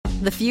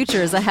The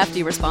future is a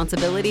hefty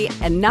responsibility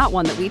and not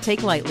one that we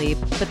take lightly,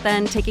 but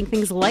then taking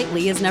things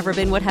lightly has never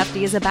been what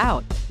Hefty is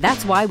about.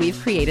 That's why we've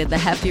created the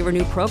Hefty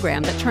Renew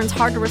program that turns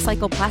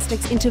hard-to-recycle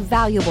plastics into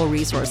valuable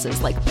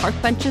resources like park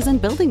benches and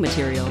building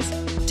materials.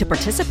 To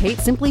participate,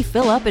 simply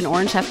fill up an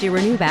orange Hefty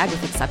Renew bag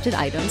with accepted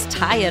items,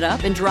 tie it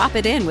up, and drop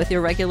it in with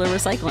your regular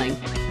recycling.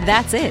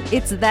 That's it.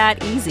 It's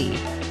that easy.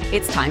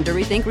 It's time to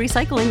rethink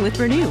recycling with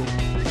Renew.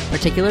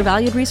 Particular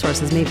valued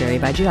resources may vary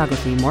by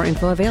geography. More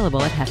info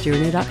available at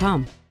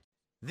heftyrenew.com.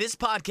 This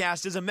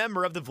podcast is a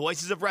member of the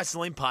Voices of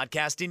Wrestling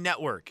Podcasting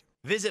Network.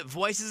 Visit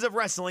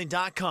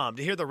voicesofwrestling.com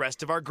to hear the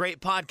rest of our great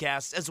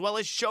podcasts, as well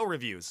as show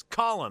reviews,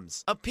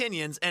 columns,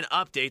 opinions, and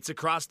updates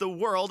across the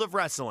world of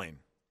wrestling.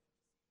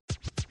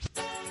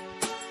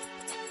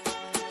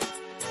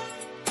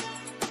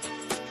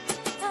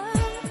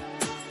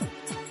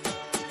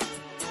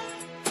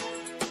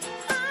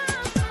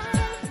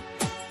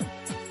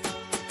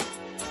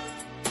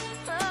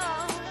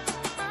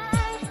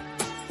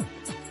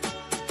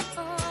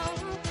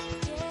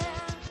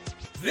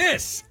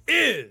 This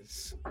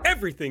is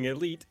Everything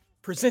Elite,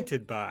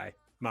 presented by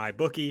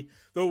MyBookie,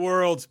 the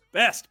world's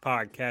best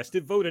podcast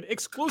devoted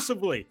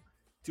exclusively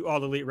to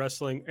all elite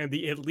wrestling and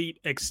the elite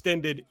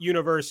extended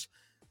universe.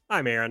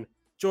 I'm Aaron,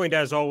 joined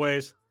as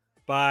always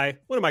by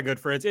one of my good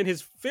friends in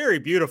his very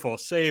beautiful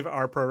Save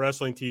Our Pro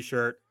Wrestling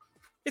t-shirt.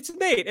 It's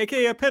Nate,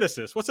 aka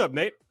Pegasus. What's up,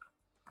 Nate?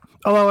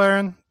 Hello,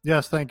 Aaron.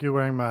 Yes, thank you.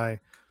 Wearing my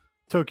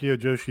Tokyo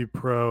Joshi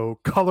Pro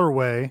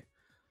colorway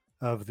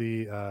of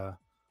the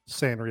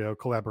Sanrio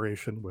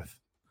collaboration with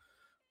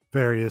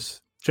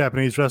various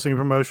Japanese wrestling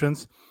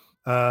promotions.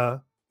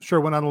 Sure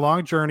went on a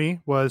long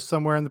journey, was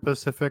somewhere in the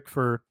Pacific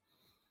for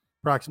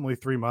approximately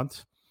 3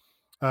 months.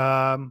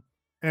 And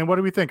what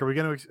do we think? Are we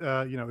going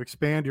to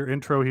expand your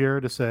intro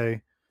here to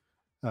say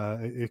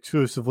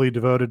exclusively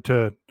devoted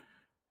to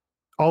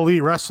All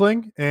Elite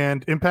Wrestling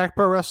and Impact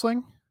Pro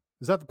Wrestling?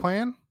 Is that the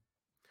plan?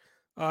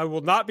 I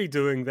will not be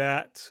doing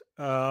that.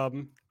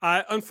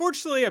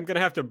 Unfortunately, I'm going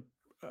to have to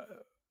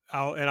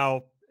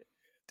I'll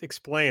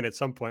explain at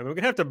some point. I'm going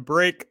to have to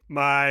break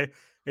my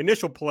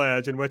initial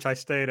pledge in which I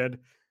stated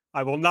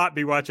I will not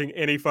be watching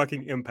any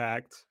fucking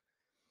Impact.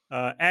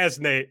 As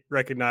Nate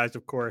recognized,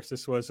 of course,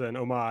 this was an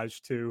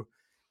homage to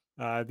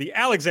the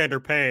Alexander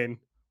Payne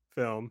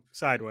film,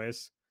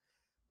 Sideways.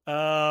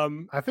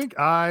 I think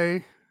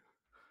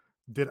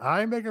did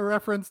I make a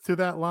reference to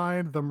that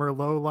line, the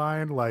Merlot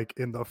line, like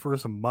in the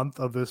first month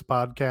of this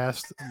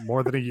podcast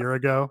more than a year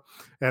ago?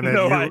 And then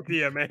no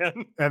idea,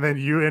 man. And then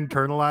you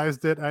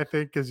internalized it, I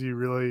think, because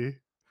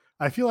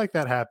I feel like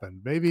that happened.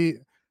 Maybe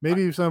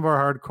some of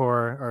our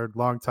hardcore, our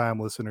longtime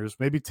listeners,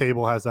 maybe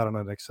Table has that on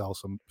an Excel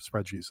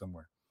spreadsheet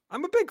somewhere.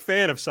 I'm a big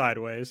fan of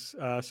Sideways,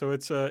 so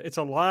it's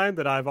a line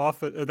that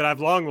I've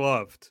long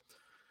loved.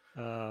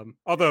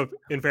 Although,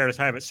 in fairness,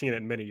 I haven't seen it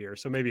in many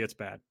years, so maybe it's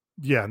bad.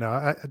 Yeah, no,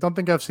 I don't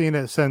think I've seen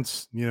it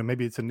since,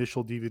 maybe its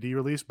initial DVD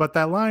release, but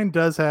that line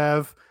does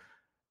have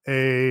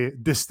a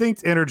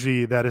distinct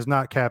energy that is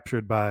not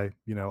captured by,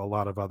 a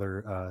lot of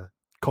other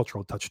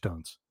cultural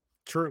touchstones.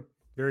 True.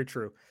 Very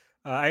true.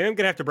 I am going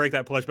to have to break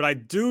that pledge, but I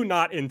do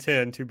not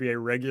intend to be a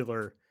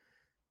regular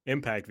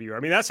Impact viewer. I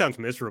mean, that sounds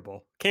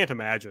miserable. Can't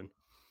imagine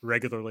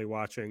regularly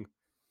watching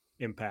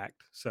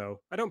Impact.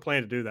 So I don't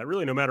plan to do that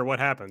really, no matter what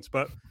happens,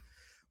 but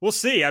we'll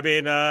see. I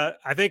mean,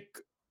 I think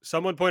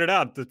someone pointed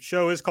out the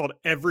show is called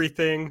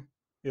Everything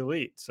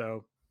Elite,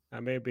 so I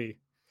may be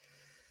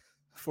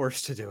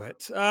forced to do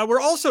it.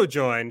 We're also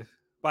joined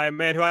by a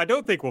man who I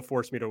don't think will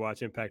force me to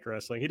watch Impact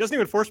Wrestling. He doesn't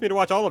even force me to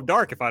watch all of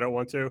Dark if I don't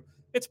want to.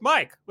 It's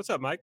Mike. What's up,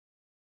 Mike?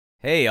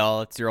 Hey, y'all.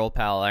 It's your old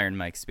pal, Iron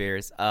Mike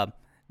Spears.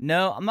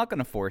 No, I'm not going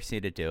to force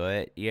you to do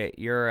it.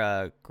 You're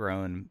a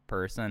grown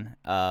person.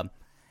 I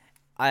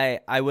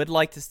would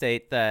like to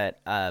state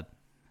that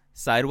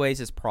Sideways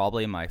is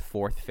probably my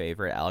fourth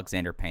favorite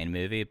Alexander Payne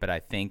movie, but I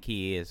think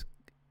he is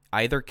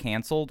either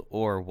canceled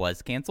or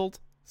was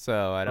canceled.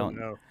 So I don't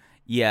know.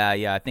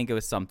 Yeah, I think it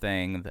was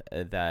something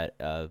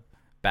that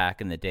back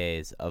in the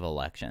days of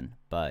election.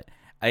 But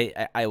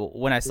I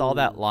when I saw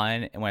that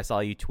line and when I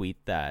saw you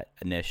tweet that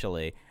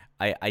initially,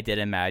 I did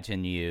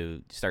imagine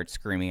you start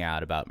screaming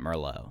out about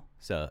Merlot.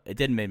 So it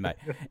didn't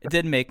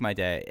make my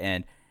day.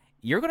 And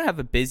you're gonna have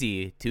a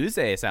busy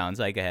Tuesday, it sounds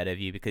like, ahead of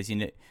you because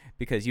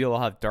you'll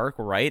have Dark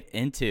right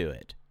into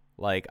it.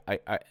 Like,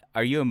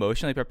 are you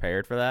emotionally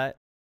prepared for that?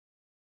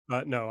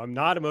 No, I'm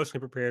not emotionally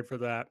prepared for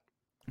that.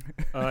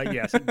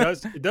 Yes,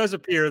 it does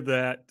appear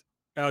that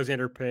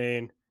Alexander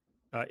Payne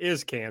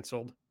is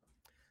canceled.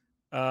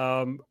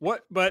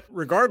 But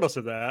regardless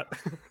of that,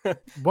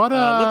 what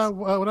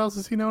else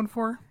is he known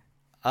for?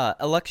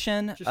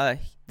 Election,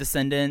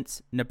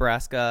 Descendants,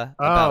 Nebraska,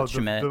 about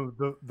Schmidt.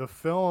 The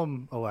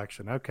film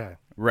Election. Okay.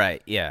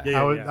 Right. Yeah.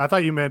 I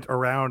thought you meant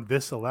around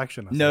this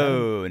election.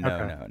 No.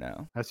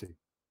 I see.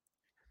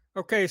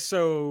 Okay,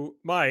 so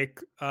Mike,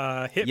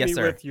 hit me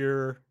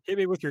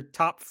with your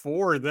top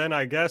four. Then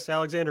I guess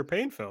Alexander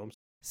Payne films.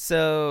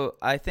 So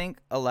I think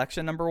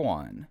Election number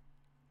one,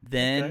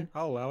 then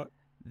I'll allow it.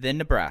 Then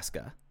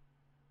Nebraska,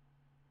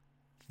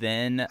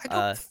 then I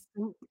don't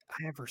think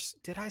I ever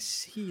did. I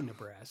see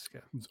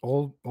Nebraska. It's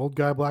old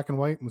guy, black and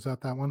white. Was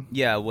that one?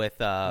 yeah, with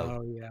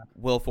Oh yeah.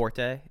 Will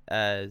Forte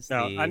as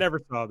No, the I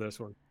never saw this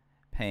one.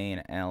 Pain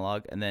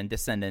analog, and then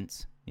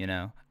Descendants. You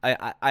know,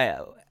 I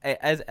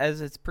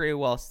as it's pretty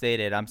well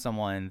stated, I'm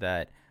someone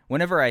that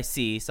whenever I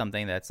see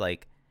something that's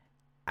like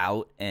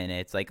out and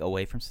it's like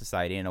away from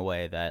society in a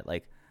way that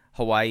like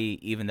Hawaii,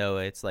 even though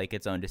it's like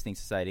its own distinct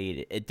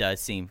society, it does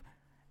seem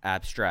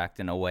abstract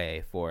in a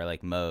way for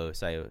like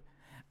most. I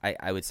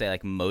would say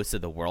like most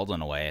of the world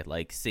in a way,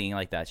 like seeing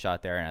like that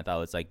shot there, and I thought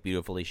it was like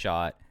beautifully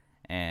shot,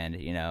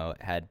 and you know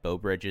had Beau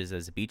Bridges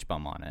as a beach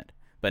bum on it,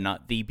 but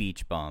not the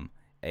beach bum,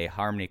 a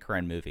Harmony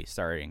Korine movie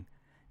starring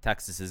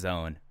Texas's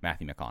own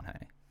Matthew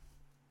McConaughey.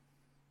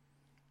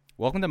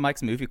 Welcome to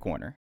Mike's Movie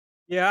Corner.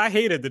 Yeah, I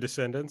hated The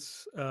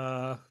Descendants.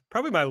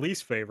 Probably my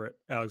least favorite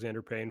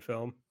Alexander Payne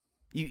film.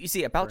 You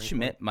see, About Frankly.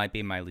 Schmidt might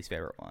be my least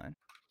favorite one.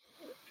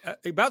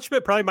 About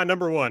Schmidt, probably my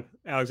number one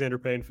Alexander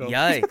Payne film.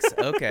 Yikes.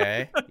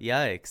 Okay.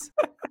 Yikes.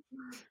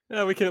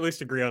 We can at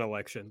least agree on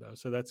Election, though,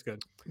 so that's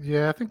good.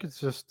 Yeah, I think it's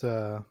just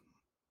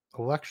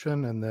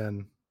Election and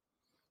then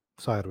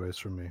Sideways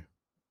for me.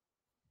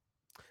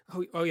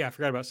 Oh yeah, I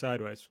forgot about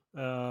Sideways.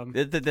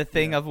 The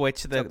thing of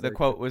which the very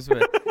quote was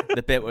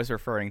the bit was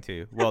referring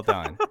to. Well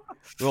done.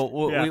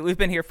 We've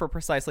been here for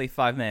precisely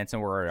 5 minutes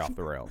and we're already off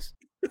the rails.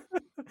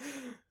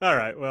 All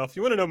right. Well, if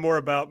you want to know more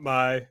about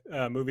my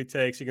movie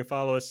takes, you can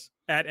follow us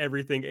at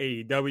Everything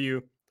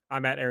AEW.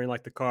 I'm at Aaron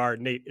Like the Car.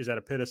 Nate is at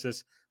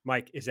Epitasis.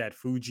 Mike is at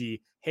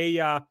Fuji. Hey,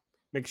 ya.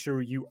 Make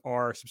sure you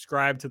are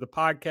subscribed to the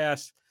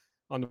podcast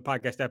on the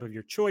podcast app of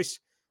your choice.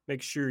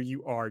 Make sure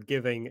you are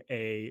giving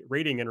a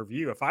rating and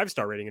review, a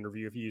 5-star rating and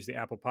review if you use the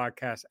Apple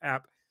Podcast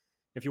app.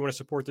 If you want to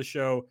support the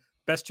show,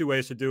 best 2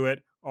 ways to do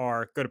it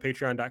are go to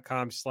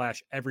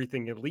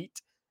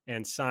patreon.com/everythingelite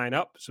and sign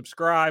up,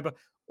 subscribe,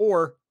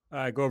 or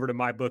go over to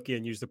MyBookie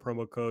and use the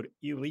promo code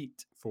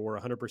ELITE for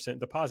 100%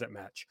 deposit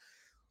match.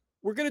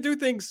 We're going to do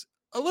things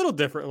a little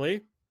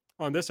differently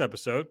on this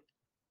episode.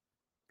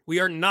 We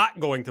are not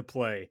going to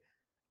play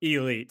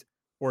Elite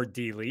or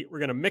Delete. We're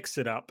going to mix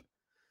it up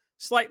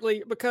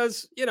slightly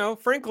because, you know,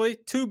 frankly,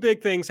 2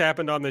 big things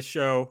happened on this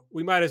show.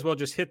 We might as well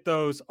just hit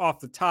those off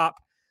the top,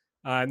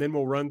 and then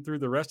we'll run through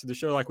the rest of the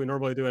show like we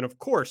normally do, and of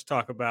course,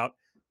 talk about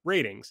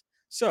ratings.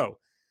 So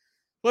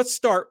let's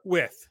start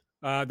with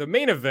the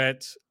main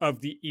event of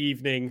the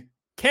evening.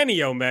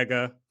 Kenny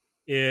Omega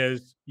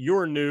is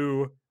your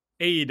new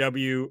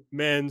AEW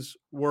Men's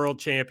World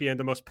Champion,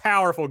 the most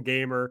powerful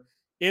gamer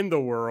in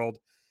the world.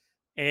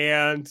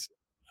 And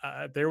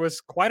there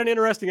was quite an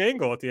interesting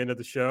angle at the end of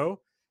the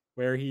show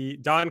where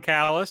Don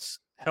Callis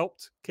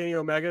helped Kenny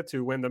Omega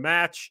to win the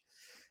match.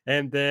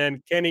 And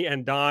then Kenny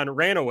and Don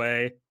ran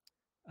away,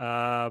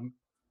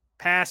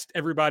 past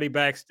everybody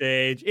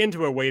backstage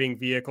into a waiting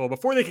vehicle.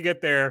 Before they could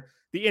get there,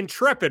 the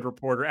intrepid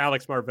reporter,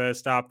 Alex Marvez,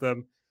 stopped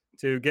them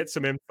to get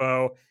some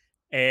info.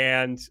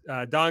 And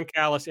Don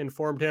Callis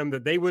informed him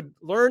that they would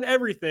learn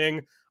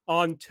everything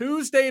on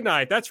Tuesday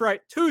night. That's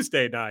right,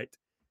 Tuesday night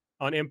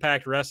on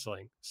Impact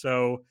Wrestling.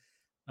 So,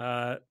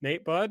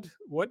 Nate, Bud,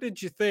 what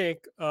did you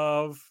think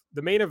of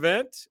the main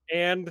event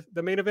and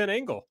the main event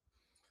angle?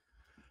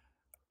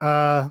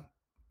 I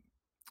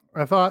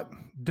thought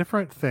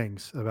different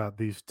things about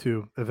these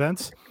 2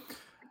 events.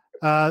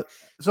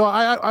 So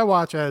I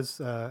watch,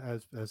 as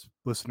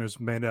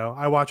listeners may know,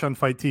 I watch on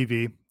Fight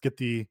TV, get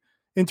the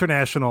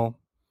international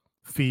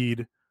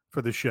feed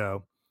for the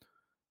show,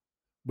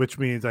 which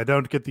means I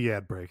don't get the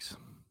ad breaks,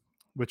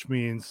 which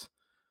means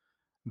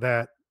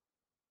that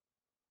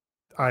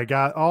I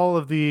got all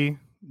of the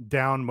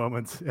down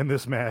moments in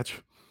this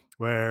match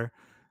where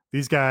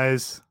these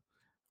guys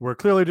were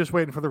clearly just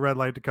waiting for the red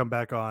light to come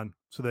back on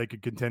so they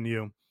could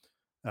continue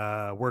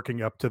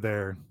working up to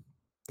their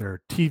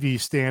TV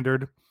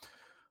standard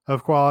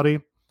of quality.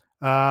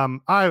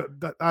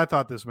 I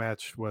thought this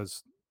match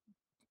was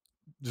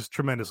just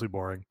tremendously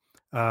boring.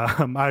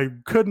 I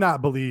could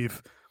not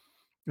believe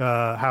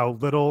how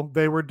little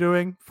they were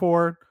doing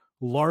for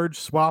large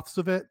swaths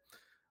of it.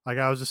 Like,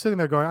 I was just sitting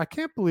there going, I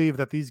can't believe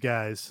that these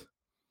guys,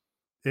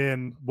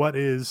 in what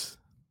is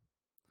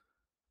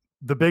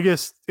the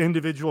biggest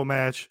individual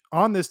match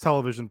on this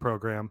television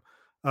program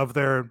of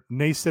their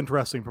nascent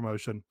wrestling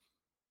promotion,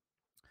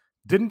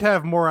 didn't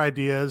have more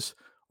ideas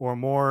or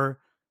more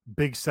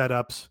big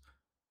setups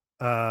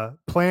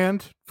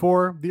planned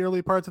for the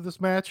early parts of this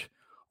match,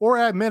 or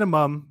at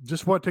minimum,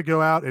 just want to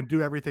go out and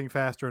do everything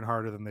faster and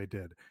harder than they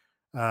did.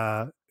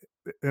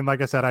 And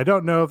like I said, I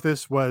don't know if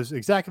this was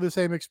exactly the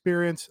same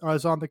experience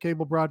as on the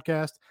cable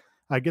broadcast.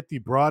 I get the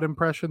broad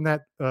impression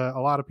that a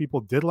lot of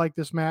people did like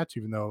this match,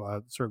 even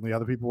though certainly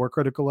other people were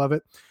critical of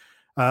it.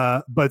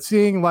 But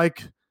seeing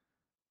like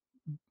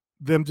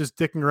them just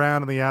dicking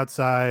around on the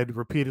outside,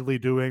 repeatedly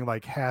doing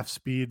like half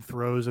speed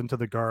throws into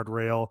the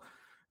guardrail,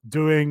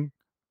 doing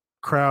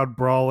crowd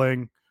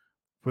brawling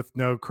with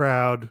no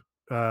crowd,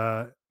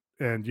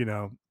 and, you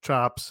know,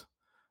 chops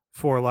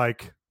for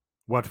like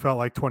what felt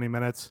like 20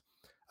 minutes.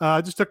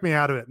 It just took me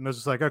out of it. And I was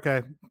just like,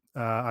 okay,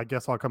 I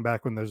guess I'll come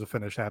back when there's a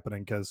finish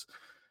happening, because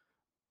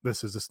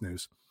this is the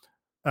snooze.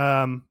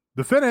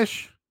 The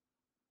finish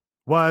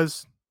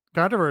was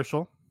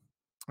controversial.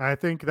 I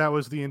think that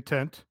was the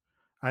intent.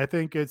 I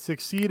think it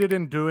succeeded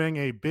in doing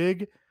a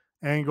big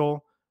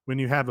angle when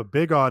you have a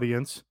big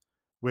audience,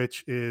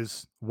 which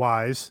is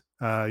wise,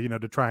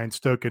 to try and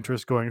stoke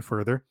interest going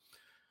further.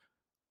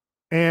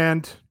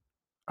 And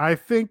I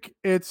think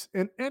it's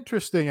an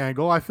interesting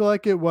angle. I feel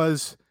like it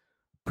was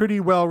pretty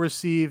well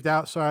received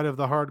outside of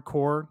the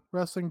hardcore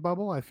wrestling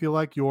bubble. I feel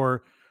like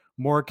your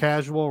more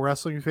casual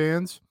wrestling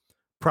fans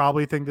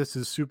probably think this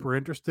is super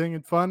interesting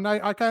and fun.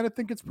 I kind of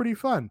think it's pretty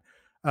fun.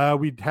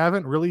 We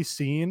haven't really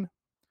seen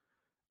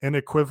an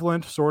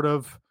equivalent sort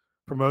of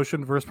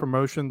promotion versus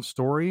promotion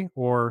story,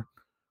 or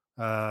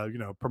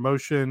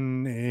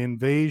promotion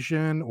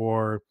invasion,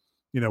 or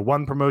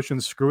one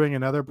promotion screwing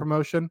another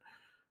promotion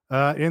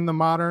in the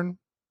modern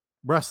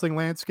wrestling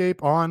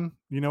landscape on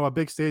a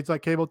big stage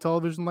like cable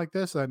television like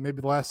this.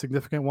 Maybe the last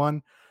significant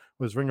one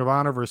was Ring of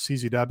Honor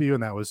versus CZW,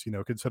 and that was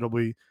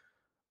considerably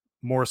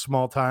more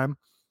small time.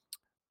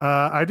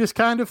 I just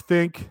kind of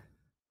think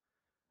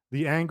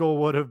the angle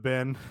would have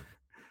been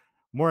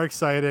more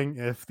exciting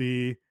if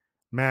the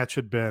match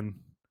had been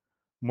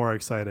more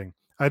exciting.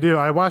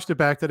 I watched it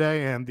back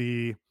today, and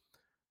the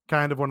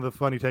kind of one of the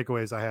funny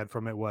takeaways I had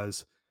from it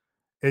was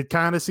it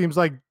kind of seems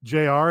like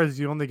JR is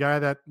the only guy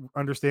that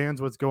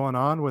understands what's going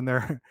on when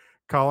they're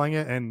calling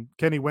it, and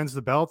Kenny wins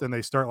the belt and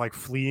they start like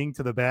fleeing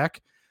to the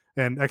back,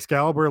 and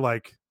Excalibur,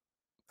 like,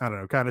 I don't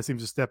know, kind of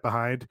seems a step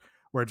behind,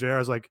 where JR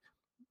is like,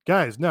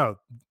 guys, no,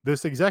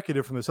 this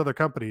executive from this other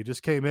company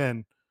just came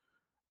in,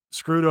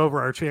 screwed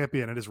over our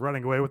champion, and is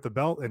running away with the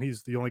belt, and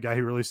he's the only guy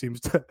who really seems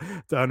to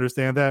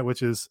understand that,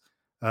 which is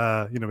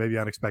maybe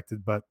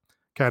unexpected, but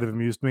kind of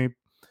amused me.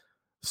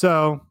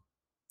 So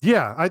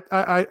yeah,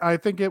 I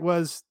think it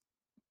was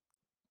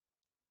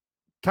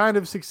kind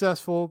of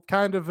successful,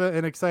 kind of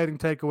an exciting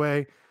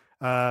takeaway.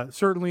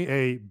 Certainly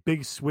a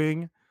big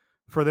swing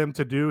for them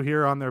to do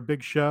here on their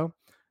big show.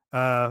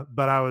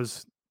 But I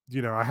was,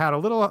 I had a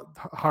little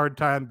hard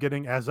time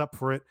getting as up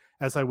for it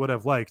as I would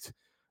have liked,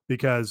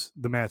 because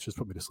the match just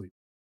put me to sleep.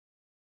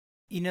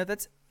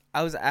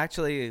 I was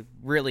actually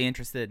really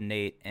interested,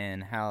 Nate,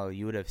 in how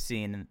you would have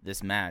seen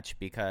this match,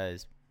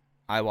 because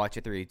I watch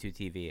it through YouTube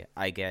TV.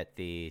 I get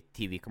the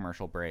TV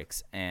commercial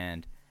breaks,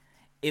 and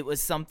it was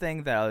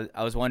something that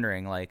I was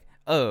wondering, like,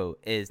 oh,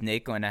 is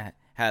Nate going to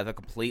have a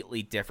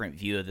completely different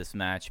view of this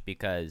match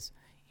because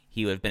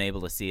he would have been able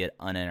to see it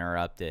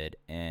uninterrupted?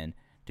 And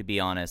to be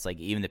honest, like,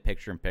 even the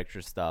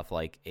picture-in-picture stuff,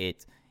 like,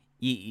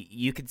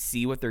 you could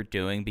see what they're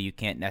doing, but you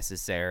can't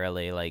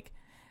necessarily, like,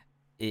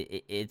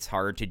 it's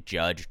hard to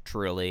judge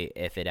truly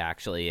if it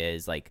actually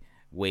is, like,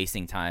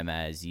 wasting time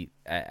as you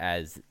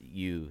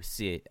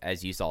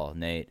saw,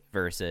 Nate,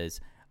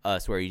 versus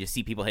us, where you just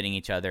see people hitting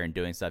each other and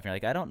doing stuff, and you're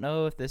like, I don't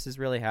know if this is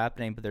really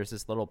happening, but there's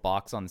this little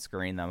box on the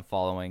screen that I'm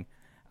following,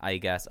 I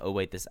guess. Oh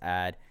wait, this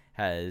ad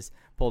has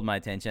pulled my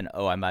attention.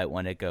 Oh, I might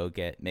want to go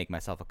make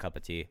myself a cup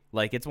of tea.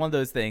 Like, it's one of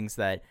those things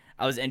that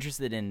I was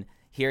interested in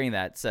hearing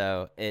that.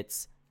 So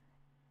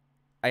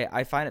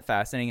I find it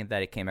fascinating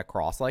that it came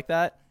across like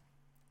that.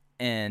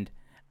 And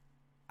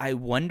I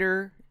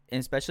wonder, and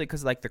especially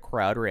because, like, the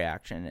crowd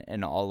reaction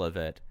and all of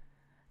it,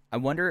 I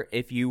wonder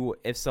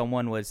if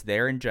someone was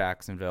there in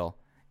Jacksonville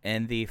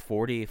in the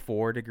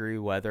 44-degree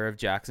weather of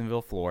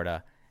Jacksonville,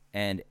 Florida,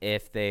 and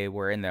if they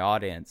were in the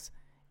audience,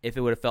 if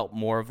it would have felt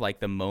more of, like,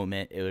 the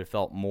moment, it would have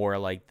felt more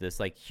like this,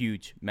 like,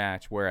 huge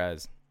match.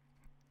 Whereas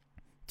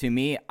to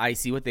me, I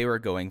see what they were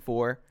going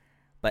for,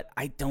 but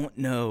I don't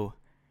know.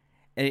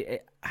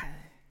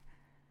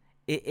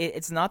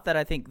 It's not that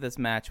I think this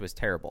match was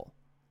terrible.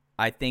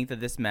 I think that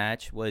this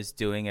match was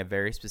doing a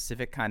very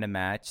specific kind of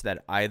match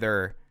that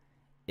either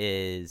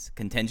is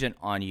contingent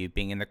on you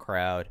being in the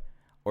crowd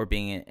or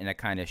being in a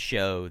kind of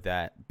show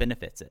that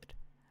benefits it.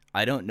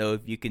 I don't know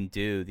if you can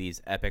do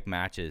these epic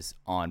matches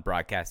on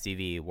broadcast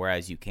TV,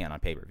 whereas you can on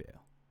pay-per-view.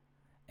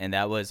 And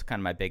that was kind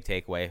of my big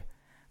takeaway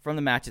from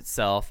the match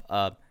itself.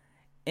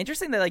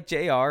 Interesting that, like,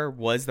 JR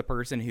was the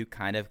person who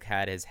kind of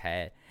had his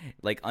head,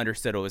 like,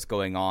 understood what was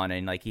going on,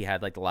 and, like, he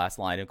had, like, the last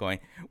line of going,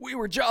 "We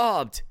were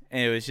jobbed,"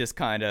 and it was just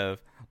kind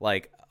of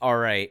like, all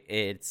right,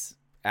 it's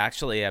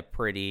actually a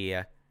pretty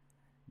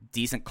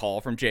decent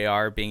call from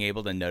JR, being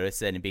able to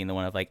notice it and being the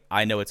one of, like,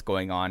 I know what's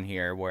going on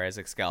here, whereas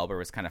Excalibur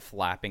was kind of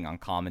flapping on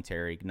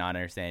commentary, not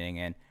understanding.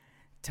 And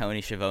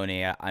Tony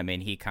Schiavone, I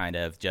mean, he kind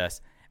of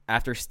just,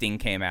 after Sting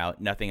came out,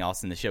 nothing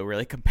else in the show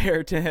really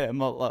compared to him.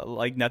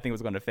 Like, nothing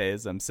was going to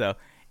faze him. So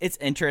it's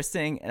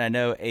interesting. And I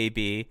know,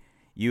 AB,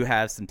 you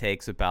have some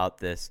takes about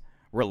this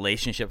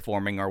relationship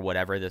forming, or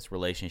whatever this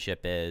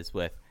relationship is,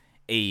 with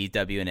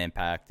AEW and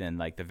Impact, and,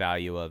 like, the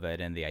value of it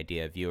and the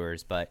idea of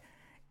viewers. But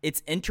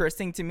it's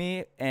interesting to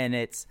me, and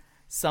it's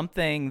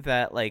something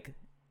that, like,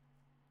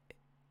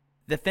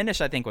 the finish,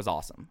 I think, was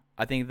awesome.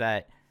 I think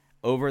that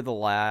over the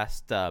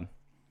last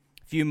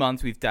few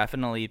months, we've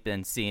definitely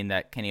been seeing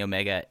that Kenny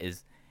Omega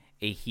is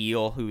a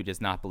heel who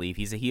does not believe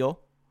he's a heel,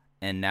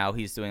 and now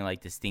he's doing,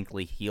 like,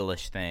 distinctly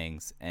heelish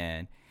things,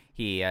 and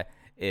he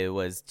it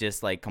was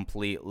just like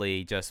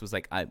completely just was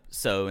like I'm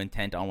so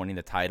intent on winning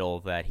the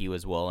title that he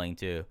was willing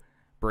to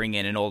bring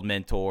in an old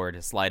mentor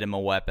to slide him a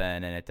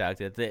weapon and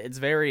attack it. It's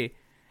very,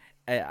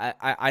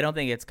 I don't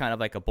think it's kind of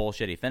like a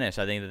bullshitty finish.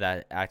 I think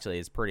that actually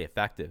is pretty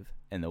effective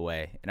in the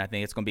way. And I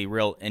think it's going to be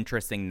real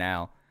interesting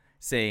now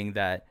seeing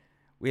that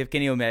we have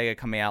Kenny Omega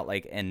coming out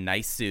like in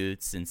nice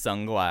suits and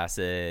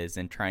sunglasses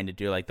and trying to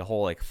do like the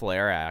whole like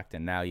flair act.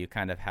 And now you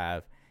kind of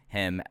have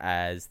him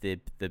as the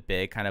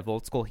big kind of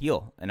old school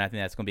heel. And I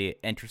think that's going to be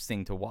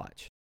interesting to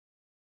watch.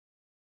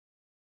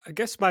 I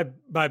guess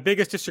my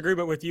biggest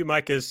disagreement with you,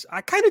 Mike, is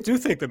I kind of do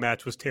think the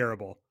match was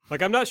terrible.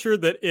 Like, I'm not sure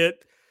that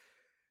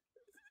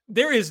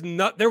there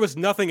was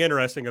nothing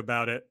interesting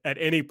about it at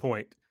any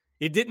point.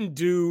 It didn't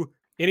do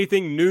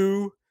anything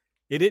new.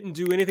 It didn't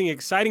do anything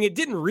exciting. It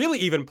didn't really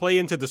even play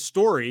into the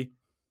story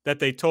that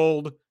they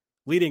told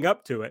leading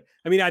up to it.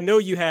 I mean, I know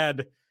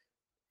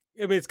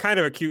it's kind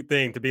of a cute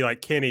thing to be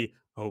like, Kenny,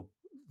 oh,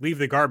 leave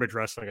the garbage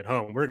wrestling at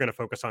home. We're going to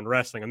focus on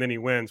wrestling. And then he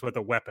wins with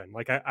a weapon.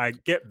 Like, I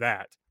get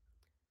that.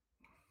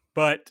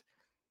 But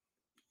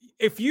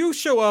if you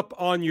show up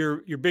on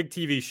your big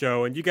TV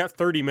show and you got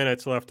 30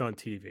 minutes left on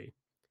TV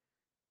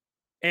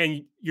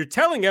and you're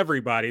telling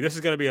everybody this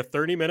is going to be a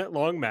 30-minute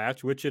long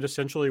match, which it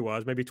essentially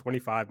was, maybe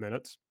 25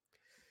 minutes,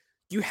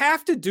 you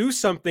have to do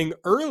something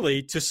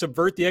early to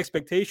subvert the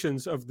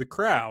expectations of the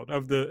crowd,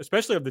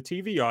 especially of the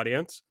TV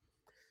audience,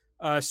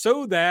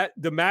 so that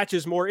the match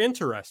is more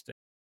interesting.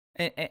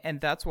 And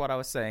that's what I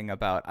was saying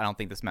about I don't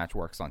think this match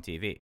works on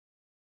TV.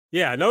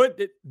 Yeah, no,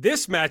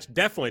 this match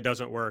definitely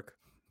doesn't work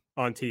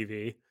on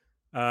TV.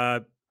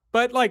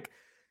 But like,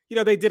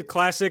 they did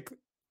classic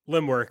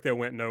limb work that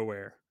went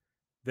nowhere.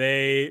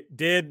 They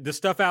did the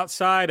stuff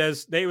outside,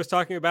 as Nate was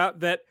talking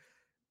about, that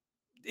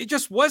it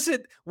just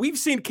wasn't. We've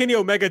seen Kenny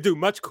Omega do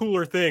much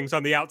cooler things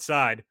on the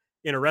outside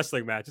in a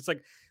wrestling match. It's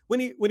like when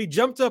he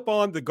jumped up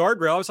on the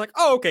guardrail, I was like,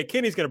 oh, okay,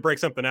 Kenny's going to break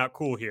something out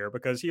cool here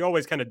because he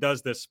always kind of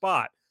does this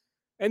spot.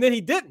 And then he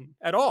didn't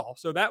at all.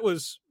 So that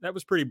was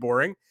pretty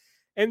boring.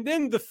 And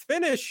then the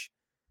finish,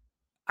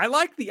 I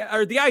like the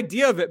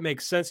idea of it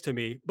makes sense to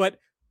me, but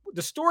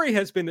the story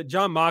has been that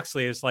Jon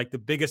Moxley is like the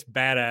biggest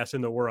badass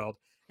in the world,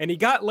 and he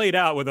got laid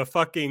out with a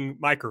fucking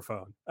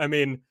microphone. I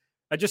mean,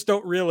 I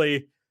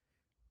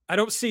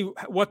don't see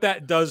what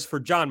that does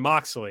for Jon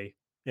Moxley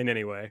in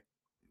any way.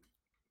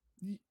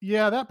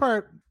 Yeah, that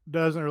part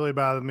doesn't really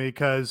bother me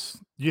because,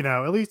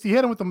 at least he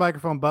hit him with the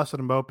microphone, busted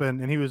him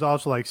open, and he was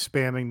also like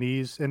spamming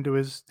knees into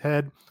his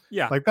head.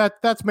 Yeah. Like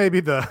that's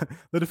maybe the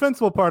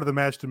defensible part of the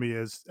match to me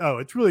is,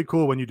 it's really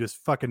cool when you just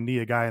fucking knee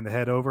a guy in the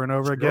head over and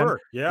over again.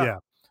 Yeah.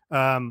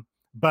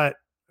 But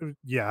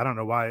yeah, I don't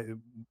know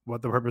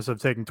what the purpose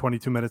of taking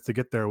 22 minutes to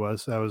get there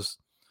was. I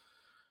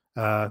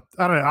don't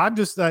know. I'm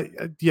just,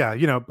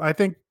 I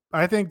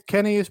think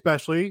Kenny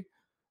especially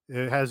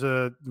has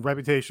a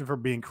reputation for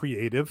being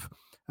creative.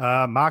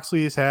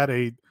 Moxley has had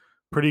a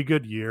pretty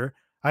good year.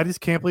 I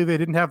just can't believe they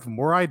didn't have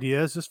more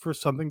ideas just for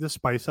something to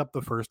spice up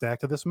the first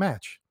act of this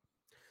match.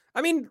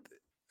 I mean,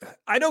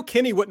 I know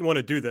Kenny wouldn't want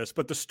to do this,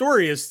 but the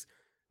story is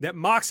that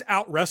Mox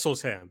out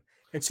wrestles him.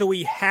 And so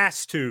he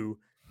has to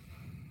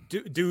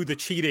do the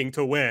cheating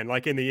to win,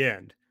 like in the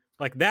end.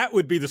 Like that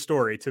would be the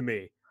story to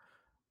me.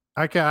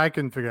 I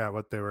can figure out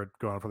what they were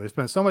going for. They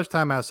spent so much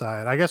time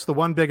outside. I guess the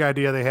one big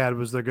idea they had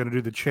was they're going to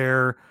do the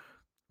chair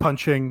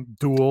punching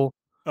duel.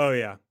 Oh,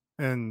 yeah.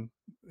 And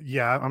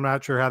yeah, I'm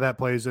not sure how that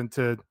plays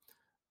into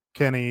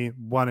Kenny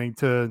wanting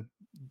to,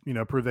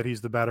 prove that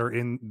he's the better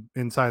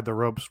inside the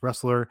ropes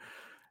wrestler.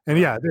 And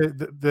yeah,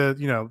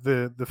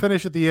 the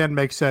finish at the end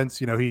makes sense.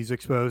 He's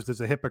exposed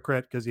as a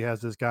hypocrite because he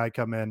has this guy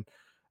come in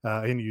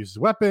and uses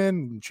a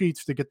weapon and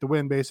cheats to get the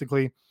win,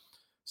 basically.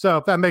 So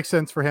if that makes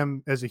sense for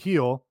him as a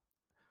heel,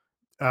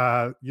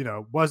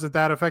 wasn't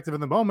that effective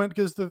in the moment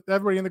because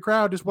everybody in the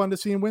crowd just wanted to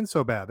see him win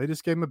so bad. They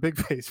just gave him a big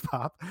face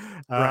pop.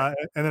 Right.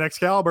 And then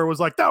Excalibur was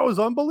like, that was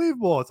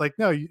unbelievable. It's like,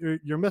 no,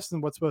 you're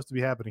missing what's supposed to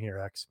be happening here,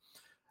 X.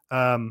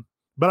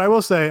 But I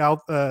will say, I'll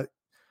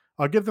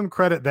give them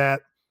credit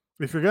that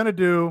if you're going to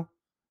do,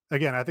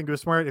 again, I think it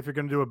was smart. If you're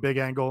going to do a big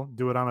angle,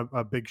 do it on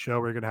a big show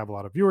where you're going to have a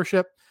lot of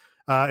viewership.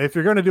 If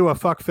you're going to do a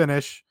fuck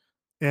finish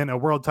in a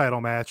world title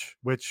match,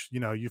 which,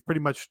 you've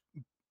pretty much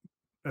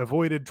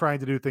avoided trying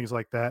to do things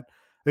like that.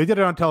 They did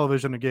it on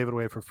television and gave it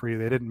away for free.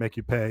 They didn't make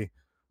you pay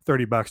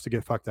 $30 to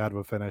get fucked out of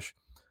a finish.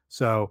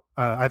 So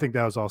I think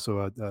that was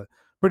also a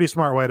pretty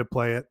smart way to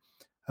play it.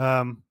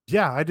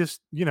 I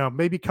just,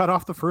 maybe cut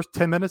off the first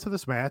 10 minutes of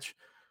this match,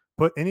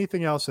 put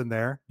anything else in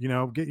there,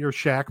 get your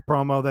Shaq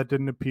promo that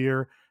didn't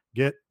appear,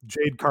 get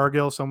Jade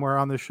Cargill somewhere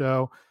on the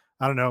show.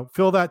 I don't know,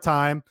 fill that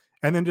time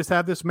and then just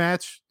have this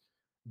match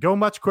go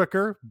much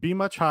quicker, be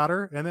much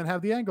hotter, and then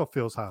have the angle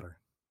feels hotter.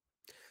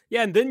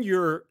 Yeah, and then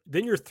your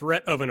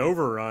threat of an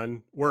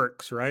overrun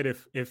works, right?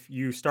 If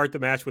you start the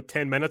match with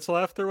 10 minutes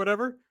left or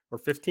whatever, or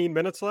 15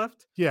 minutes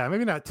left. Yeah,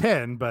 maybe not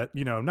 10, but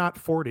not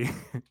 40.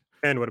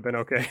 10 would have been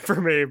okay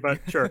for me, but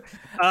sure.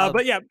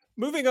 But yeah,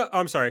 moving on.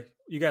 I'm sorry.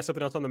 You got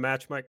something else on the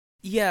match, Mike?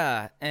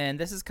 Yeah, and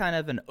this is kind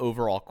of an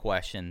overall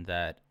question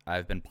that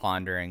I've been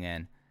pondering,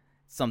 and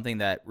something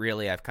that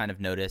really I've kind of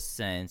noticed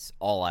since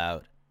All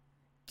Out.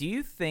 Do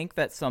you think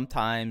that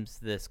sometimes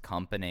this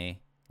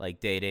company, like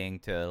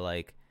dating to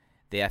like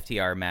the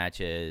FTR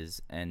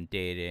matches and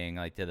dating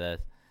like to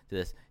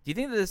this, do you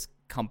think that this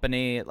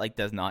company like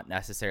does not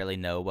necessarily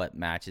know what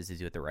matches to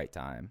do at the right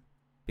time?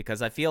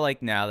 Because I feel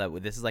like now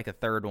that this is like a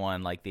third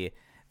one, like the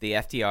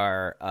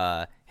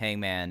FTR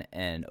Hangman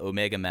and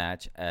Omega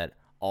match at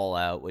All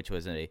Out, which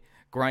was a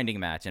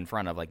grinding match in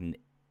front of like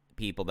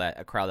people, that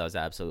a crowd that was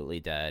absolutely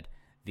dead.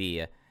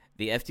 The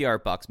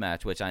FTR Bucks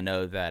match, which I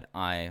know that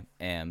I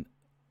am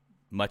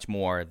much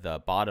more the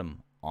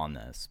bottom on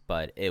this,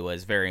 but it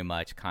was very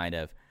much kind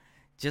of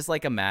just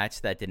like a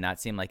match that did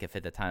not seem like it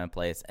fit the time and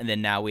place. And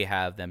then now we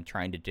have them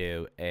trying to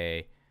do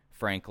a,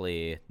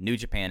 frankly, New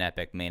Japan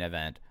Epic main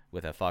event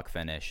with a fuck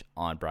finish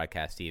on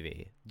broadcast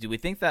TV. Do we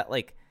think that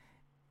like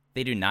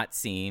they do not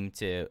seem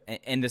to,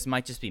 and this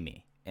might just be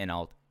me, and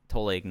I'll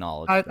totally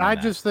acknowledge. I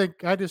just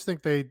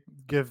think they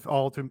give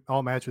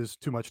all matches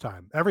too much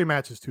time. Every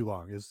match is too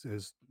long.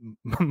 Is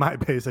my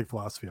basic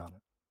philosophy on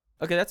it.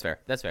 Okay, that's fair.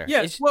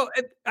 Yes, well,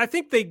 I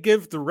think they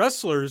give the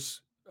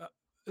wrestlers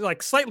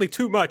like slightly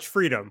too much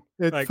freedom.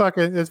 It's like,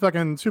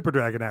 fucking Super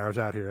Dragon arrows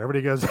out here.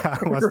 Everybody goes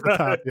out and wants the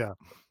top. Yeah,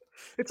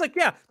 it's like,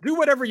 yeah, do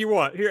whatever you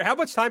want. Here, how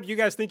much time do you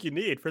guys think you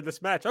need for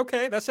this match?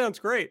 Okay, that sounds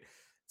great.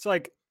 It's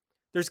like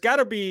there's got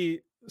to be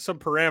some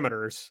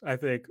parameters, I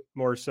think,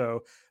 more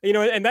so,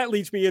 and that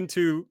leads me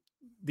into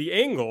the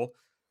angle,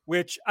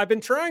 which I've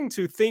been trying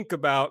to think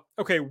about.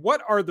 Okay,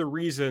 what are the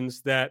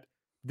reasons that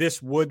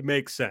this would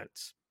make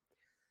sense?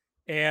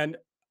 And,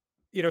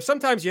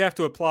 sometimes you have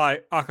to apply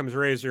Occam's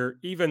razor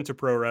even to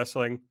pro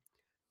wrestling.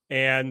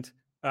 And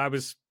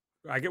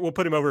we'll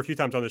put him over a few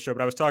times on the show,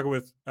 but I was talking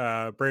with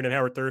Brandon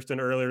Howard Thurston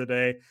earlier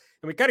today,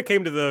 and we kind of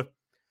came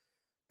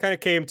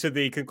to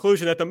the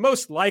conclusion that the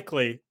most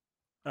likely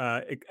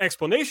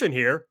explanation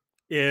here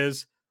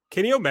is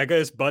Kenny Omega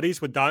is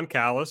buddies with Don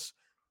Callis,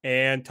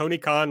 and Tony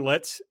Khan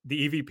lets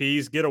the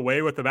EVPs get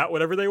away with about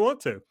whatever they want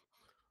to.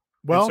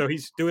 Well, and so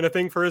he's doing a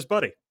thing for his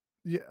buddy.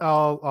 Yeah,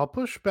 I'll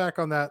push back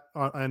on that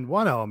on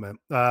one element,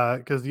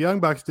 because the Young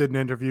Bucks did an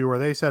interview where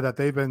they said that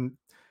they've been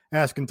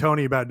asking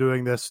Tony about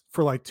doing this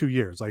for like 2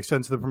 years. Like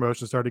since the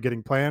promotion started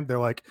getting planned, they're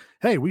like,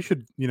 "Hey, we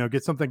should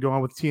get something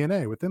going with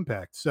TNA with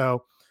Impact."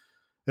 So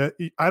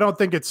I don't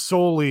think it's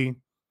solely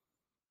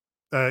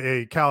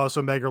a Callis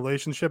Omega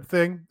relationship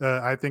thing.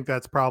 I think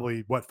that's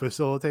probably what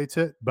facilitates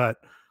it, but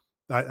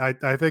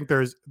I think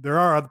there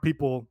are other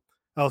people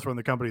elsewhere in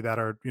the company that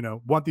are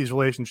want these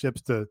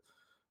relationships to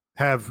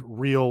have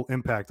real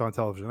impact on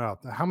television. Now,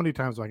 how many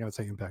times am I going to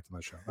say impact on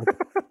that show?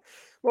 Okay.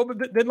 Well,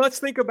 but then let's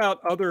think about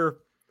other,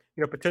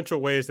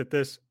 potential ways that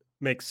this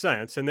makes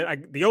sense. And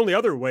then the only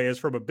other way is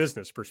from a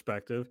business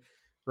perspective,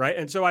 right?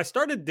 And so I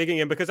started digging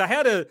in because I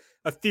had a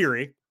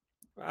theory,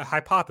 a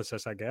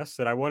hypothesis, I guess,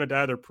 that I wanted to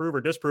either prove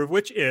or disprove,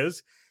 which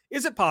is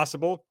it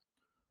possible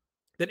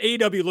that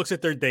AEW looks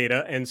at their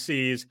data and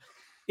sees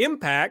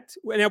Impact?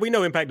 Now, we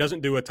know Impact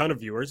doesn't do a ton of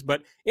viewers,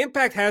 but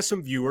Impact has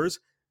some viewers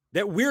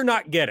that we're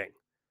not getting.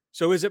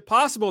 So is it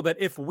possible that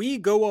if we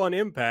go on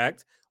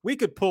Impact, we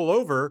could pull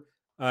over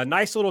a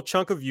nice little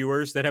chunk of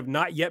viewers that have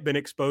not yet been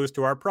exposed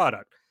to our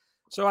product?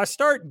 So I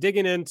start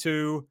digging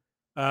into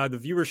the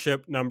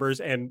viewership numbers,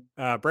 and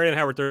Brandon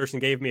Howard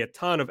Thurston gave me a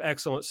ton of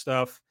excellent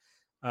stuff.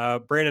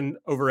 Brandon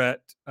over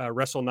at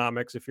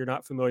WrestleNomics, if you're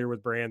not familiar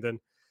with Brandon.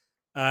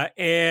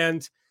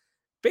 And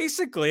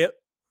basically,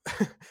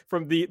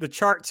 from the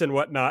charts and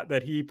whatnot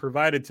that he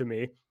provided to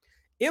me,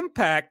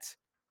 Impact,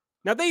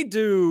 now they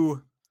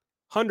do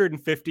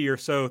 150 or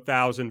so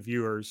thousand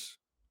viewers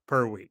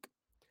per week.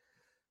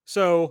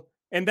 So,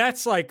 and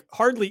that's like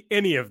hardly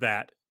any of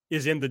that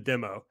is in the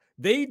demo.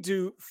 They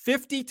do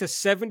 50 to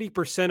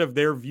 70% of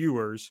their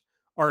viewers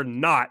are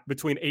not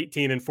between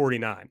 18 and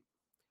 49.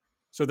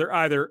 So they're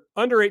either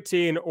under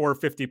 18 or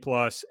 50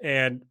 plus.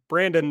 And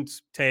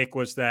Brandon's take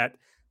was that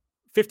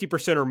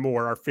 50% or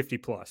more are 50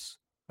 plus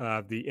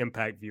the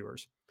Impact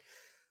viewers.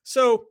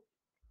 So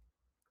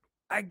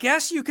I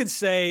guess you could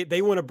say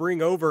they want to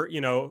bring over,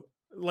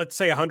 let's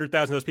say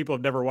 100,000 of those people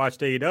have never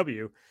watched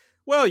AEW.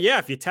 Well, yeah,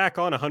 if you tack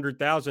on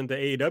 100,000 to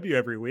AEW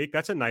every week,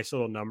 that's a nice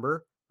little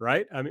number,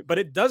 right? I mean, but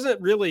it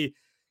doesn't really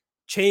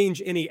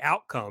change any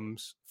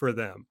outcomes for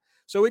them.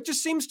 So it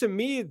just seems to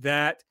me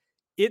that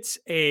it's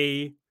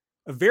a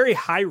very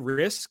high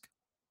risk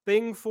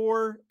thing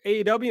for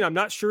AEW. And I'm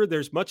not sure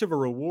there's much of a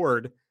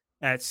reward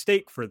at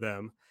stake for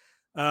them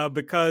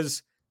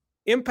because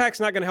Impact's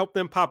not going to help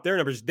them pop their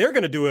numbers. They're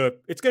going to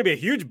it's going to be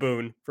a huge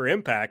boon for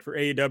Impact, for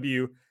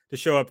AEW to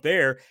show up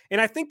there.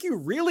 And I think you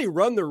really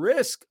run the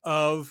risk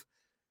of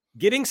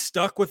getting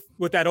stuck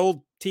with that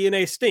old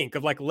TNA stink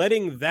of like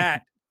letting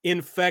that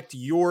infect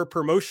your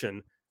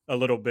promotion a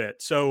little bit.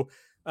 So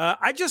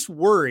I just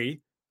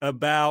worry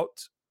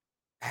about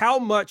how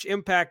much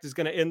Impact is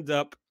going to end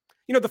up.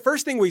 The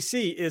first thing we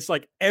see is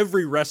like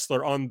every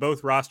wrestler on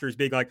both rosters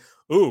being like,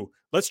 ooh,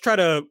 let's try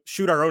to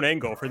shoot our own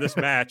angle for this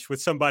match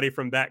with somebody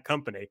from that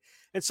company.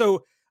 And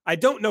so I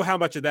don't know how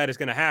much of that is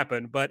going to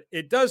happen, but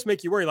it does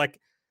make you worry.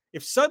 Like,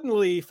 if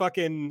suddenly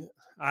fucking,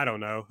 I don't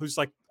know who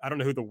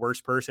the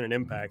worst person in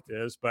Impact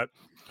is, but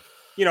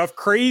if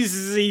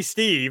Crazy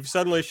Steve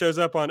suddenly shows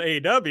up on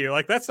AEW,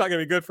 like that's not going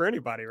to be good for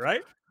anybody,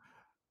 right?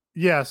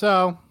 Yeah.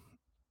 So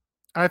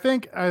I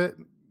think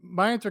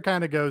my answer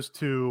kind of goes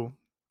to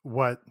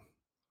what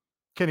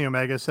Kenny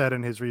Omega said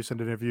in his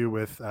recent interview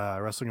with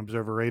Wrestling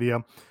Observer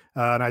Radio.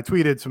 And I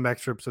tweeted some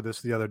excerpts of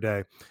this the other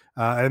day.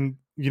 And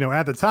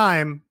at the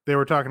time, they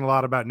were talking a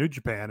lot about New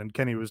Japan. And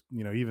Kenny was,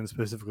 even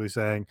specifically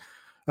saying,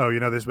 oh,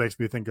 this makes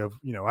me think of,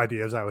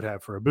 ideas I would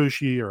have for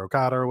Ibushi or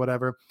Okada or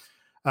whatever.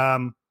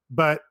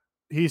 But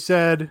he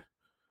said,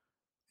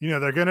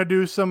 they're going to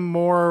do some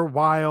more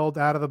wild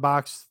out of the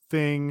box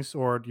things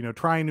or,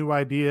 trying new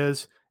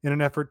ideas in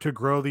an effort to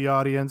grow the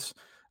audience.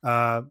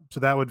 So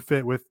that would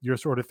fit with your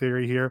sort of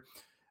theory here.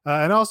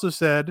 And also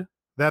said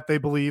that they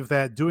believe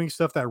that doing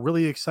stuff that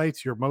really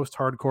excites your most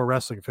hardcore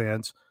wrestling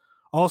fans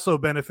also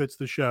benefits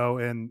the show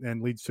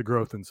and leads to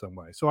growth in some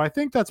way. So I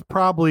think that's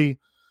probably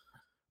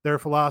their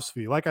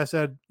philosophy. Like I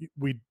said,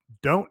 we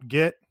don't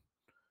get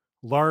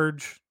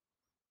large,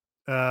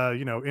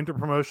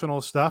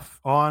 interpromotional stuff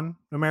on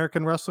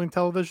American wrestling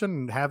television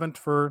and haven't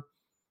for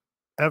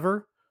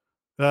ever,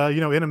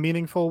 in a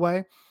meaningful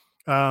way.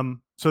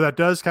 So that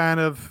does kind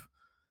of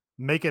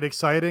make it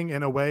exciting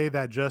in a way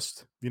that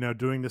just,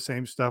 doing the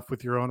same stuff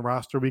with your own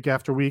roster week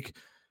after week,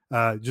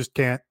 just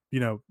can't,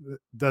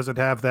 doesn't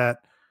have that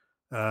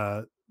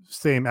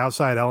same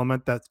outside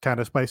element that kind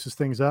of spices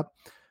things up.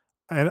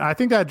 And I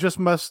think that just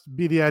must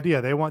be the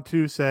idea. They want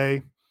to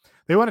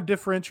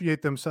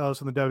differentiate themselves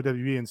from the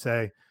WWE and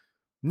say,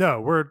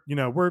 no,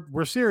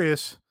 we're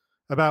serious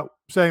about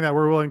saying that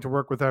we're willing to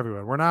work with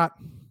everyone. We're not,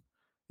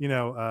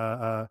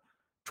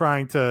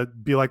 trying to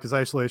be like this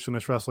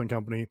isolationist wrestling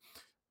company.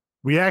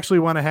 We actually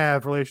want to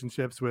have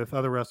relationships with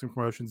other wrestling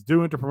promotions,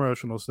 do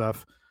interpromotional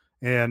stuff,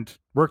 and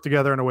work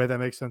together in a way that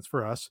makes sense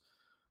for us.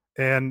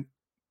 And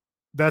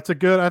I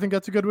think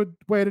that's a good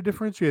way to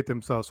differentiate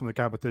themselves from the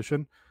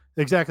competition,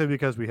 exactly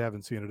because we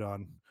haven't seen it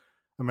on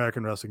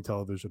American wrestling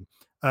television.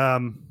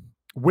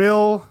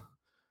 Will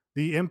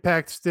the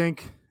Impact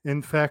stink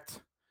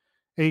infect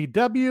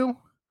AEW?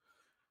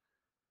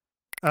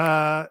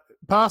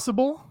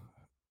 Possible.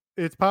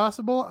 It's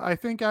possible. I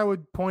think I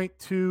would point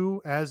to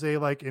as a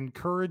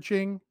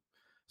encouraging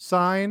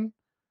sign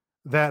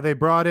that they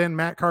brought in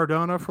Matt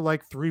Cardona for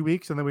 3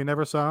 weeks and then we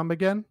never saw him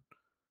again.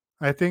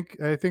 I think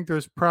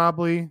there's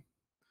probably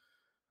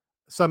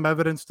some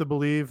evidence to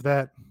believe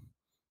that,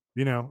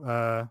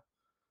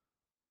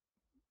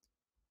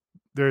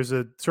 there's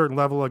a certain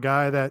level of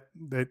guy that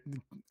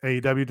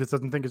AEW just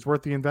doesn't think is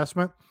worth the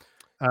investment.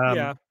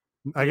 I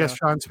guess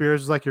Sean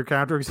Spears is your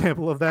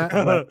counterexample of that.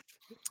 But,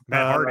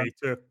 Matt Hardy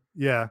too.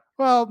 Yeah.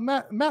 Well,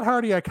 Matt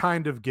Hardy, I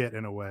kind of get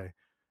in a way.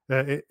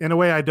 In a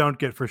way I don't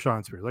get for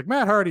Sean Spears.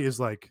 Matt Hardy is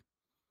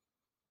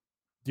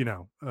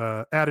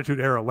Attitude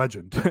Era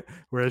legend,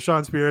 whereas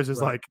Sean Spears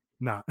is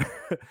not.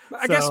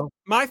 I guess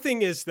my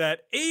thing is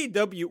that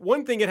AEW,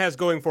 one thing it has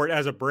going for it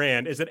as a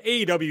brand is that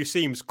AEW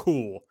seems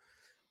cool.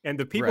 And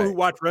the people who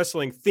watch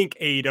wrestling think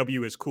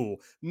AEW is cool.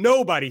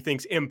 Nobody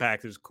thinks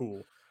Impact is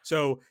cool.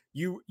 So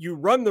you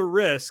run the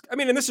risk. I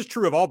mean, and this is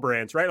true of all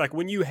brands, right?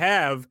 When you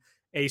have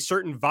a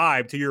certain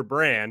vibe to your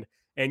brand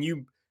and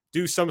you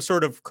do some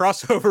sort of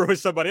crossover with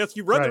somebody else,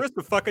 you run the risk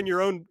of fucking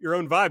your own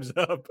vibes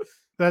up.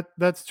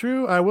 That's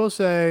true. I will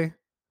say,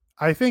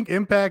 I think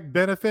Impact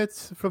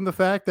benefits from the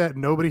fact that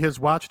nobody has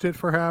watched it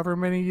for however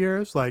many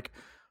years.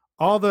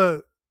 All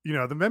the,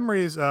 the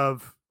memories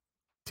of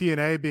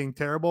TNA being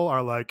terrible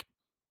are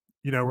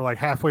we're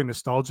halfway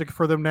nostalgic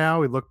for them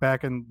now. We look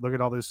back and look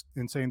at all this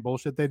insane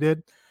bullshit they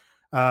did.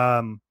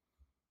 So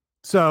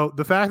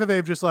the fact that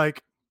they've just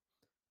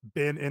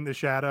been in the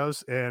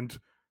shadows and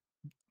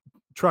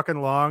trucking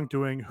along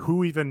doing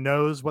who even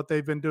knows what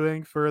they've been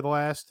doing for the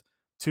last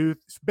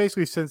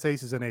basically since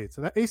Aces and Eights.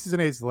 And Aces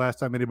and Eights is the last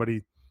time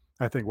anybody,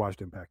 I think,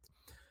 watched Impact.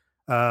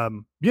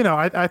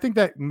 I think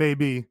that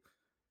maybe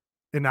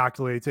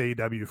inoculates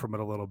AEW from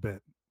it a little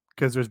bit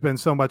because there's been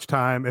so much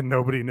time and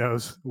nobody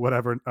knows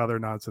whatever other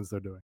nonsense they're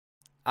doing.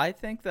 I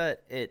think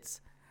that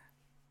it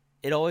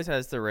always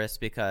has the risk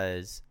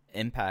because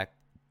Impact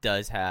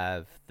does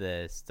have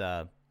this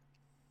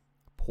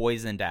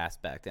poisoned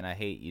aspect, and I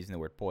hate using the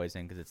word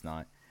poison because it's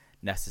not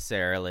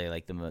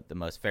necessarily the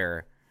most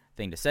fair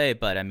thing to say,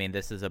 but I mean,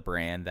 this is a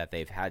brand that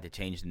they've had to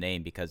change the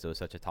name because it was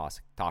such a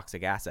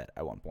toxic asset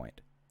at one point.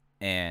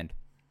 And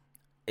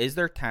is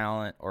there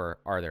talent, or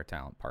are there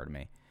talent, pardon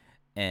me,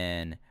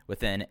 and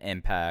within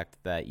Impact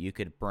that you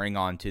could bring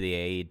onto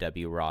the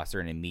AEW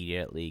roster and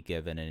immediately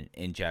give an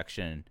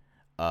injection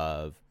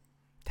of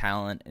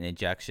talent, an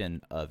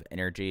injection of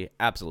energy?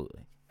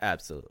 Absolutely.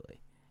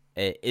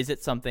 Is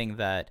it something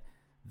that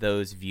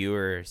those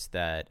viewers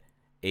that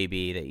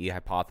that you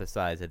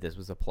hypothesized that this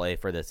was a play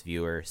for this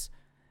viewers,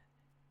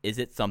 is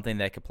it something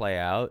that could play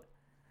out?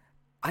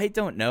 I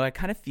don't know. I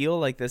kind of feel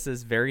like this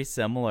is very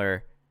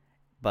similar,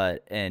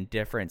 but in a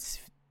different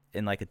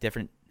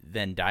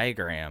Venn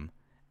diagram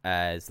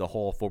as the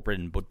whole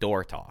Forbidden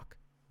Door talk.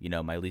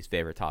 My least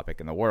favorite topic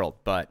in the world.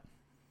 But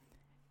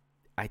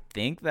I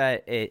think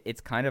that it's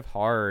kind of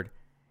hard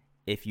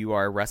if you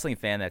are a wrestling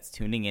fan that's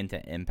tuning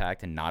into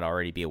Impact and not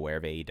already be aware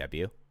of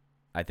AEW.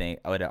 I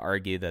think I would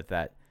argue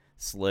that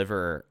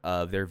sliver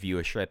of their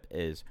viewership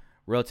is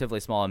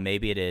relatively small, and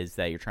maybe it is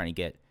that you're trying to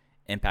get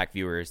Impact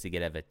viewers to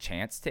get a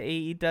chance to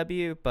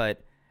AEW,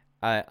 but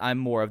I'm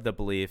more of the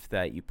belief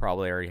that you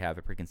probably already have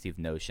a preconceived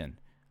notion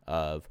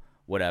of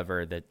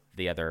whatever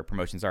the other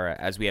promotions are,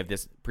 as we have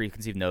this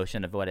preconceived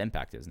notion of what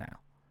Impact is now.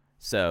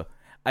 So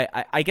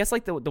I guess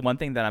like the one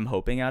thing that I'm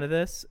hoping out of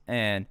this,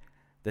 and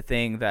the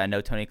thing that I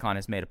know Tony Khan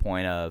has made a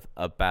point of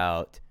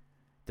about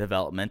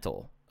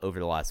developmental over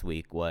the last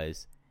week,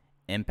 was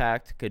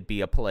Impact could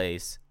be a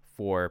place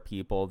for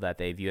people that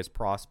they view as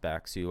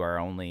prospects who are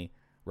only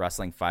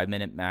wrestling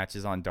 5-minute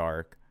matches on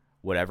Dark,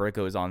 whatever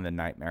goes on in the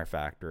Nightmare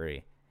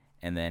Factory.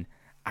 And then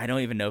I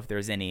don't even know if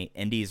there's any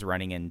indies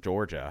running in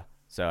Georgia,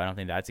 so I don't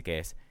think that's the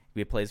case. It could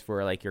be a place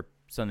where like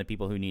some of the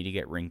people who need to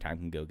get ring time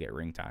can go get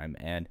ring time,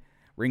 and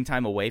ring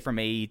time away from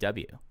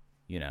AEW,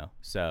 you know.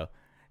 So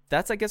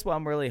that's, I guess, what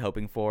I'm really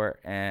hoping for.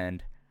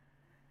 And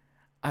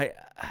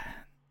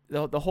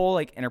the whole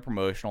like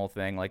interpromotional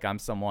thing, like I'm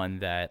someone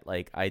that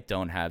like I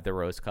don't have the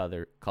rose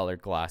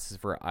colored glasses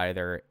for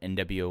either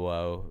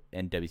NWO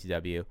and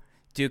WCW,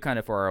 do kind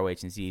of for ROH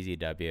and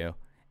CZW,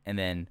 and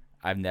then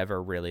I've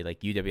never really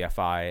like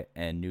UWFI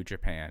and New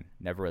Japan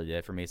never really did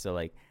it for me. So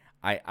like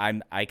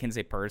I can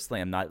say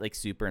personally I'm not like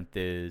super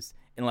enthused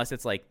unless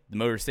it's like the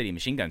Motor City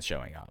Machine Guns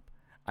showing up.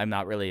 I'm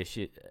not really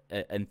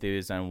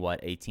enthused on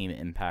what a Team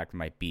Impact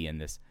might be in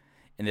this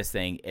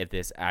thing, if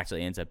this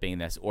actually ends up being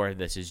this, or if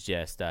this is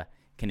just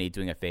Kenny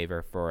doing a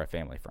favor for a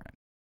family friend.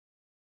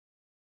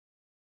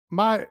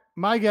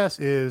 My guess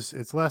is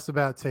it's less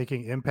about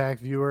taking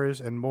Impact viewers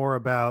and more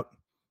about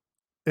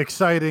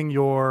exciting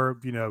your,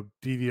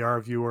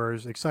 DVR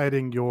viewers,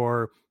 exciting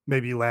your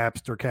maybe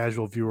lapsed or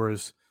casual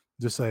viewers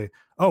to say,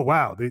 oh,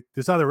 wow,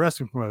 this other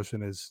wrestling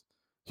promotion is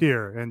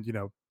here. And,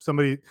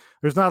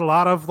 there's not a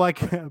lot of like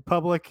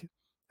public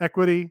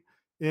equity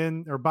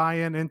in or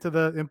buy-in into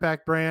the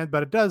Impact brand,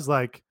 but it does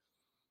like,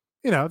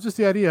 just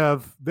the idea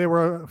of they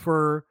were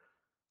for,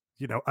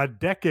 a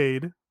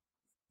decade,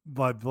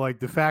 like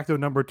de facto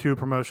number 2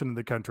 promotion in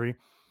the country.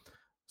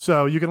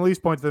 So you can at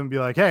least point to them and be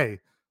like, hey,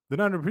 the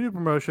number 2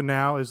 promotion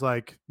now is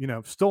like,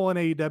 stolen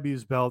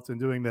AEW's belt and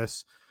doing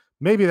this.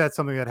 Maybe that's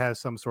something that has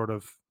some sort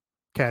of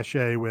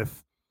cachet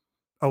with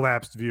a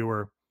lapsed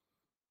viewer.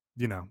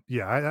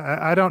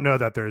 I don't know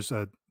that there's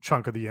a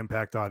chunk of the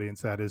Impact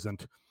audience that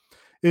isn't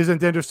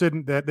interested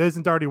in, that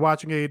isn't already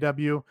watching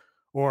AEW,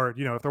 or,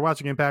 if they're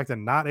watching Impact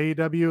and not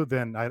AEW,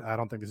 then I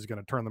don't think this is going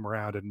to turn them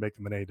around and make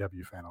them an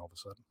AEW fan all of a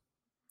sudden.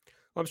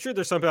 Well, I'm sure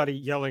there's somebody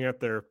yelling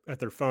at their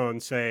phone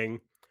talking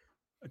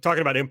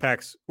about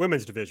Impact's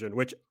women's division,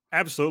 which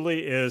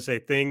absolutely is a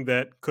thing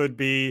that could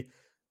be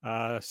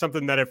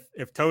something that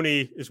if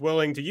Tony is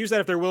willing to use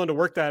that, if they're willing to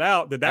work that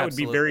out, that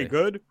absolutely would be very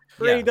good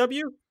for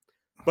AEW.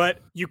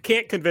 But you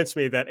can't convince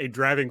me that a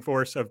driving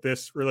force of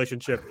this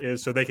relationship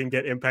is so they can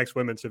get Impact's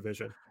women's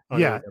division on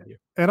AEW.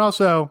 And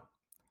also,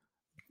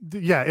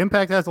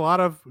 Impact has a lot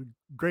of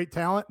great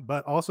talent,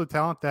 but also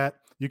talent that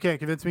you can't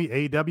convince me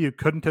AEW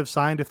couldn't have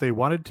signed if they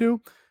wanted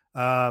to.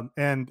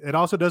 And it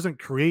also doesn't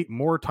create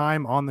more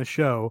time on the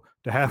show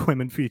to have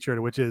women featured,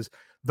 which is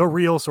the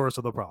real source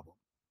of the problem.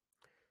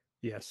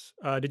 Yes.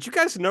 Did you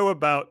guys know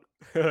about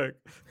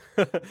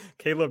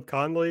Caleb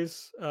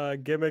Conley's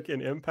gimmick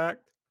in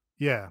Impact?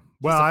 Yeah.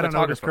 Well, I don't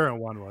know what his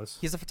current one was.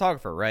 He's a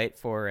photographer, right?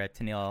 For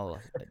Tennille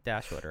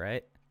Dashwood,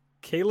 right?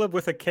 Caleb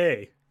with a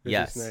K is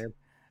yes. his name.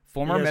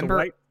 Former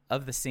member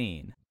of the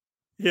scene.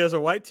 He has a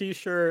white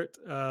t-shirt,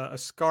 a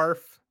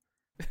scarf,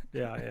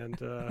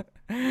 and a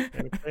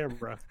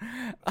camera.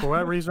 For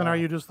what reason are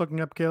you just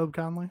looking up Caleb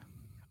Conley?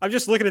 I'm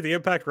just looking at the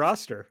Impact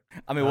roster.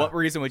 I mean, what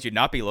reason would you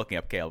not be looking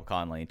up Caleb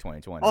Conley in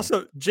 2020?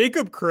 Also,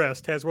 Jacob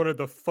Crest has one of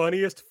the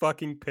funniest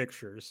fucking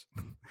pictures.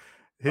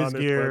 His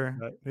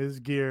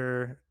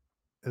gear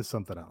is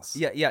something else.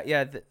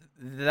 Yeah.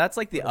 That's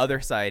like the other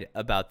side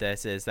about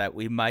this, is that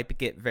we might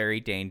get very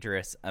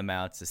dangerous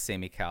amounts of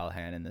Sami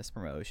Callihan in this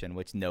promotion,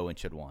 which no one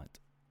should want.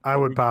 I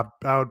would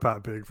pop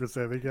big for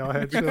Sami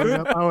Callihan showing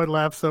up. I would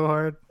laugh so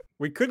hard.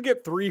 We could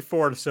get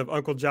 3/4 of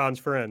Uncle John's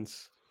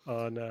friends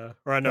on,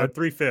 or I know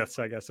 3/5,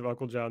 I guess, of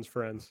Uncle John's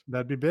friends.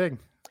 That'd be big.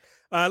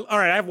 All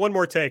right, I have one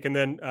more take, and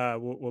then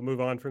we'll move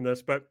on from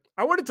this. But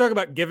I want to talk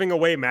about giving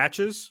away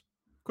matches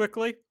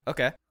quickly.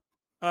 Okay.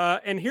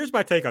 And here's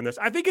my take on this.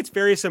 I think it's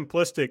very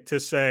simplistic to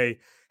say,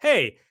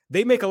 hey,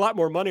 they make a lot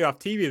more money off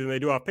TV than they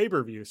do off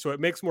pay-per-view, so it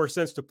makes more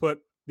sense to put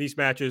these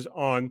matches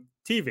on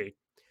TV.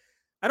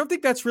 I don't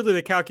think that's really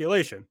the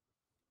calculation.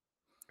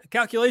 The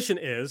calculation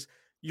is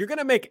you're going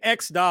to make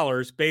X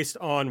dollars based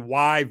on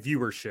Y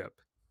viewership,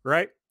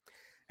 right?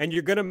 And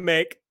you're going to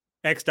make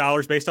X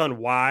dollars based on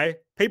Y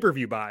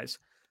pay-per-view buys.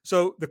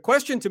 So the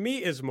question to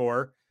me is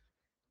more,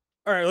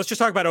 all right, let's just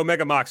talk about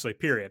Omega Moxley,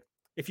 period.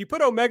 If you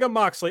put Omega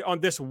Moxley on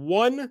this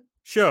one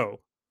show,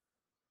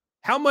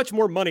 how much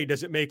more money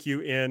does it make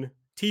you in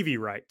TV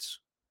rights?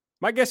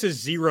 My guess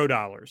is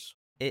 $0.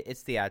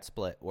 It's the ad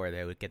split where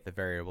they would get the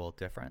variable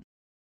different.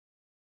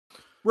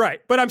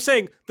 Right. But I'm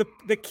saying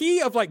the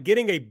key of like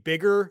getting a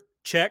bigger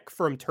check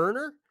from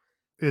Turner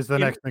is the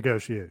next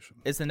negotiation.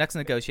 It's the next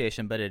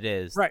negotiation, but it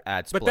is right.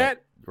 ad split but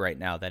that, right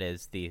now. That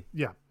is the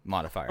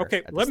modifier.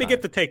 Okay, let me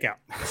get the takeout.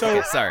 So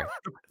okay, sorry.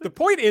 The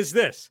point is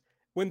this.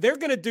 When they're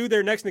going to do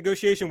their next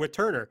negotiation with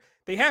Turner,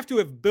 they have to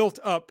have built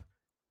up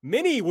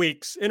many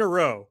weeks in a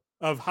row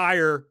of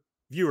higher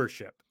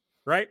viewership,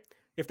 right?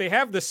 If they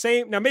have the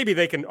same, now maybe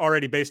they can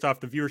already, based off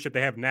the viewership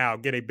they have now,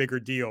 get a bigger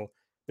deal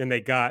than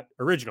they got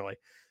originally.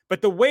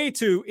 But the way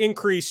to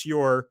increase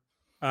your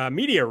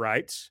media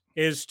rights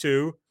is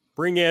to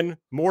bring in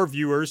more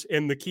viewers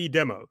in the key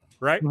demo,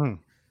 right?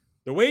 Mm-hmm.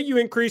 The way you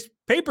increase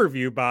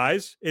pay-per-view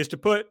buys is to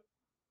put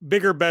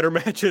bigger, better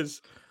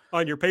matches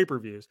on your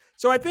pay-per-views.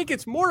 So I think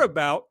it's more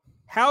about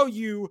how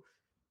you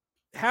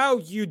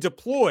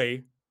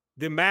deploy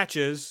the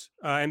matches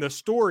and the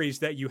stories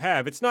that you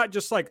have. It's not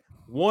just like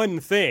one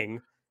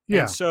thing.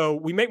 Yeah. And so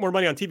we make more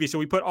money on TV, so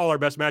we put all our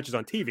best matches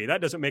on TV.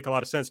 That doesn't make a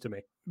lot of sense to me.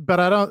 But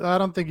I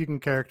don't think you can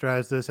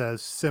characterize this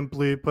as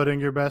simply putting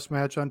your best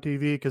match on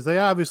TV, because they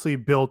obviously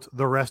built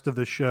the rest of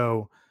the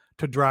show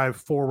to drive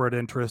forward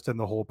interest in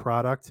the whole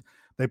product.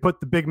 They put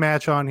the big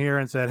match on here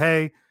and said,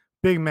 hey,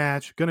 big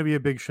match, going to be a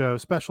big show,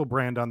 special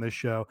brand on this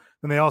show.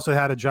 Then they also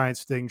had a Giant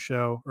Sting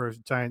show, or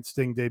Giant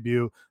Sting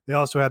debut. They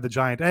also had the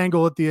Giant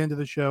Angle at the end of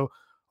the show.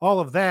 All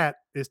of that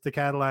is to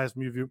catalyze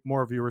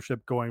more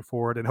viewership going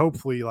forward, and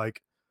hopefully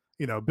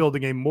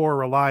building a more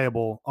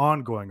reliable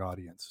ongoing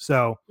audience.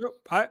 So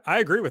I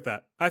agree with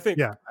that. I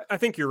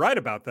think you're right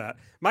about that.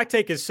 My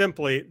take is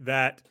simply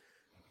that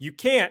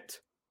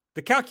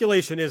the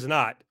calculation is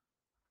not,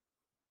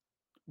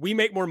 we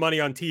make more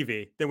money on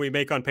TV than we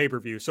make on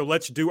pay-per-view, so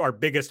let's do our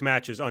biggest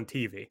matches on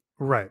TV.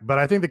 Right. But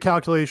I think the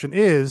calculation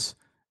is,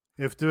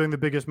 if doing the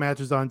biggest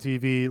matches on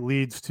TV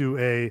leads to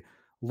a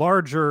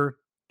larger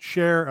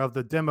share of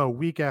the demo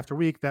week after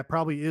week, that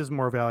probably is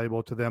more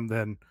valuable to them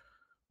than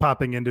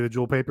popping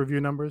individual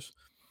pay-per-view numbers.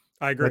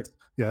 I agree.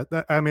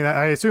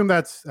 I assume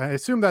that's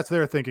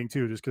their thinking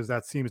too, just because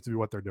that seems to be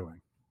what they're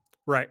doing.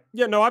 Right.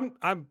 Yeah, no,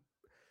 I'm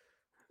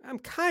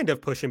kind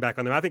of pushing back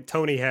on them. I think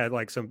Tony had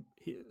like some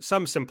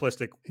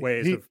simplistic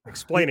ways of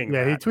explaining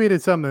that. He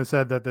tweeted something that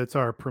said that that's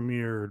our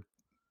premier,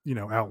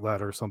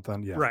 outlet or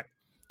something. Yeah. Right.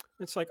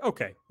 It's like,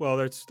 okay, well,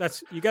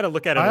 that's you got to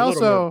look at it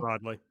little more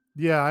broadly.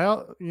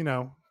 Yeah,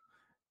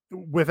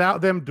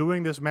 without them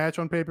doing this match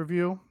on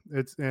pay-per-view,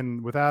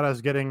 and without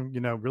us getting,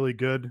 really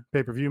good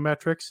pay-per-view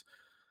metrics,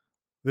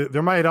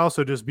 there might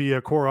also just be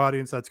a core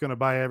audience that's going to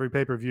buy every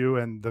pay-per-view,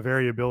 and the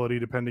variability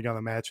depending on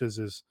the matches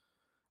is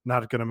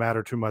not going to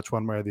matter too much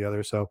one way or the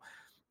other. So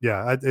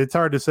yeah, it's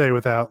hard to say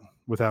without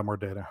more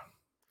data.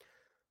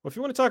 Well, if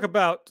you want to talk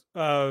about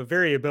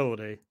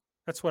variability,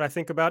 that's what I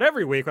think about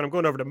every week when I'm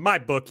going over to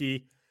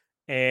MyBookie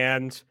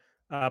and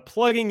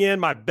plugging in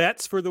my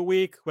bets for the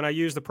week when I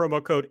use the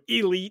promo code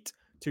ELITE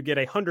to get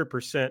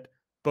 100%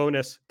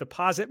 bonus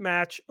deposit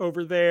match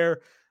over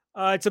there.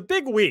 It's a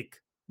big week,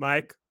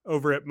 Mike,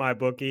 over at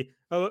MyBookie.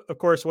 Of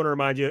course, I want to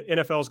remind you,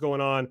 NFL's going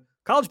on.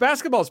 College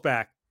basketball's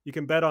back. You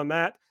can bet on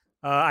that.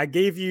 I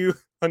gave you,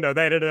 that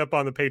ended up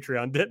on the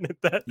Patreon, didn't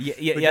it?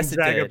 Yes, it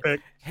did.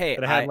 Pick hey,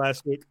 that I had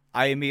last week.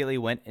 I immediately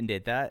went and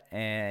did that.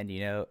 And,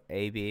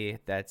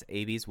 that's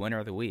AB's winner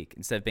of the week.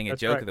 Instead of being a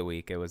joke of the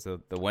week, it was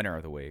the winner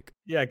of the week.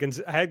 Yeah,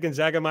 I had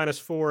Gonzaga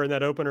 -4 in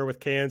that opener with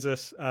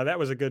Kansas. That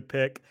was a good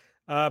pick.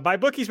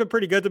 MyBookie's been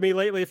pretty good to me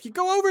lately. If you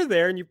go over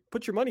there and you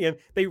put your money in,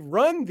 they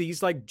run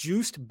these like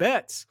juiced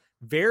bets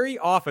very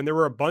often. There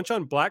were a bunch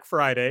on Black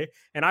Friday,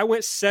 and I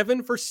went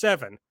 7 for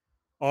 7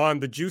 on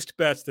the juiced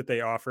bets that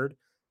they offered.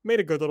 Made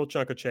a good little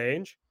chunk of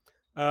change.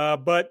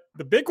 But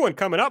the big one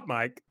coming up,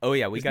 Mike. Oh,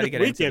 yeah, we got to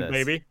get into this.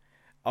 Baby.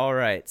 All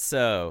right.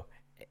 So,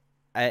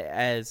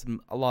 as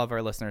a lot of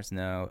our listeners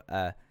know,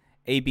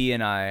 AB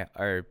and I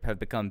have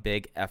become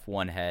big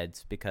F1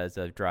 heads because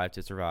of Drive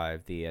to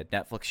Survive, the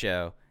Netflix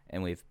show,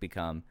 and we've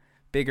become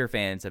bigger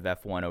fans of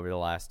F1 over the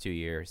last 2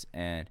 years.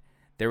 And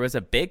there was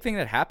a big thing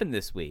that happened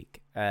this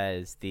week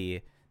as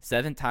the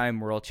 7-time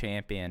world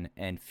champion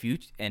and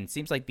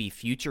seems like the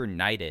future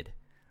knighted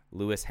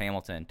Lewis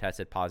Hamilton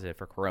tested positive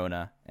for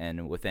corona.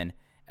 And within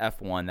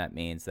F1, that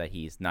means that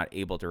he's not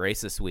able to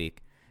race this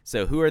week.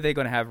 So who are they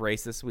going to have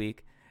race this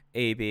week?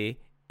 AB.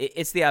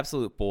 It's the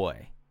absolute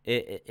boy.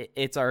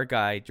 It's our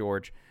guy,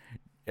 George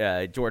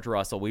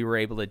Russell. We were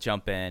able to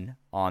jump in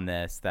on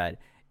this. That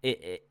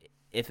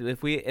if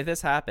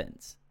this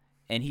happens,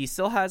 and he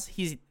still has,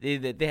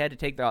 they had to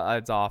take the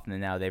odds off, and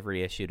now they've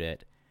reissued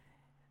it.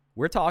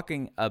 We're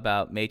talking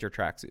about major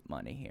tracksuit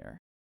money here.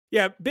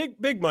 Yeah,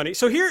 big money.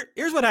 So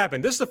here's what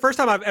happened. This is the first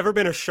time I've ever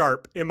been a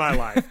sharp in my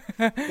life.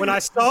 When I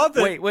saw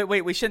that...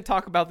 Wait. We shouldn't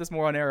talk about this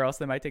more on air, else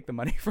they might take the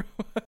money from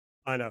us.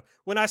 I know.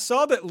 When I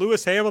saw that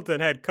Lewis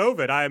Hamilton had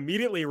COVID, I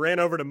immediately ran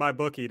over to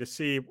MyBookie to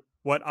see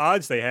what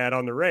odds they had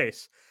on the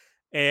race.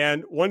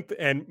 And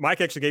and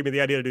Mike actually gave me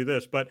the idea to do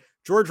this, but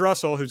George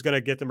Russell, who's going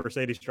to get the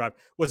Mercedes drive,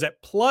 was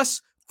at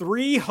plus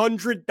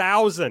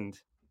 300,000.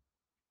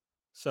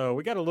 So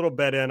we got a little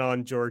bet in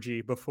on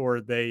Georgie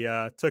before they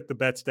took the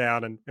bets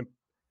down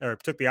or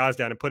took the odds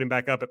down and put him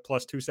back up at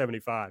plus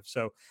 275.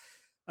 So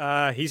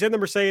He's in the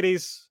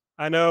Mercedes.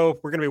 I know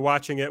we're going to be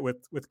watching it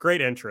with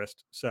great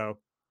interest. So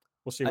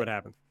we'll see what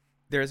happens.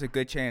 There's a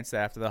good chance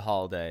that after the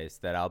holidays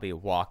that I'll be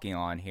walking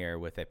on here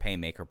with a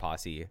Painmaker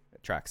Posse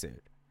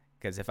tracksuit.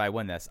 Because if I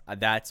win this,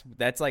 that's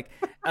like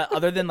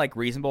other than like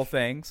reasonable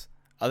things,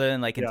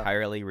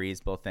 entirely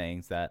reasonable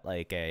things that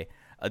like a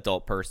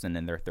adult person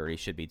in their 30s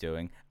should be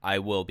doing, I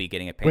will be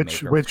getting a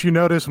Painmaker. Which you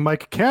notice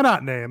Mike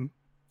cannot name.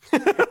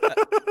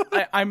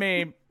 I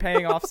mean,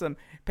 paying off some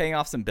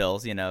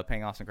bills,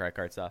 paying off some credit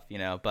card stuff,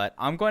 But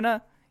I'm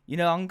gonna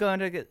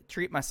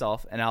treat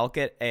myself, and I'll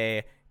get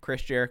a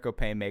Chris Jericho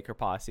Painmaker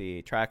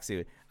Posse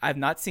tracksuit. I've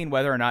not seen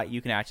whether or not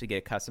you can actually get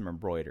it custom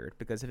embroidered,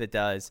 because if it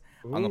does,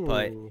 I'm gonna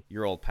put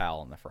your old pal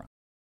on the front.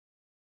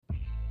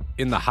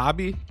 In the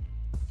hobby,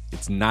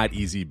 it's not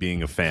easy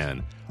being a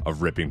fan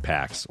of ripping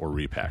packs or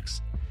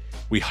repacks.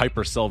 We hype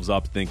ourselves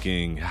up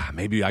thinking,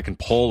 maybe I can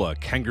pull a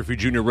Ken Griffey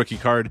Jr. rookie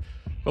card,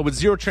 but with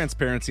zero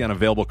transparency on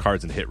available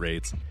cards and hit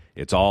rates,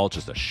 it's all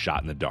just a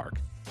shot in the dark.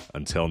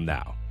 Until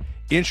now.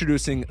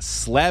 Introducing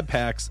slab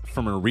packs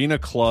from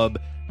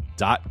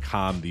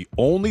arenaclub.com, the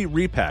only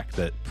repack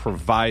that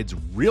provides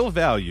real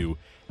value,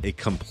 a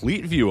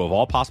complete view of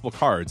all possible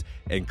cards,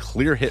 and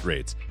clear hit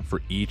rates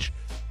for each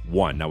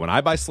one. Now, when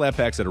I buy slab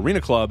packs at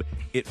Arena Club,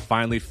 it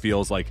finally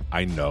feels like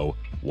I know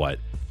what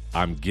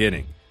I'm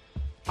getting.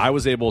 I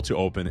was able to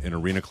open an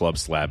Arena Club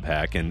slab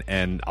pack, and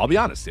I'll be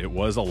honest, it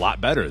was a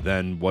lot better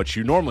than what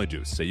you normally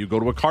do. Say you go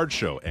to a card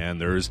show, and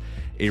there's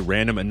a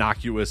random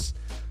innocuous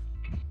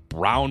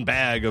brown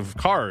bag of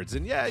cards,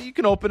 and yeah, you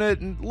can open it,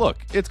 and look,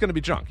 it's going to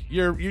be junk.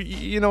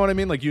 You know what I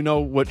mean? Like, you know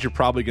what you're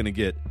probably going to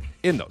get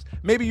in those.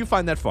 Maybe you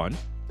find that fun,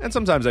 and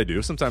sometimes I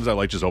do. Sometimes I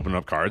like just opening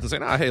up cards and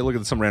saying, hey, look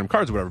at some random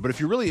cards or whatever. But if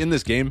you're really in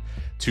this game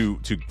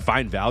to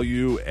find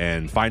value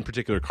and find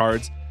particular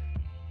cards,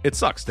 it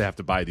sucks to have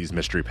to buy these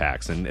mystery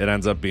packs, and it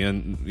ends up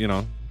being,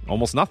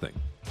 almost nothing,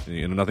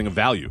 nothing of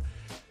value.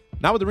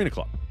 Not with Arena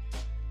Club.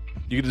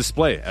 You can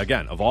display,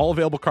 again, of all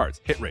available cards,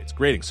 hit rates,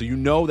 grading, so you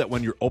know that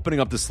when you're opening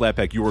up the slab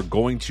pack, you are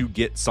going to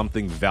get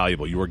something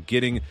valuable. You are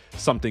getting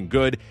something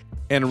good.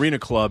 And Arena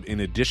Club, in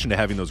addition to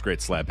having those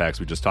great slab packs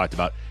we just talked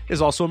about,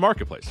 is also a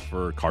marketplace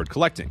for card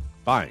collecting,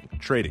 buying,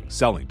 trading,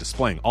 selling,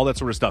 displaying, all that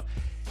sort of stuff.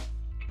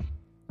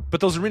 But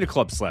those Arena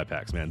Club slab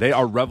packs, man, they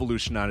are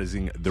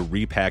revolutionizing the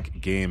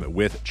repack game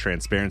with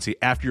transparency.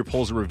 After your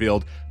pulls are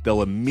revealed,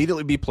 they'll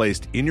immediately be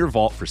placed in your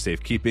vault for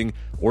safekeeping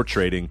or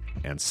trading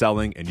and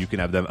selling, and you can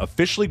have them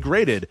officially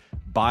graded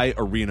by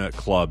Arena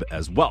Club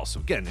as well. So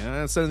again,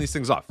 sending these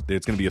things off,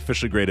 it's going to be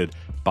officially graded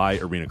by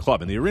Arena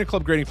Club. And the Arena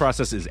Club grading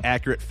process is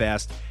accurate,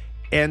 fast,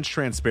 and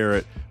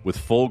transparent, with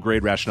full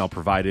grade rationale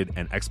provided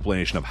and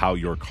explanation of how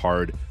your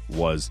card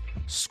was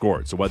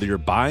scored. So whether you're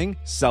buying,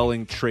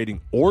 selling,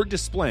 trading, or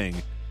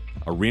displaying,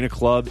 Arena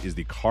Club is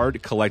the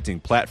card collecting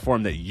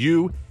platform that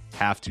you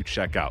have to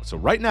check out. So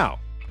right now,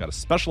 I've got a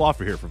special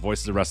offer here for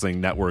Voices of Wrestling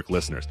Network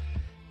listeners.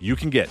 You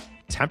can get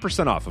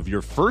 10% off of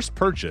your first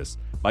purchase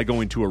by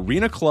going to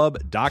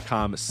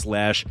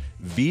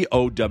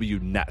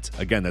arenaclub.com/VOWnet.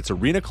 Again, that's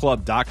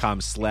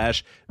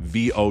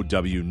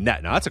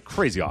arenaclub.com/VOWnet. Now, that's a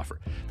crazy offer.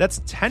 That's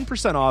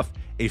 10% off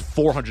a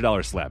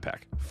 $400 slab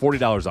pack.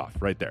 $40 off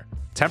right there.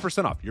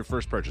 10% off your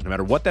first purchase. No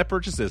matter what that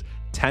purchase is,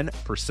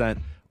 10%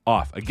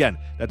 off. Again,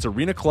 that's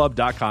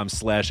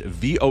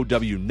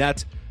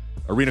arenaclub.com/VOWnet.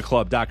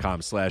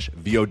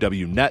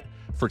 arenaclub.com/VOWnet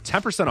for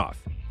 10%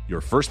 off your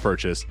first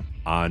purchase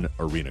on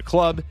Arena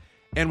Club.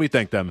 And we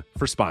thank them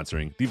for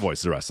sponsoring the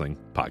Voices of Wrestling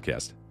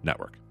Podcast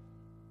Network.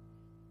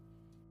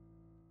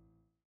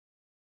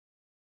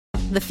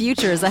 The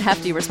future is a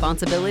hefty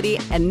responsibility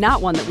and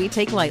not one that we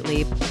take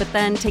lightly. But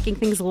then taking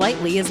things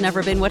lightly has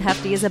never been what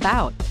Hefty is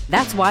about.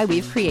 That's why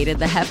we've created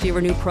the Hefty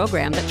Renew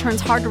program that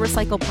turns hard to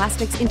recycle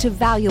plastics into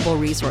valuable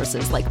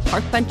resources like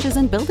park benches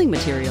and building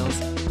materials.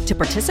 To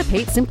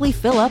participate, simply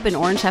fill up an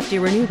orange Hefty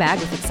Renew bag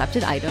with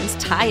accepted items,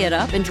 tie it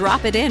up, and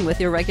drop it in with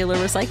your regular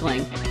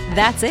recycling.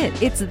 That's it.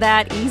 It's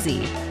that easy.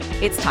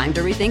 It's time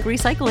to rethink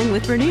recycling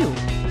with Renew.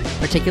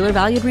 Particular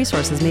valued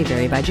resources may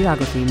vary by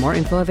geography. More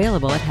info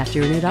available at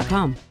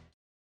heftyrenew.com.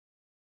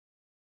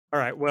 All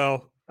right.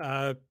 Well,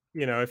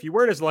 if you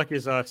weren't as lucky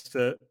as us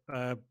to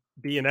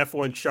be an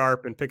F1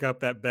 sharp and pick up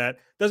that bet,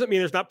 doesn't mean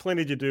there's not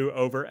plenty to do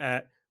over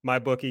at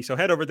MyBookie. So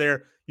head over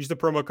there, use the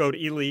promo code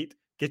ELITE,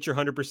 get your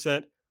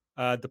 100%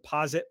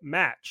 deposit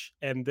match,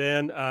 and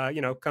then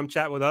come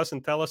chat with us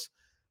and tell us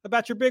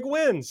about your big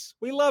wins.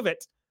 We love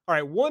it. All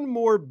right. One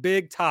more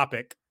big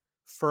topic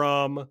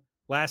from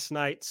last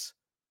night's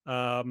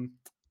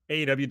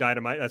AEW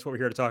Dynamite. That's what we're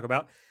here to talk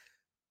about.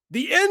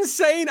 The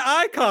Insane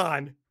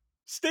Icon,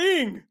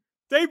 Sting,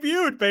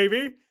 debuted,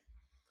 baby.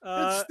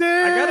 It's Sting!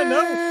 I gotta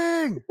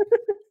know.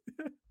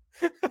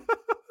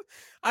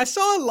 I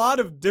saw a lot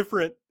of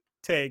different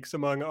takes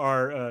among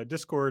our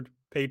Discord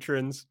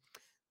patrons.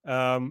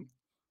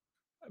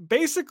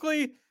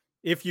 Basically,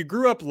 if you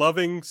grew up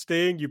loving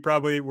Sting, you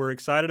probably were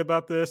excited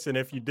about this, and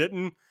if you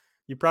didn't,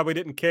 you probably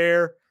didn't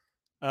care.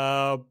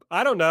 I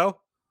don't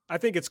know. I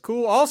think it's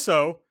cool.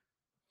 Also,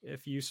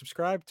 if you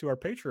subscribe to our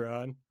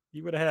Patreon,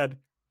 you would have had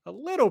a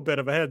little bit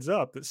of a heads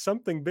up that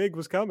something big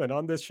was coming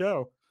on this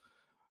show.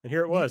 And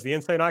here it was, the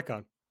Insane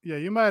Icon. Yeah,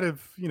 you might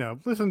have,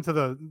 listened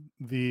to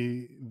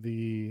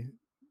the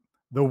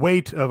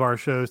weight of our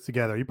shows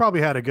together. You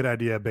probably had a good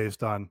idea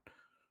based on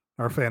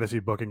our fantasy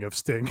booking of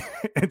Sting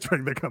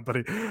entering the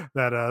company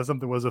that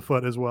something was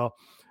afoot as well.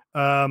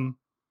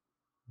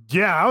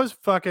 Yeah, I was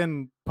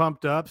fucking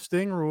pumped up.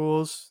 Sting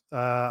rules.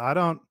 I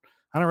don't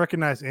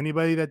recognize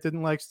anybody that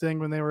didn't like Sting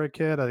when they were a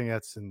kid. I think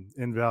that's an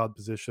invalid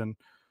position.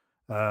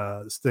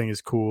 Sting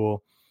is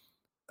cool.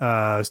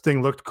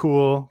 Sting looked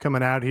cool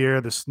coming out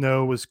here. The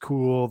snow was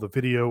cool. The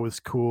video was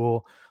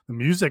cool. The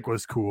music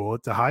was cool.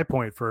 It's a high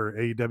point for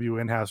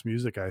AEW in-house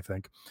music, I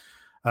think.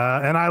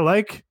 And I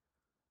like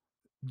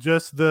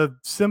just the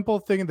simple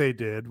thing they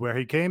did where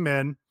he came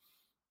in,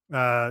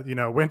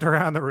 went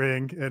around the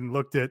ring and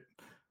looked at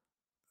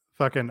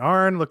fucking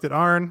Arn, looked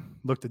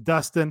at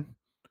Dustin,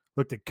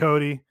 looked at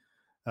Cody,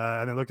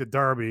 and then looked at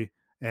Darby.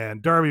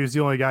 And Darby was the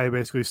only guy who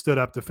basically stood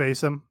up to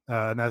face him.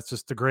 And that's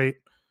just a great,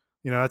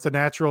 that's a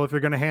natural. If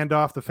you're going to hand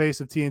off the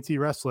face of TNT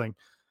wrestling,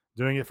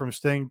 doing it from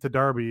Sting to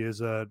Darby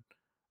is a,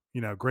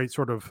 great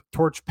sort of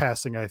torch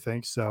passing, I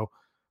think. So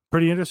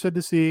pretty interested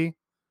to see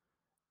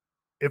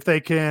if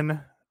they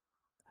can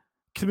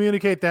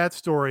communicate that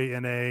story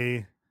in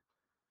a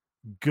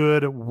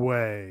good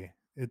way.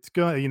 It's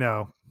going,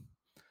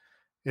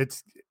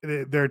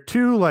 they're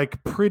two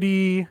like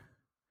pretty,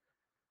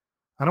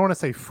 I don't want to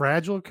say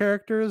fragile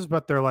characters,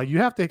 but they're like, you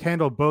have to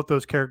handle both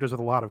those characters with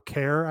a lot of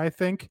care, I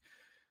think.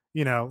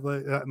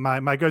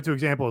 My go-to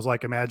example is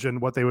like, imagine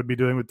what they would be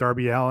doing with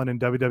Darby Allin in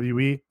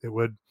WWE. It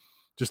would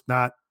just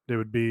not, it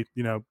would be,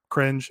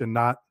 cringe and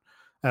not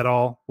at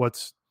all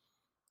what's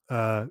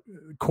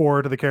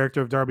core to the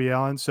character of Darby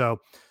Allin. So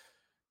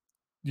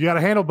you got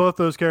to handle both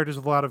those characters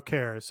with a lot of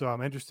care. So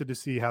I'm interested to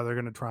see how they're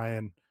going to try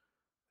and,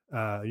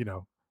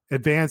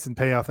 advance and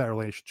pay off that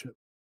relationship.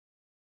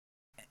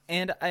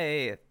 And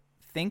I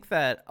think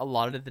that a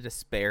lot of the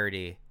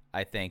disparity,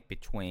 I think,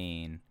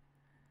 between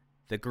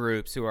the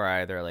groups who are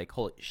either like,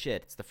 holy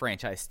shit, it's the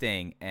franchise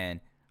Sting, and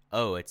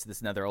oh, it's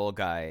this another old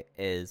guy,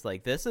 is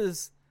like, this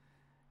is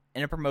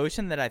in a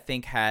promotion that I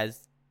think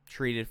has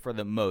treated for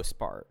the most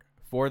part,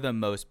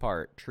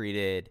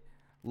 treated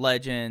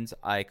legends,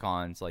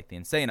 icons like the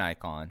Insane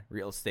Icon,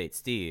 Real Estate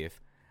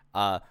Steve,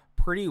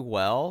 pretty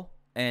well.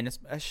 And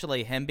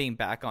especially him being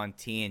back on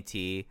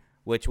TNT,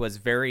 which was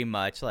very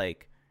much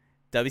like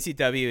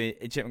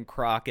WCW, Jim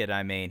Crockett.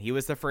 I mean, he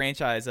was the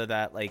franchise of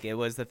that. Like, it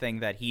was the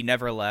thing that he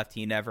never left.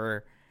 He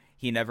never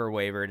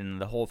wavered,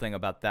 and the whole thing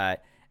about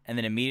that. And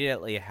then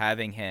immediately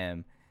having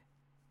him,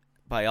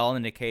 by all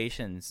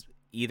indications,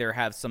 either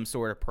have some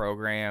sort of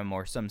program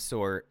or some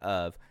sort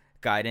of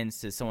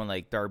guidance to someone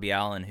like Darby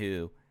Allin,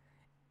 who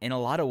in a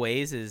lot of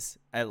ways is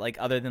like,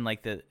 other than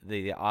like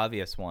the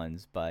obvious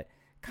ones, but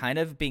kind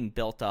of being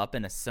built up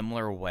in a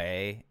similar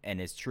way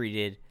and is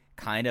treated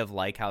kind of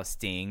like how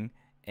Sting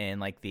in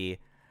like the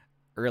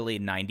early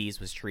 90s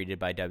was treated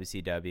by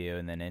WCW,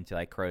 and then into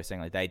like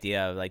Crossing, like the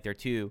idea of like they're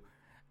two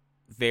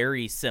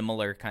very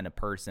similar kind of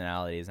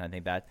personalities. And I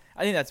think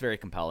that's very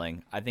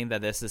compelling. I think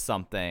that this is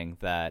something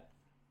that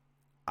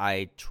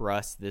I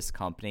trust this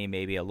company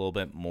maybe a little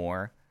bit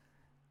more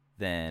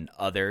than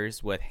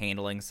others with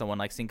handling someone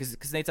like Sting,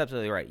 because Nate's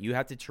absolutely right. You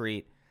have to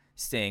treat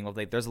Sting with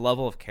like, there's a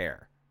level of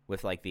care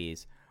with like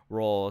these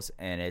roles,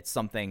 and it's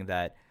something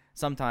that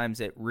sometimes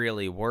it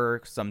really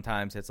works.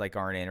 Sometimes it's like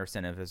Arn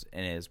Anderson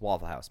in his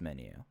Waffle House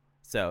menu.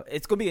 So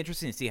it's going to be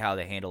interesting to see how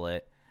they handle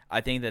it.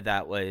 I think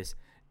that was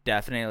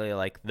definitely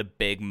like the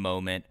big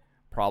moment,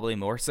 probably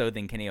more so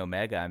than Kenny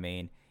Omega. I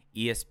mean,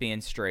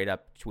 ESPN straight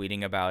up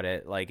tweeting about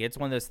it. Like, it's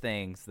one of those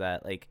things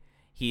that like,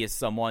 he is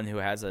someone who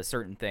has a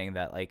certain thing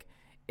that like,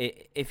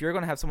 if you're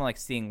going to have someone like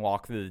Sting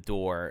walk through the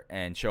door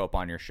and show up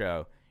on your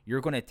show,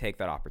 you're going to take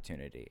that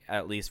opportunity,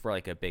 at least for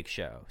like a big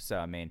show. So,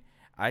 I mean,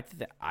 I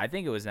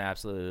think it was an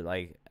absolute,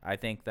 like, I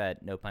think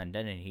that, no pun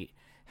intended,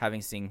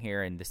 having Sting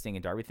here and the Sting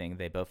and Darby thing,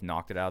 they both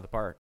knocked it out of the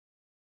park.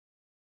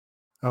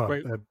 Oh,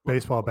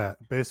 baseball bat.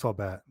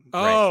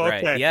 Oh,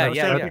 right. okay.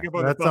 Yeah.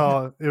 That's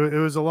all. It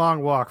was a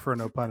long walk for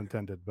no pun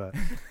intended, but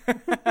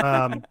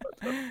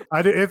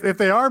if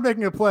they are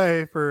making a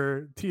play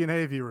for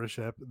TNA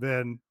viewership,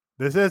 then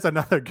this is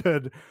another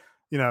good,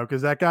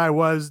 because that guy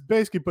was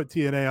basically put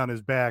TNA on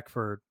his back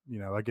for,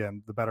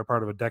 again, the better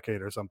part of a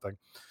decade or something.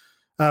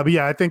 But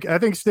yeah, I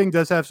think Sting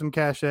does have some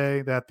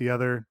cachet that the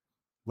other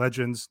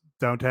legends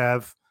don't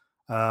have.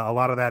 A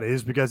lot of that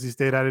is because he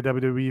stayed out of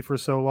WWE for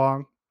so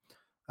long.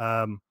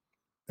 And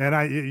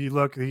you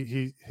look,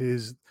 the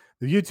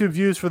YouTube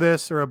views for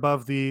this are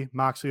above the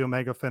Moxley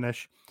Omega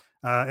finish,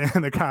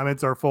 and the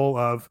comments are full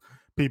of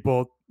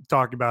people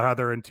talking about how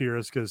they're in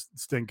tears because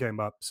Sting came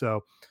up.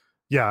 So,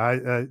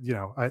 yeah,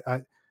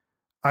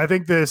 I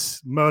think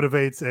this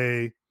motivates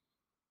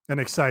and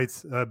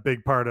excites a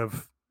big part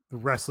of the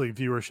wrestling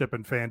viewership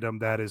and fandom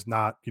that is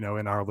not, in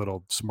our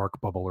little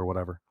smirk bubble or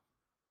whatever.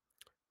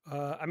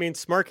 I mean,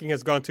 smirking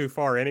has gone too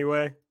far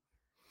anyway.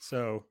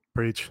 So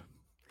Preach.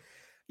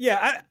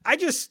 Yeah,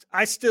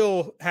 I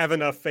still have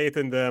enough faith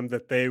in them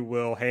that they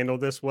will handle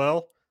this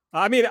well.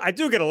 I mean, I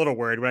do get a little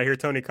worried when I hear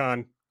Tony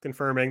Khan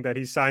confirming that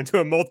he's signed to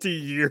a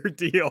multi-year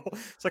deal.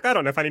 It's like, I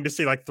don't know if I need to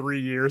see like 3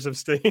 years of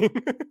Sting.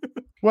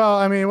 Well,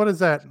 I mean, what does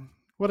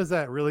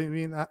that really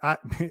mean?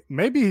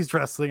 Maybe he's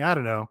wrestling. I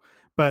don't know,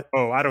 but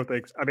Oh, I don't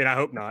think so. I mean, I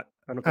hope not.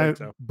 I don't think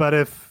so. But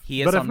if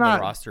He is but on if not,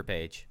 the roster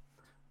page.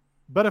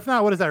 But if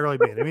not, what does that really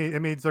mean?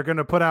 It means they're going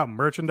to put out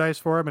merchandise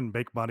for him and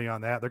make money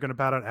on that. They're going to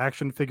put out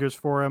action figures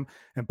for him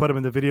and put him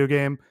in the video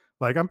game.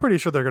 Like, I'm pretty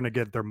sure they're going to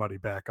get their money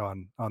back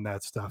on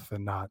that stuff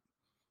and not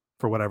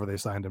for whatever they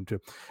signed him to.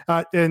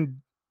 And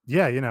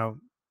yeah, you know,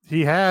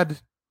 he had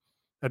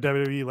a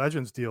WWE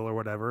Legends deal or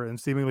whatever and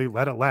seemingly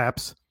let it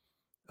lapse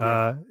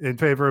in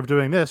favor of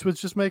doing this,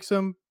 which just makes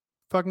him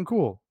fucking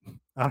cool.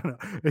 I don't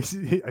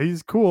know.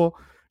 He's cool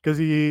because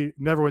he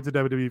never went to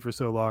WWE for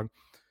so long.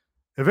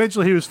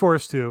 Eventually, he was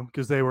forced to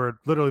because they were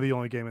literally the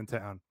only game in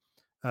town.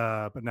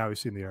 But now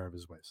he's seen the error of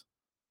his ways.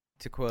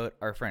 To quote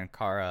our friend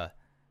Kara,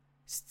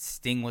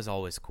 Sting was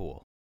always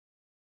cool.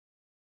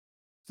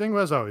 Sting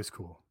was always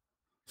cool.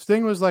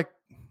 Sting was like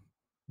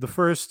the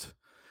first.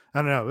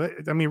 I don't know.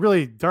 I mean,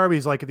 really,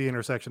 Darby's like at the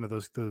intersection of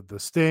those the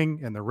Sting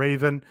and the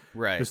Raven.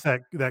 Right. Just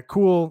that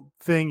cool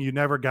thing you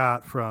never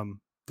got from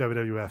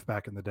WWF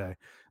back in the day.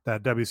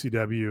 That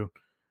WCW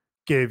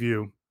gave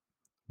you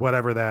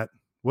whatever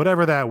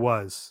that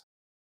was.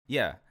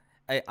 Yeah.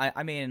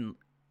 I mean,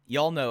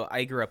 y'all know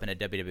I grew up in a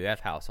WWF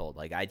household.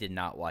 Like, I did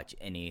not watch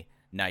any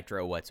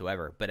Nitro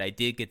whatsoever, but I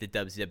did get the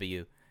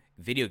WCW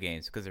video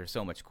games because they're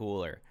so much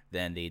cooler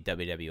than the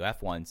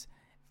WWF ones.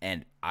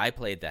 And I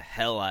played the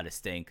hell out of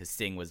Sting because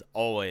Sting was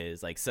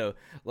always like, so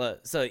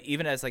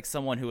even as like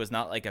someone who was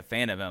not like a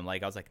fan of him,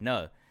 like I was like,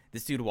 no,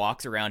 this dude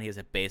walks around. He has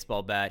a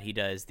baseball bat. He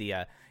does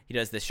the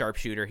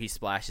sharpshooter. He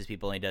splashes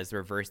people and he does the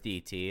reverse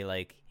DT.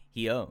 Like,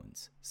 he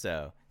owns.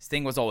 So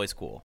Sting was always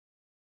cool.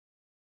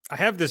 I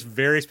have this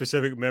very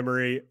specific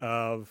memory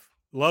of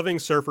loving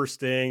Surfer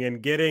Sting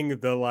and getting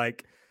the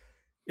like,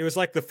 it was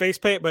like the face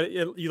paint, but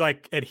you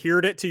like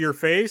adhered it to your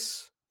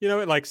face. You know,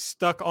 it like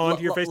stuck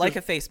onto your face. Like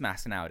a face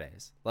mask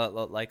nowadays.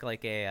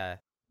 Like a...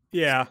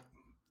 Yeah,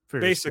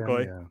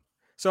 basically. Yeah.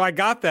 So I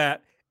got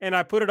that and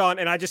I put it on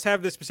and I just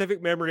have this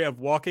specific memory of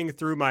walking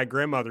through my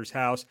grandmother's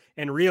house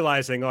and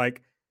realizing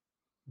like,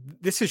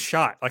 this is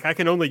shot. Like, I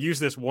can only use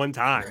this one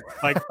time.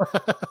 Like,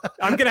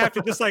 I'm going to have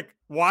to just like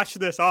wash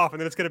this off and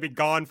then it's going to be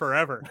gone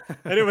forever.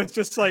 And it was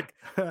just like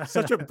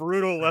such a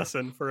brutal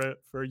lesson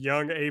for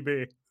young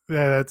AB.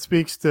 Yeah, that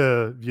speaks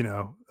to, you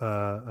know,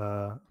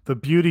 the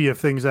beauty of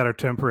things that are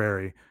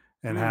temporary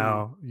and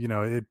how, you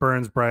know, it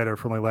burns brighter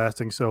from only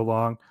lasting so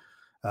long.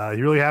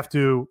 You really have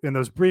to, in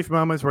those brief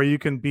moments where you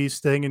can be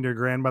Sting in your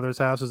grandmother's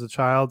house as a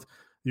child,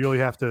 you really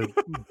have to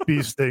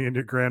be Sting in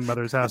your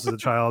grandmother's house as a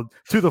child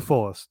to the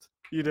fullest.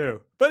 You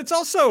do. But it's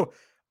also,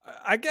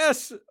 I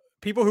guess,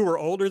 people who were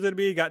older than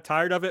me got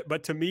tired of it.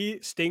 But to me,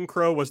 Sting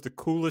Crow was the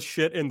coolest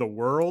shit in the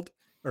world.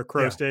 Or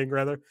Crow Sting,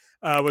 rather.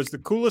 Was the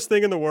coolest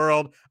thing in the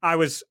world. I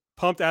was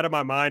pumped out of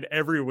my mind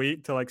every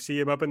week to like see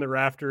him up in the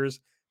rafters.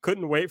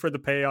 Couldn't wait for the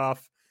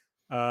payoff.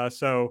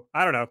 So,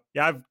 I don't know.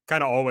 Yeah, I've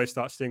kind of always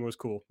thought Sting was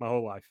cool my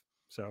whole life.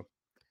 So,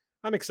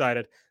 I'm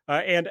excited.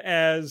 And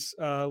as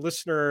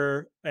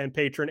listener and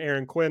patron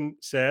Aaron Quinn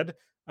said,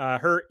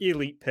 her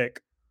elite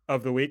pick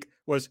of the week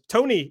was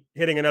Tony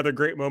hitting another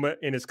great moment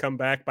in his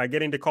comeback by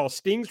getting to call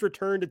Sting's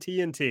return to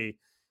TNT.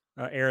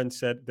 Aaron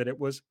said that it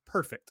was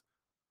perfect.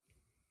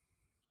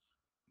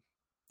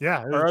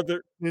 Yeah,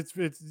 it's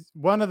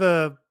one of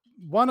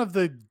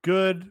the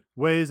good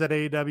ways that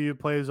AEW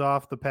plays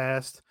off the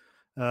past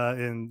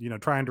in, you know,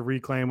 trying to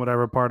reclaim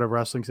whatever part of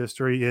wrestling's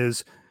history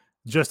is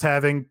just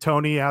having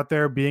Tony out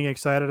there being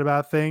excited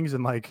about things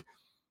and like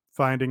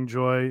finding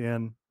joy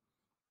in,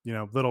 you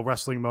know, little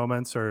wrestling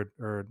moments or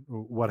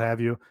what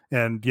have you.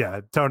 And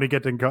yeah, Tony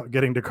getting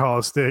to call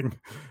a Sting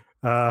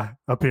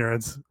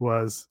appearance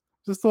was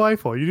just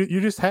delightful. You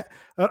just I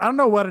don't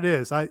know what it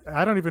is. I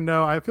don't even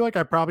know. I feel like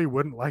I probably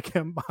wouldn't like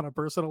him on a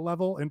personal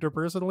level,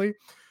 interpersonally,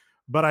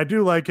 but I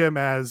do like him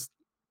as,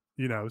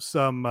 you know,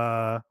 some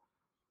avatar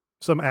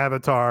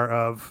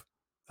of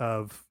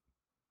a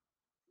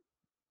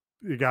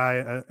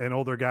guy, an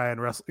older guy in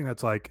wrestling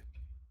that's like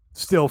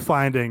still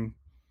finding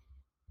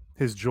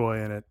his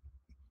joy in it.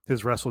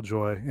 His wrestle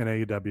joy in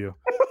AEW.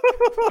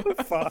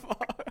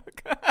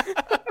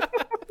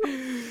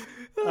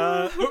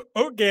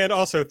 Oatgan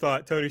also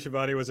thought Tony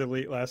Schiavone was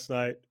elite last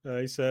night.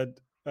 He said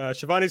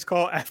Schiavone's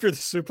call after the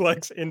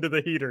suplex into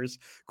the heaters,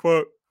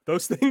 quote,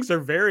 "Those things are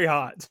very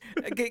hot."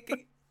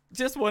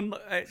 Just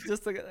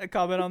a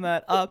comment on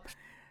that.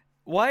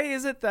 Why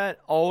is it that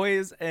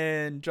always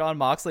in Jon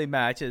Moxley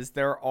matches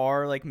there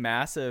are like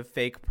massive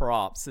fake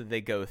props that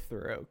they go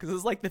through? Because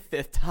it's like the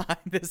 5th time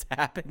this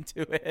happened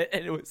to it,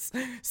 and it was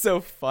so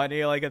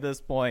funny. Like at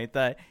this point,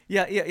 that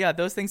yeah,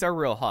 those things are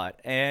real hot,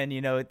 and you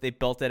know they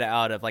built it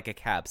out of like a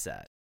cab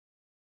set.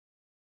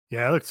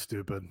 Yeah, it looked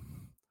stupid.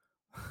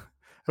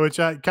 Which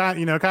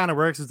kind of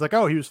works. It's like,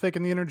 oh, he was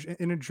faking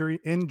the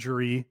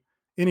injury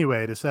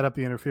anyway to set up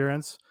the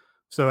interference,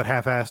 so it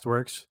half-assed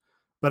works.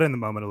 But in the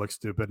moment, it looked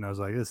stupid, and I was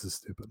like, "This is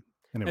stupid."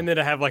 Anyway. And then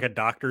to have like a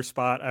doctor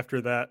spot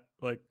after that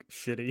like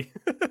shitty.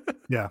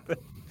 Yeah.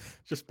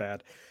 Just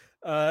bad.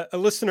 A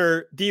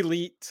listener,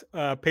 delete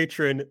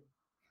patron.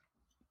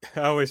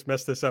 I always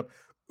mess this up.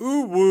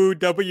 Woo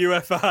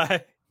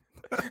WFI.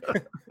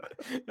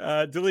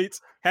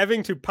 Deletes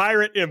having to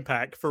pirate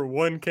Impact for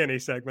one Kenny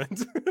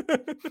segment.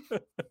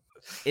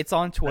 It's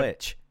on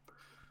Twitch.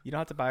 You don't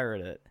have to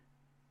pirate it.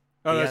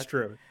 Oh, Yeah. that's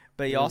true.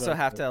 But you Yeah, also that's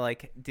have true. to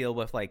like deal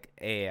with like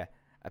a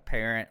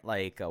apparent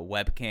like a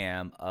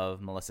webcam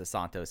of Melissa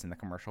Santos in the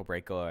commercial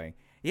break going,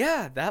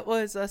 yeah, that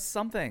was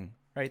something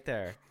right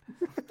there.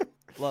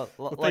 Well,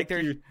 like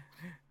thank you.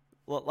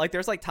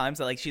 there's like times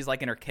that like she's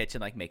like in her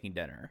kitchen like making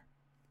dinner,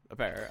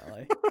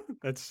 apparently.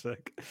 That's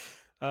sick.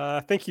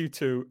 Thank you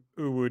to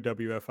Uwu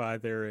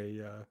WFI. They're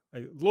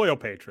a loyal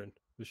patron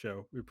of the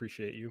show. We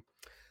appreciate you.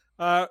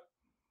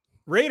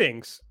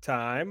 Ratings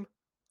time.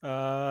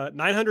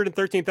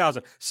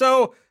 913,000.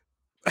 So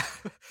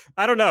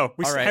I don't know.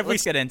 All right,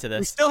 let's get into We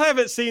this. still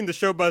haven't seen the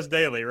Show Buzz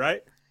Daily,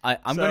 right?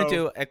 I'm going to So-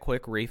 do a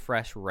quick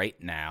refresh right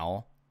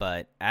now,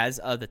 but as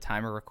of the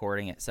time of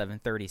recording at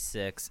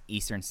 7:36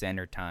 Eastern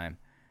Standard Time,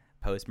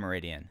 post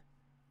Meridian,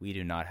 we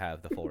do not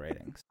have the full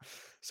ratings.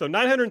 So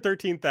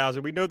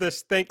 913,000. We know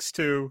this thanks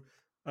to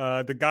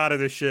the god of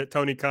this shit,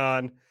 Tony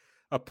Khan.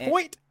 A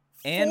point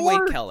And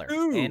Wade Keller.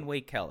 42. And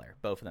Wade Keller.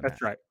 Both of them.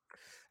 That's right.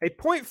 A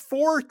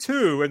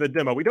 0.42 in the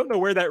demo. We don't know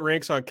where that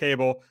ranks on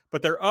cable,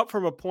 but they're up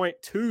from a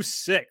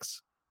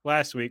 0.26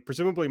 last week.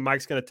 Presumably,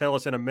 Mike's going to tell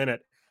us in a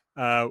minute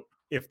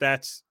if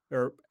that's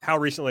or how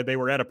recently they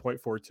were at a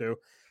 0.42.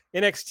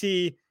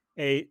 NXT,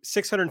 a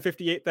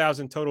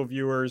 658,000 total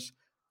viewers,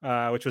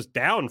 which was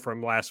down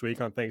from last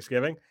week on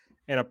Thanksgiving,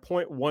 and a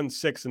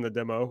 0.16 in the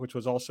demo, which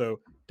was also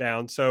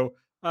down. So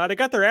they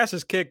got their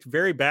asses kicked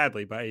very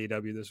badly by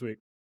AEW this week.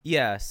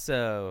 Yeah,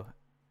 so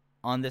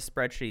on this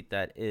spreadsheet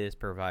that is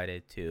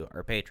provided to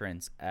our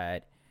patrons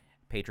at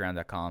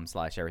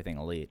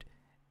patreon.com/everythingelite,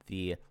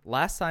 the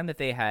last time that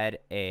they had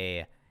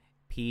a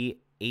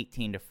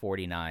P18 to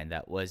 49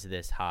 that was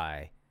this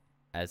high,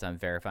 as I'm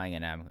verifying,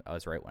 and I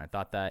was right when I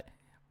thought that,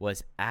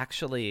 was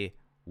actually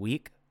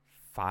week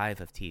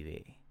 5 of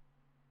TV.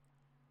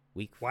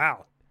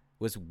 Wow.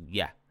 Was,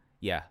 yeah.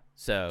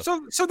 So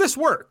this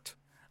worked.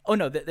 Oh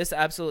no, this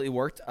absolutely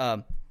worked.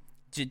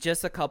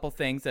 Just a couple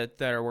things that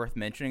are worth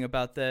mentioning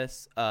about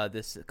this.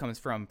 This comes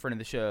from friend of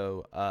the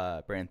show,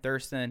 Brandon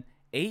Thurston.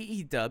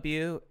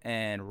 AEW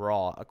and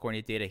Raw,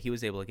 according to data, he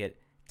was able to get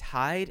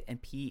tied in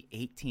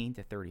P18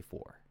 to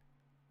 34.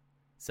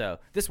 So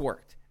this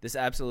worked. This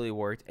absolutely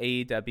worked.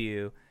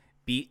 AEW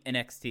beat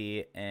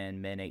NXT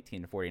and men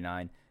 18 to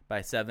 49 by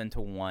a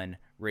 7-to-1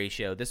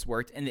 ratio. This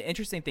worked. And the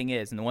interesting thing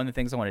is, and one of the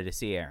things I wanted to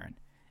see, Aaron,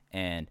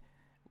 and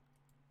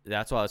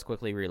that's why I was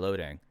quickly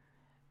reloading.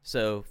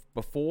 So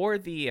before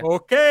the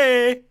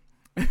Okay.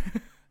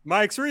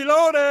 Mike's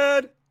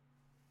reloaded.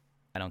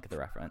 I don't get the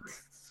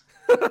reference.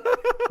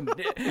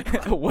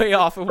 way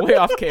off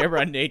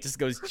camera. Nate just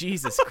goes,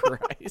 Jesus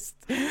Christ.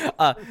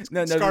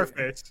 No,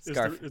 Scarface.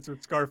 Scarface. It's a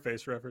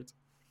Scarface reference.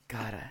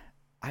 God,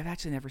 I've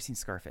actually never seen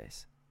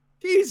Scarface.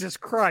 Jesus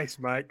Christ,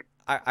 Mike.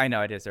 I know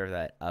I deserve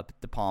that.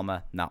 De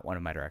Palma, not one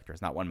of my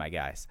directors, not one of my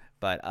guys.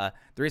 But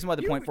the reason why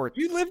the point for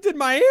You lived in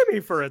Miami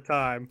for a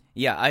time.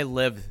 yeah, I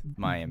live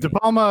Miami. De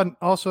Palma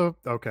also,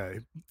 okay,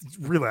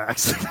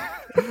 relax.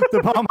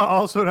 De Palma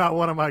also not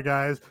one of my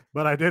guys,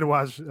 but I did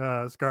watch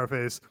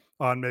Scarface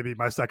on maybe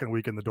my second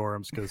week in the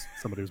dorms because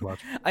somebody was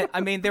watching.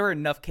 I mean, there were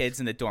enough kids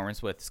in the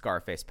dorms with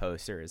Scarface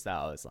posters that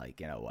I was like,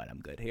 you know what,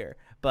 I'm good here.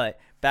 But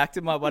back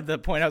to the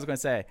point I was going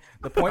to say.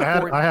 The point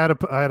I had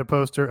a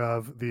poster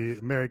of the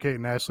Mary-Kate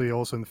and Ashley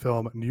Olsen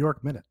film New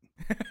York Minute.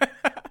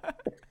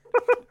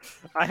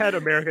 I had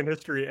American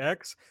History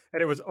X,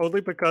 and it was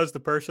only because the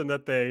person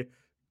that they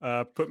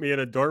put me in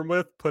a dorm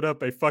with put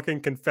up a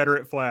fucking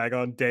Confederate flag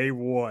on day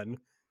one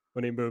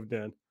when he moved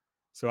in.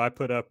 So I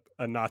put up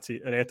an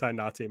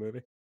anti-Nazi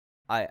movie.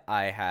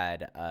 I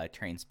had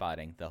Train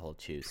Spotting, the whole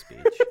Chew speech.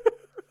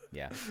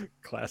 Yeah.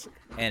 Classic.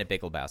 And a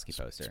Big Lebowski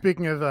poster.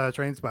 Speaking of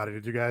Train Spotting,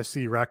 did you guys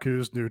see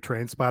Raku's new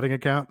Train Spotting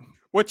account?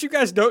 What you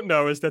guys don't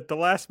know is that the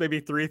last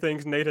maybe 3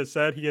 things Nate has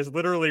said, he has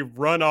literally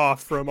run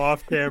off from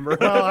off camera.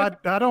 Well,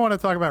 I don't want to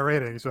talk about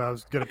ratings, so I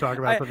was going to talk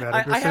about something that I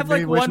interested have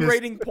me, like one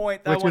rating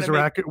point that I want to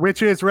make.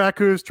 which is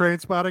Raku's Train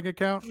Spotting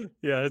account.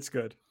 Yeah, it's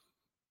good.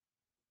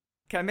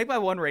 Can I make my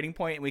one rating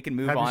point and we can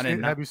move Have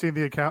on? have you seen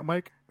the account,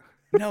 Mike?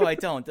 No, I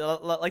don't.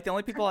 Like the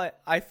only people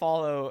I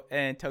follow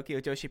in Tokyo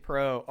Joshi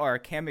Pro are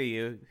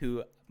Kamyu,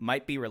 who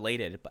might be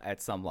related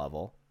at some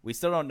level. We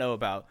still don't know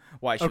about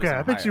why she was in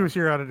I think she Ohio. was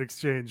here on an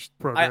exchange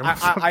program.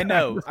 I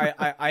know,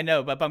 I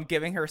know, but I'm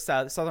giving her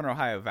Southern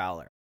Ohio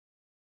valor.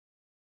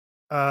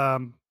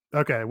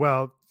 Okay,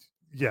 well,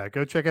 yeah,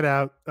 go check it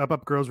out.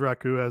 Up Girls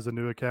Raku has a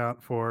new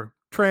account for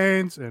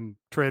trains and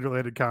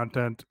trade-related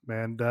content,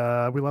 and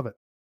we love it.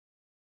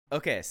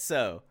 Okay,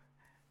 so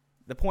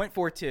the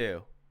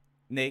 0.42.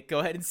 Nate, go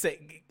ahead and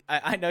say.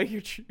 I know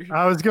you're.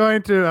 I was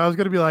going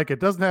to be like,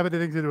 it doesn't have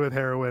anything to do with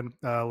heroin,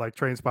 like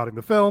Train Spotting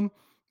the film.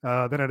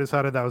 Then I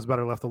decided that was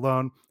better left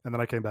alone, and then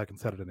I came back and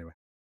said it anyway.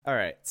 All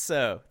right,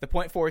 so the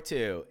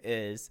 0.42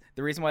 is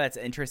the reason why that's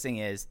interesting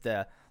is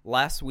the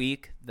last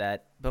week,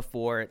 that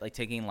before, like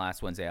taking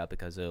last Wednesday out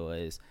because it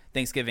was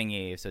Thanksgiving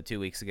Eve, so 2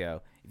 weeks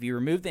ago, if you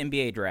remove the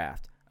NBA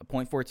draft, a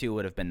 .42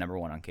 would have been number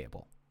 1 on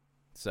cable.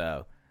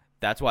 So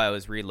that's why I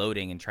was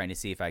reloading and trying to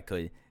see if I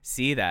could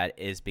see that,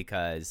 is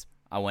because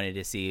I wanted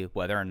to see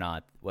whether or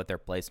not what their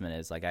placement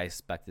is. Like, I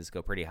expect this to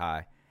go pretty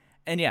high.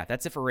 And yeah,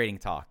 that's it for rating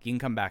talk. You can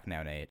come back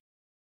now, Nate.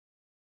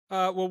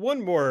 Well,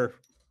 one more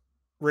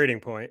rating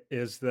point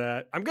is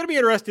that I'm going to be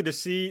interested to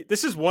see.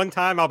 This is one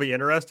time I'll be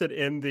interested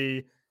in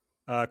the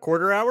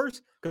quarter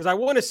hours, because I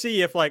want to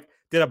see if, like,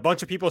 did a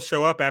bunch of people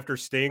show up after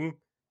Sting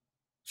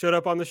showed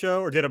up on the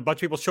show, or did a bunch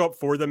of people show up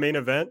for the main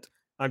event?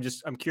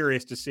 I'm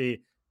curious to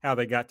see how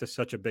they got to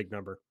such a big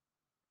number.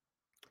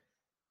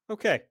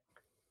 Okay,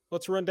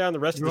 let's run down the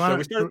rest of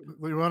the show.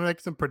 We want to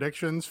make some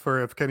predictions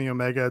for if Kenny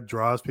Omega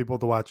draws people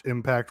to watch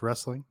Impact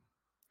Wrestling.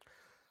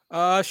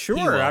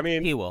 Sure. I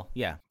mean, he will.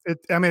 Yeah.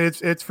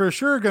 It's for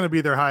sure going to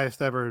be their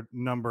highest ever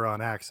number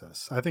on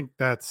Access. I think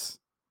that's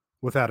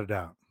without a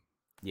doubt.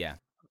 Yeah.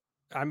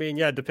 I mean,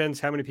 yeah, it depends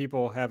how many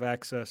people have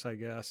access, I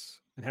guess,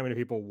 and how many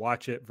people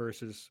watch it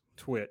versus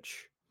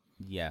Twitch.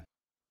 Yeah.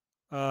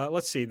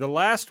 Let's see. The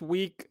last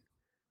week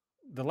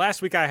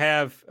I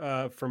have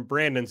from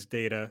Brandon's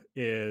data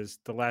is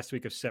the last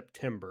week of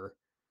September.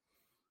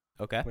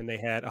 Okay. When they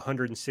had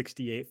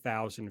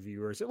 168,000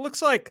 viewers. It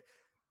looks like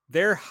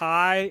their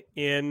high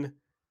in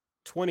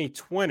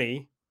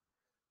 2020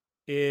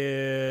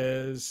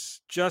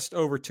 is just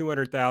over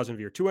 200,000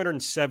 viewers,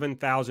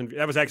 207,000.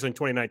 That was actually in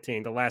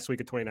 2019, the last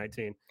week of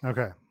 2019.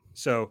 Okay.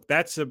 So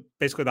that's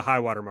basically the high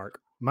water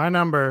mark. My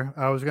number,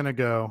 I was going to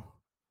go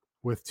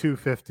with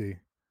 250.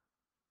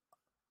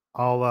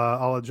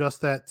 I'll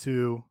adjust that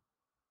to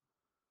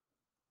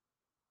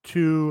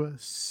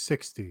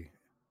 260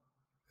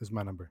 is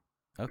my number.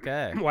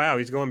 Okay. Wow,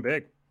 he's going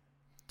big.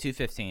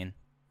 215.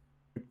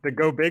 The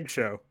Go Big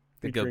Show.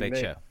 The Go Big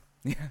Show.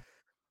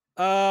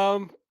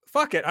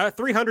 Fuck it.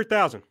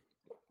 300,000.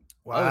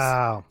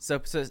 Wow.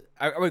 So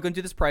are we going to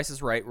do this Price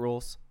is Right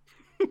rules?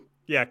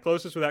 Yeah,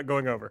 closest without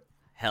going over.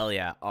 Hell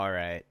yeah. All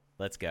right.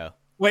 Let's go.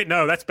 Wait,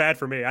 no, that's bad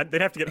for me.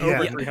 They'd have to get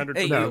over 300.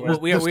 Hey,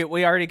 we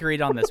already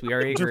agreed on this. We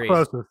already agreed.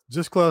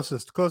 Just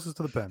closest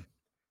to the pen.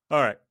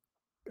 All right.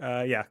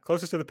 Yeah,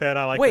 closest to the pen.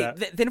 I like that.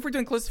 Wait, then if we're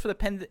doing closest for the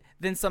pen,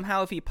 then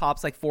somehow if he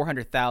pops like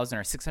 400,000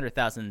 or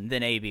 600,000,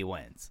 then AB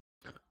wins.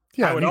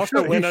 Yeah,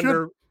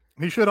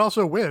 he should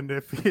also win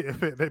if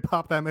they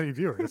pop that many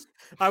viewers.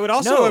 I would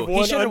also have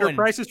won under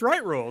Price is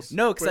Right rules.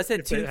 No, because I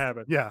said two.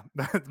 Yeah,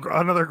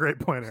 another great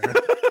point, Aaron.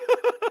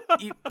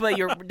 But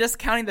you're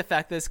discounting the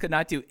fact that this could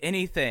not do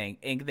anything,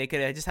 and they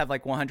could just have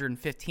like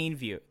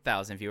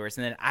 115,000 viewers,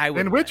 and then I would.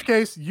 In which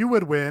case, you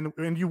would win,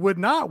 and you would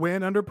not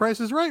win under Price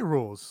is Right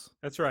rules.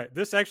 That's right.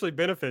 This actually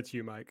benefits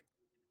you, Mike.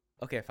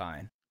 Okay,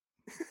 fine.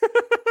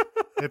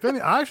 If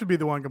any, I should be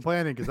the one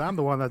complaining because I'm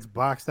the one that's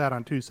boxed out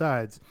on two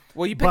sides.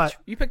 Well, you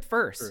picked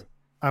first. True.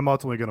 I'm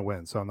ultimately going to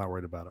win, so I'm not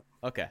worried about it.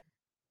 Okay.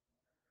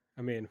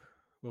 I mean,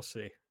 we'll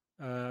see.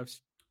 I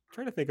was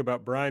trying to think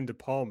about Brian De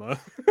Palma.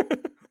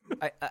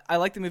 I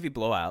like the movie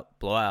Blowout,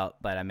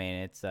 but I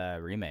mean it's a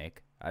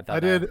remake. I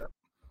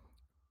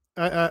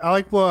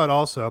like Blowout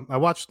also. I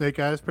watched Snake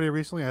Eyes pretty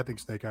recently. I think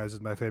Snake Eyes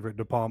is my favorite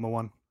De Palma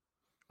one.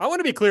 I want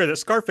to be clear that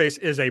Scarface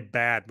is a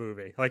bad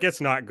movie. Like, it's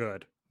not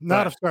good.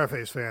 Not a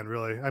Scarface fan,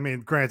 really. I mean,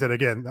 granted,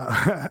 again,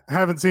 I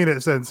haven't seen it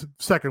since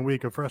second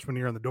week of freshman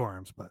year in the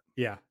dorms, but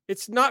yeah,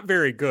 it's not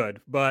very good.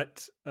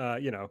 But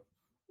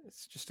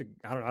it's just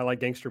I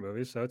like gangster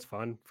movies, so it's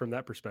fun from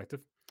that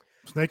perspective.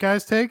 Snake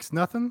Eyes takes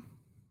nothing.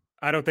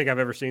 I don't think I've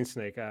ever seen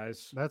Snake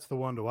Eyes. That's the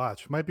one to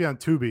watch. Might be on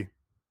Tubi.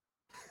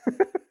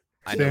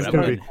 I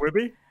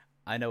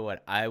know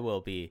what I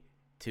will be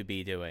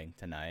doing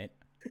tonight.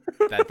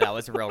 That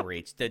was a real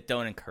reach.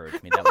 Don't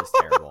encourage me. That was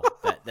terrible.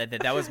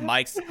 That was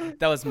Mike's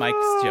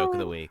joke of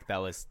the week. I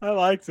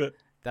liked it.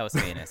 That was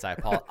heinous. I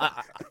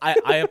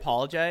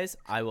apologize.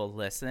 I will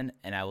listen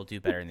and I will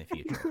do better in the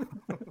future.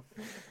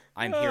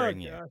 I'm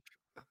hearing you.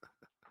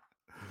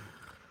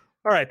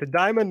 All right, the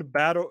Diamond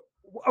Battle.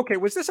 Okay,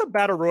 was this a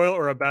battle royal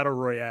or a battle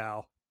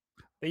royale?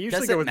 They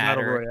usually go with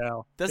battle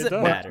royale. Does it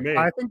matter?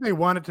 I think they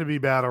want it to be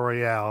battle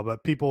royale,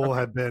 but people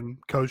have been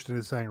coached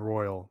into saying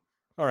royal.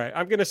 All right,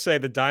 I'm going to say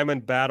the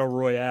Diamond Battle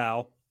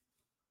Royale.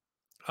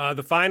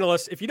 The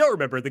finalists, if you don't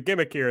remember, the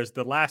gimmick here is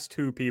the last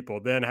two people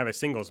then have a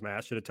singles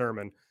match to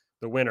determine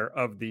the winner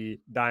of the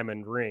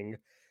Diamond Ring.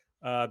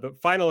 The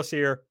finalists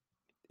here,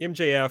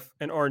 MJF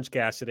and Orange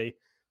Cassidy.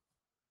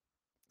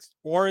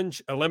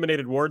 Orange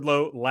eliminated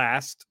Wardlow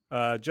last.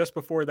 Just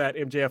before that,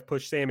 MJF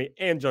pushed Sammy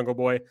and Jungle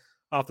Boy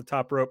off the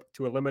top rope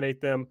to eliminate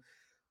them.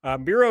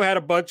 Miro had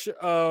a bunch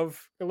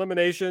of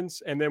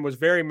eliminations and then was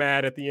very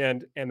mad at the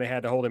end, and they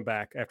had to hold him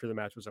back after the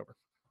match was over.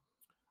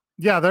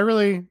 Yeah, they're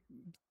really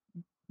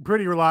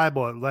pretty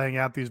reliable at laying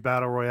out these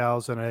battle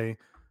royales in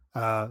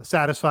a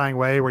satisfying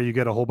way where you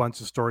get a whole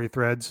bunch of story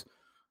threads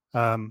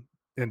and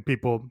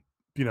people,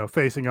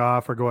 facing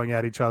off or going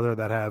at each other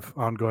that have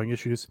ongoing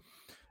issues.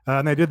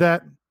 And they did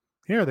that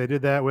here. They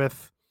did that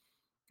with,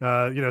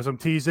 some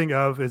teasing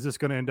of, is this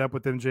going to end up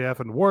with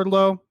MJF and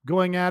Wardlow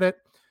going at it?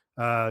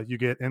 You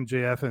get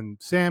MJF and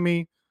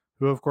Sammy,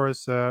 who of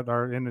course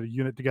are in a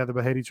unit together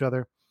but hate each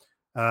other.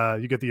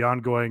 You get the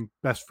ongoing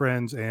best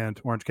friends and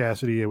Orange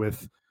Cassidy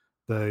with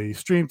the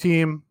Stream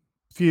Team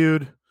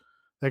feud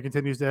that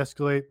continues to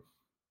escalate.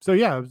 So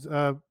yeah, I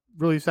was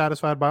really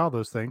satisfied by all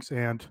those things.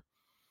 And,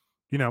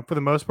 for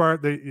the most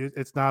part,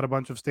 it's not a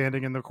bunch of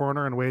standing in the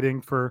corner and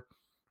waiting for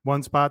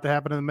one spot to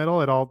happen in the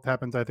middle. It all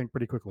happens, I think,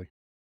 pretty quickly.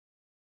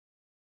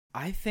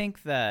 I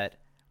think that,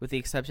 with the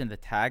exception of the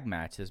tag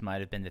matches,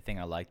 might have been the thing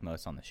I liked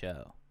most on the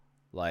show.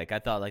 Like, I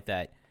thought like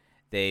that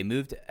they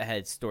moved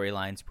ahead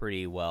storylines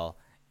pretty well.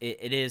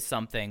 It is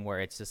something where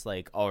it's just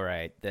like, all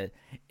right, that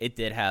it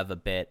did have a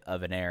bit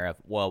of an air of,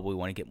 well, we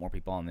want to get more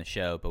people on the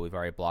show, but we've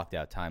already blocked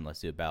out time. Let's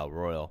do a Battle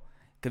Royal.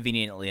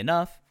 Conveniently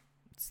enough,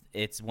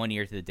 it's 1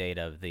 year to the date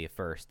of the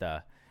first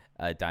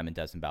Diamond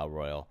Dozen Battle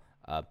Royal.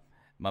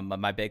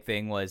 My big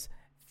thing was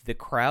the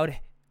crowd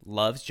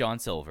loves John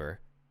Silver,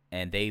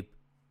 and they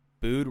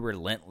booed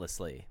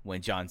relentlessly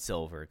when John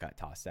Silver got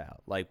tossed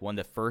out. Like, one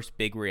of the first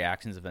big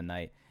reactions of the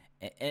night.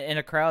 In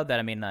a crowd that,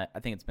 I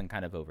think it's been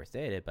kind of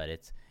overstated, but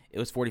it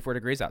was 44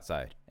 degrees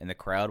outside, and the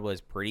crowd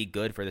was pretty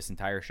good for this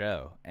entire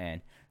show.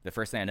 And the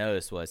first thing I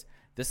noticed was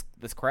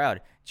this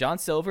crowd. John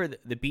Silver,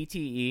 the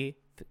BTE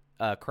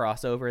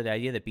crossover, the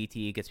idea that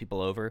BTE gets people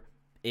over,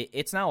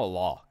 it's now a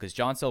law because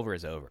John Silver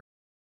is over.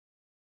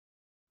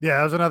 Yeah,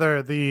 that was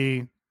another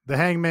the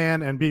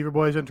Hangman and Beaver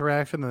Boys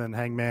interaction, and then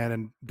Hangman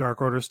and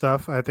Dark Order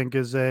stuff. I think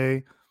is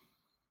a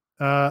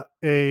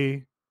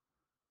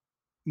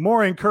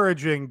more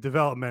encouraging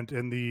development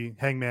in the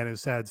Hangman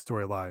is sad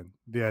storyline.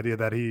 The idea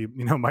that he,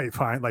 might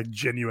find like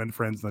genuine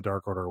friends in the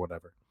Dark Order or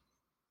whatever.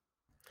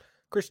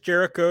 Chris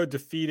Jericho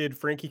defeated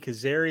Frankie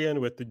Kazarian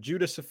with the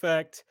Judas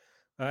effect.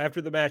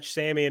 After the match,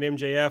 Sammy and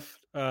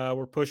MJF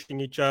were pushing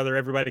each other.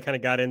 Everybody kind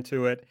of got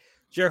into it.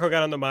 Jericho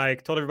got on the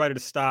mic, told everybody to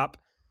stop.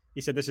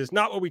 He said, "This is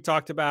not what we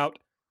talked about.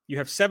 You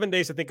have 7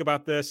 days to think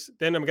about this.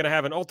 Then I'm going to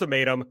have an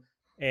ultimatum.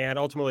 And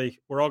ultimately,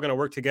 we're all going to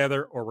work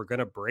together or we're going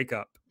to break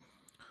up."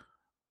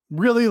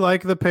 Really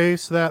like the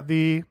pace that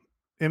the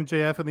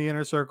MJF and the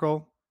Inner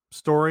Circle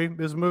story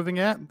is moving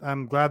at.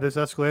 I'm glad this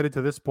escalated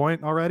to this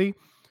point already.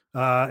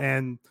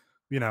 And,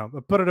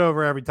 put it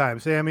over every time.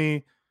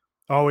 Sammy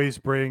always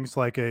brings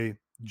like a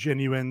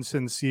genuine,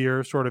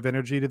 sincere sort of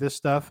energy to this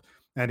stuff.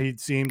 And he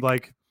seemed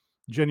like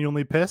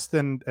genuinely pissed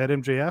at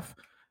MJF.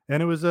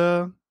 And it was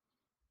a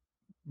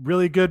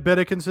really good bit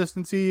of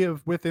consistency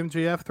with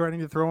MJF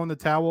threatening to throw in the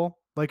towel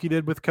like he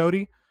did with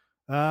Cody.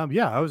 I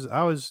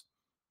was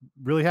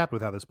really happy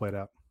with how this played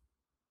out.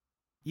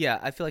 Yeah,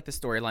 I feel like the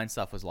storyline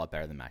stuff was a lot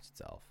better than the match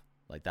itself.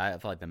 Like that, I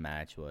feel like the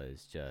match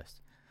was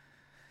just,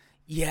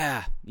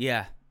 yeah.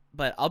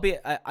 But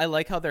I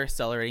like how they're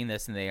accelerating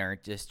this, and they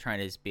aren't just trying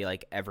to just be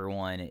like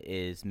everyone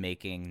is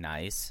making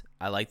nice.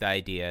 I like the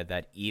idea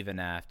that even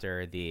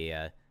after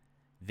the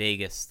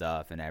Vegas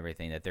stuff and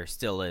everything, that there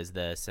still is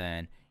this,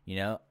 and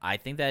I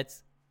think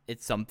it's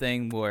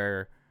something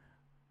where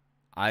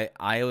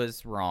I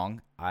was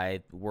wrong.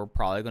 We're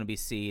probably going to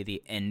see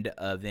the end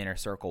of the Inner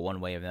Circle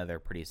one way or another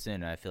pretty soon.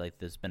 And I feel like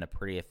there's been a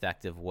pretty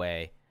effective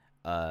way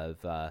of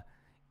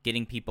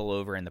getting people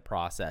over in the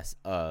process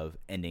of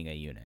ending a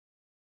unit.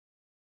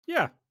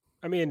 Yeah.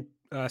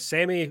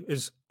 Sammy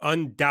is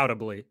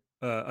undoubtedly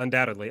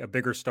a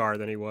bigger star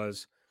than he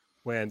was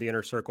when the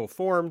Inner Circle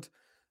formed.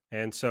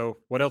 And so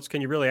what else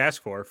can you really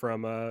ask for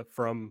from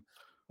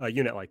a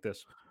unit like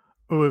this?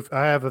 Oh, if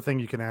I have a thing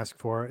you can ask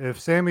for. If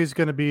Sammy's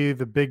going to be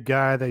the big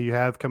guy that you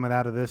have coming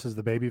out of this as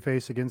the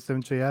babyface against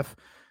MJF,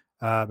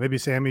 maybe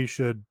Sammy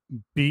should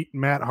beat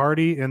Matt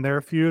Hardy in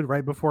their feud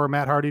right before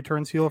Matt Hardy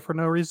turns heel for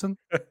no reason.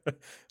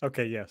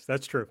 Okay, yes,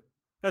 that's true.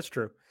 That's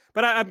true.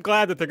 But I'm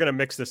glad that they're going to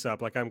mix this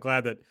up. Like, I'm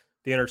glad that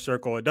the Inner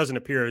Circle, it doesn't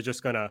appear is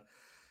just going to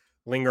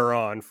linger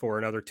on for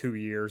another 2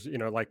 years,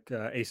 like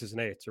Aces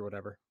and Eights or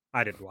whatever.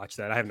 I didn't watch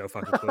that. I have no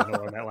fucking clue how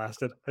long that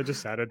lasted. I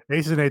just said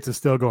Aces and Eights is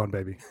still going,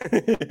 baby.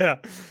 Yeah.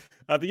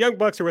 The Young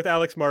Bucks are with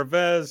Alex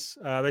Marvez.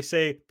 They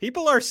say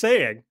people are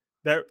saying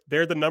that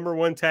they're the number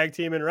one tag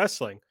team in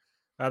wrestling.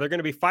 They're going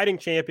to be fighting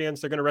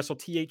champions. They're going to wrestle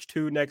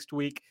TH2 next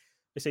week.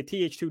 They say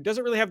TH2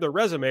 doesn't really have the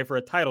resume for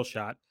a title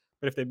shot,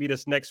 but if they beat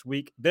us next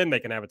week, then they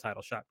can have a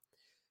title shot.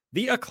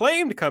 The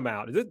Acclaimed come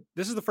out.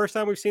 This is the first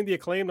time we've seen the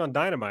Acclaimed on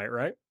Dynamite,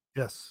 right?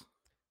 Yes.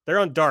 They're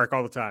on Dark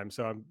all the time,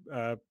 so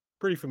I'm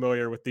pretty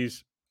familiar with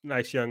these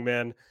nice young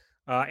men.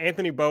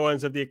 Anthony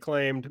Bowens of the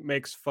Acclaimed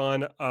makes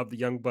fun of the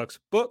Young Bucks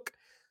book.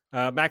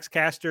 Max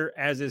Caster,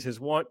 as is his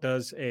wont,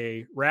 does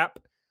a rap.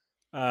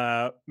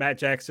 Matt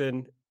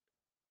Jackson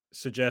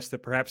suggests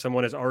that perhaps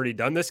someone has already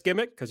done this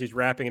gimmick because he's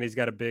rapping and he's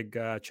got a big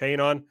chain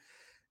on.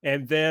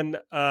 And then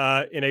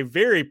in a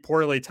very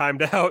poorly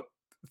timed out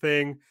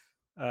thing,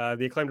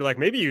 the Acclaimed are like,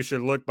 maybe you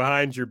should look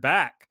behind your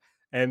back.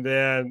 And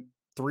then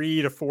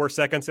 3 to 4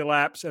 seconds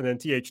elapse, and then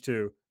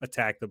TH2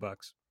 attack the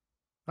Bucks.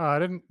 Oh, I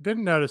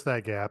didn't notice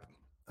that gap.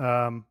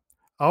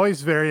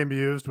 Always very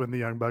amused when the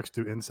Young Bucks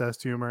do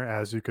incest humor,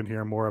 as you can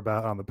hear more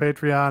about on the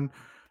Patreon,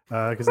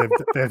 because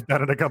they've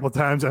done it a couple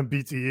times on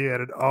BTE,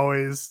 and it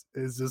always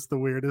is just the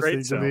weirdest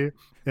thing to me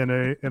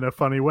in a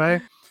funny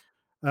way.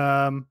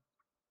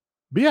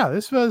 But yeah,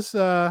 this is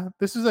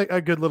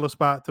a good little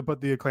spot to put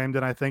the Acclaimed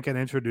in, I think, and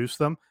introduce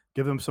them,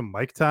 give them some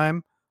mic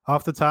time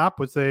off the top,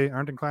 which they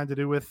aren't inclined to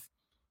do with,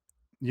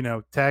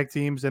 tag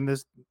teams in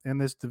this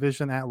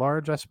division at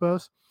large, I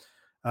suppose.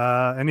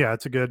 And yeah,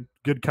 it's a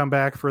good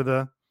comeback for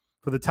the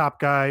top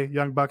guy,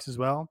 Young Bucks, as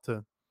well,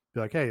 to be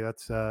like, hey,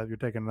 that's you're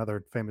taking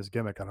another famous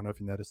gimmick. I don't know if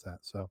you noticed that.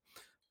 So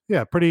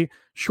yeah, pretty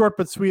short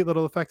but sweet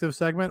little effective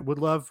segment. Would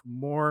love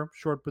more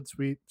short but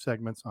sweet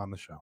segments on the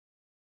show.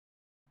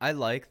 I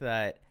like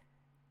that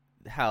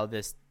how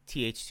this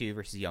TH2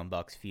 versus Young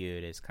Bucks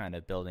feud is kind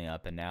of building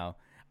up, and now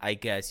I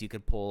guess you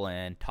could pull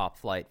in Top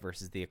Flight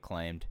versus the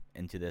Acclaimed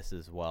into this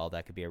as well.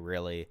 That could be a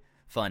really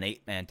fun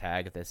 8-man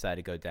tag if they decide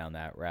to go down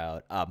that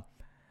route.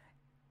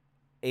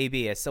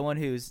 AB, as someone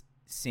who's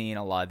seen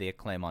a lot of the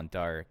Acclaim on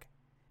Dark,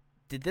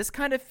 did this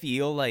kind of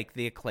feel like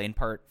the Acclaim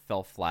part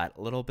fell flat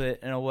a little bit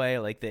in a way,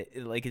 like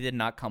it did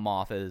not come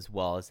off as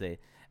well as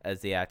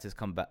the actors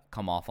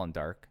come off on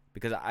Dark?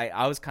 Because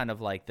I was kind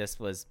of like, this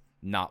was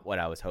not what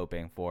I was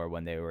hoping for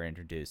when they were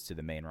introduced to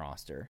the main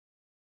roster.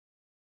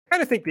 I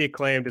kind of think the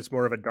Acclaimed is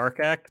more of a Dark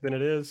act than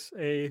it is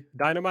a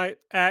Dynamite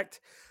act.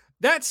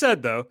 That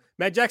said, though,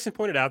 Matt Jackson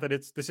pointed out that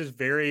this is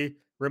very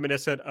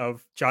reminiscent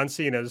of John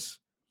Cena's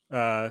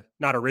not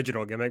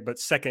original gimmick, but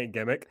second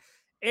gimmick.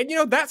 And,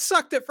 that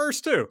sucked at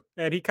first, too.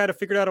 And he kind of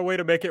figured out a way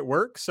to make it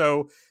work.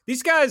 So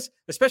these guys,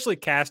 especially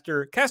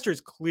Caster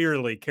is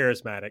clearly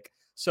charismatic.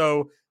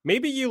 So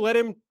maybe you let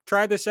him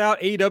try this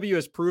out. AEW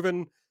has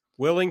proven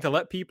willing to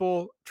let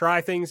people try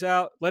things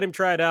out. Let him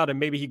try it out, and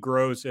maybe he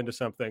grows into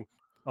something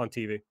on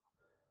TV.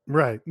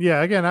 Right.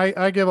 Yeah. Again,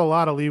 I give a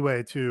lot of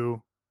leeway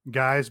to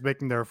guys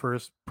making their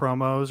first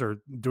promos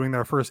or doing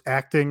their first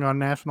acting on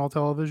national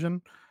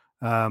television.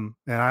 And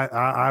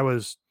I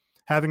was,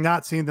 having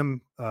not seen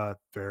them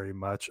very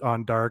much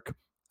on Dark,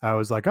 I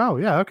was like, oh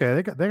yeah,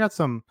 okay, they got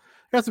some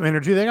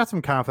energy, they got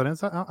some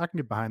confidence. I can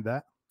get behind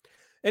that.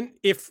 And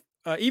if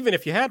even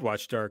if you had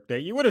watched Dark Day,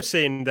 you would have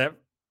seen that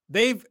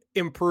they've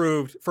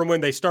improved from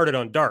when they started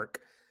on Dark.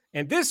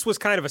 And this was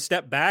kind of a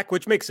step back,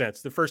 which makes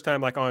sense. The first time,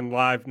 like on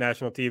live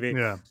national TV.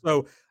 Yeah.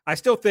 So I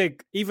still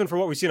think, even from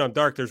what we've seen on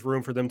Dark, there's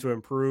room for them to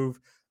improve.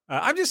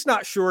 I'm just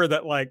not sure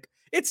that, like,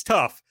 it's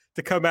tough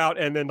to come out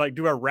and then like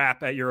do a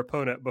rap at your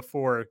opponent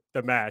before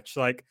the match.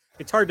 Like,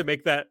 it's hard to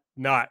make that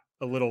not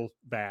a little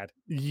bad.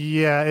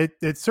 Yeah,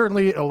 it's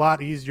certainly a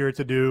lot easier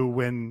to do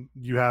when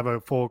you have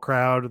a full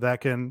crowd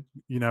that can,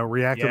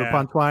 react to the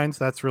punchlines.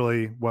 That's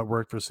really what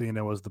worked for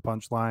Cena, was the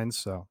punchlines.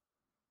 So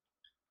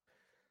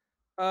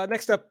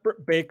next up,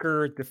 Britt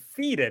Baker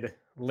defeated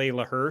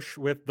Layla Hirsch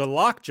with the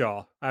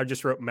lockjaw. I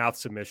just wrote mouth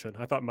submission.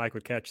 I thought Mike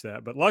would catch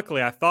that, but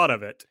luckily I thought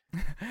of it.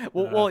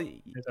 well,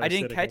 I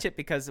didn't catch it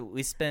because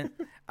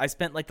I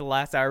spent like the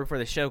last hour before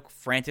the show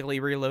frantically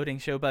reloading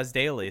Showbuzz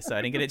Daily, so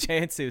I didn't get a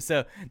chance to.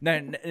 So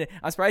no,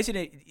 I'm surprised you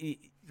didn't.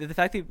 The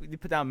fact that you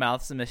put down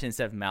mouth submission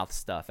instead of mouth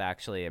stuff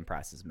actually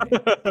impresses me.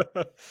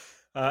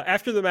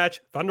 After the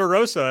match, Thunder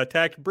Rosa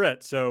attacked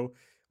Britt, so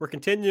we're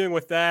continuing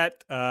with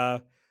that.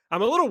 I'm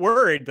a little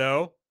worried,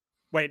 though.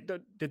 Wait,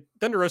 did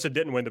Thunder Rosa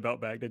didn't win the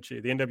belt back, did she?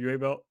 The NWA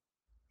belt?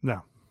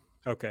 No.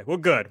 Okay, well,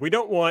 good. We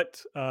don't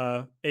want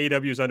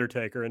AEW's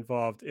Undertaker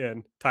involved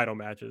in title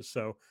matches,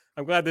 so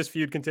I'm glad this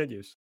feud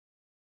continues.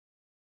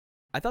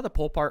 I thought the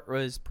pull part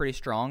was pretty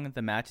strong.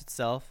 The match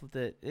itself,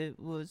 that it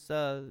was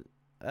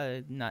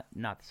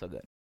not so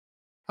good.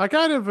 I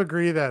kind of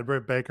agree that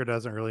Britt Baker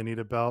doesn't really need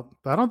a belt,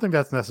 but I don't think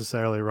that's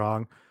necessarily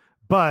wrong.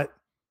 But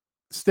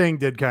Sting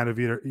did kind of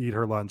eat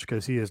her lunch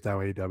because he is now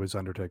AEW's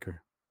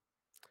Undertaker.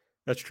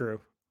 That's true.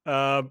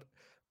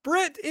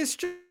 Britt is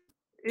just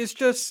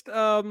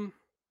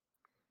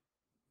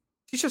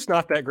she's just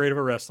not that great of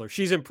a wrestler.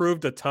 She's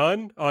improved a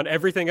ton on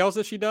everything else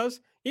that she does.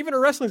 Even her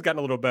wrestling's gotten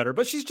a little better,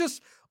 but she's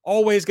just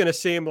always going to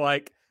seem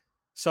like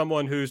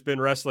someone who's been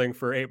wrestling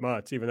for 8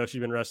 months, even though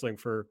she's been wrestling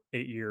for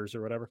 8 years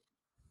or whatever,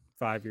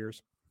 5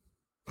 years.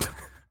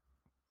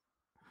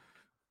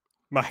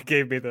 Mike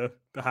gave me the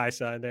high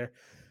sign there.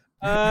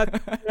 I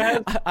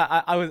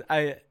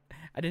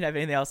didn't have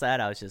anything else to add.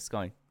 I was just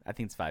going, I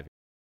think it's 5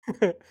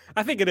 years.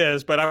 I think it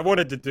is, but I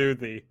wanted to do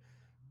the,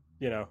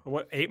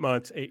 8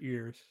 months, 8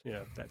 years,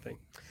 that thing.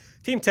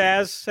 Team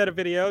Taz had a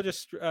video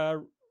just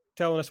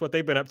telling us what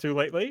they've been up to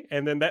lately.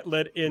 And then that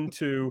led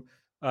into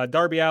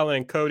Darby Allin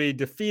and Cody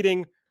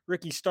defeating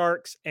Ricky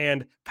Starks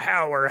and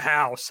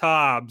Powerhouse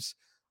Hobbs.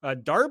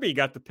 Darby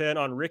got the pin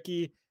on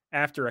Ricky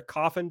after a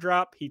coffin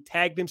drop. He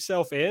tagged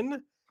himself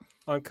in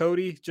on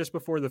Cody just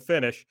before the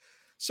finish.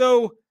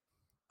 So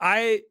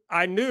I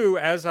knew,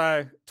 as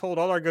I told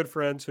all our good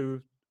friends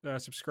who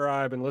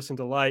subscribe and listen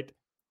to Light,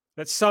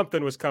 that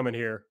something was coming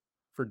here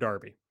for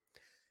Darby.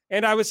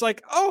 And I was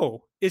like,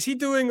 oh, is he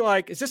doing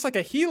is this like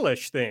a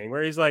heelish thing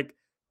where he's like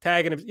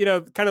tagging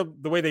him, kind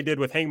of the way they did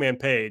with Hangman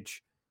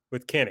Page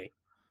with Kenny.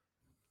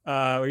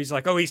 Where he's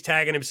like, oh, he's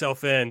tagging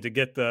himself in to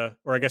get or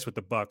I guess with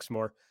the Bucks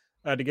more,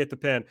 to get the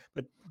pin.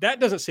 But that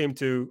doesn't seem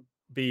to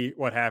be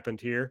what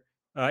happened here.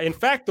 In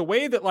fact, the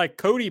way that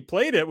Cody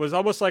played it was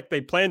almost like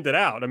they planned it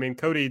out. I mean,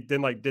 Cody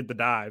then did the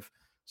dive.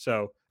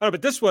 So,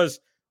 but this was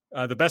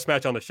the best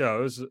match on the show.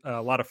 It was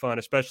a lot of fun,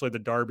 especially the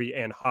Darby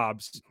and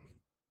Hobbs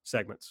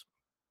segments.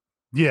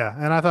 Yeah,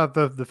 and I thought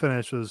the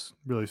finish was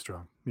really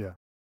strong. Yeah.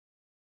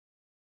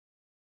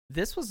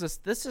 This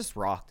just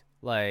rocked.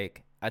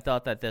 Like, I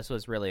thought that this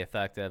was really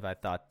effective. I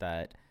thought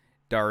that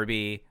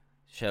Darby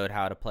showed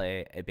how to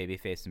play a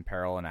babyface in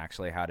peril and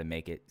actually how to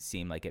make it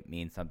seem like it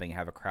means something,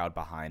 have a crowd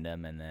behind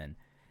him. And then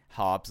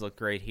Hobbs looked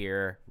great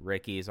here.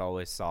 Ricky's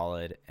always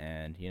solid.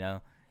 And,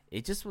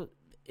 it just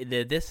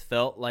this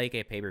felt like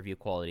a pay-per-view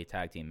quality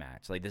tag team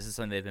match. Like, this is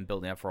something they've been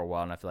building up for a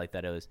while, and I feel like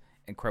that it was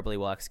incredibly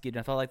well executed.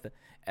 I felt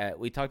like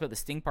we talked about the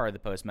Sting part of the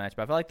post-match,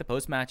 but I felt like the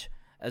post-match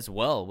as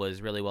well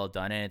was really well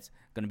done, and it's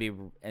going to be,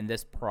 and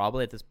this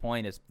probably at this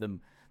point is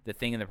the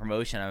thing in the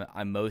promotion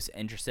I'm most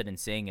interested in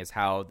seeing is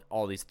how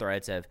all these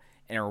threads have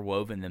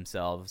interwoven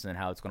themselves and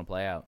how it's going to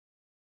play out.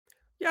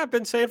 Yeah, I've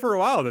been saying for a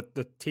while that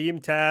the Team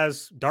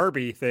Taz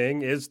Darby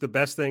thing is the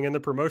best thing in the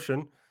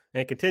promotion,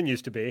 and it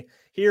continues to be.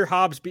 Here,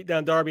 Hobbs beat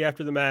down Darby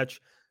after the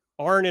match.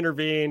 Arn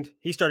intervened.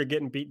 He started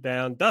getting beat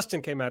down.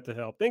 Dustin came out to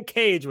help. Then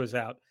Cage was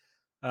out.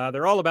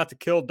 They're all about to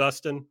kill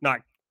Dustin,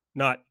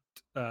 not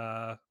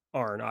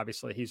Arn,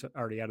 obviously. He's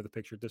already out of the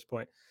picture at this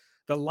point.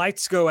 The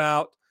lights go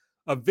out.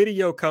 A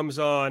video comes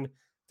on.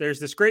 There's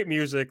this great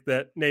music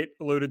that Nate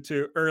alluded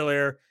to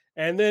earlier.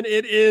 And then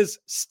it is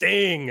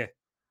Sting.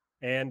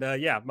 And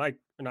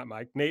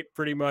Nate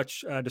pretty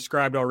much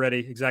described already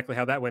exactly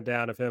how that went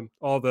down of him.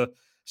 All the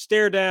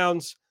stare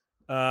downs.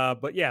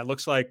 But yeah, it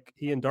looks like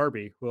he and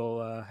Darby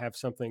will have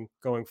something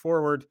going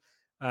forward.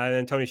 And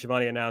then Tony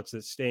Schiavone announced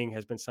that Sting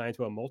has been signed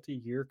to a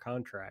multi-year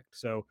contract.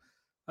 So,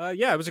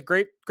 it was a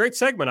great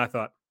segment, I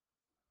thought.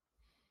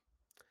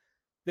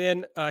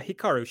 Then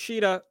Hikaru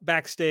Shida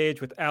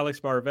backstage with Alex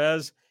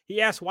Marvez.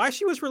 He asked why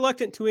she was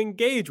reluctant to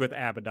engage with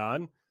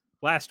Abaddon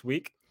last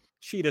week.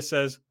 Shida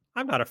says,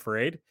 "I'm not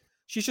afraid.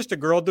 She's just a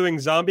girl doing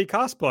zombie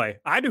cosplay.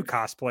 I do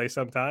cosplay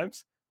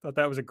sometimes." Thought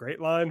that was a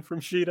great line from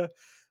Shida.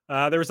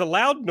 There was a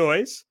loud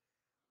noise,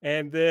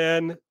 and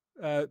then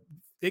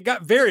it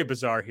got very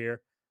bizarre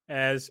here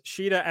as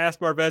Shida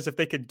asked Marvez if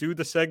they could do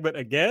the segment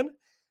again,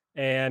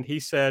 and he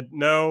said,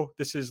 "No,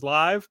 this is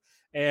live."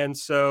 And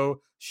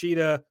so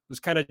Shida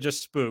was kind of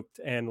just spooked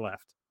and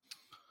left.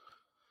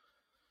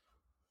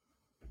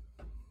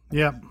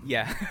 Yeah.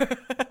 Yeah.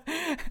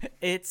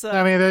 It's.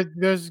 I mean,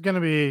 there's going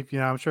to be,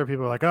 I'm sure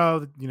people are like,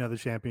 oh, the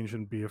champion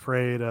shouldn't be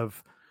afraid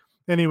of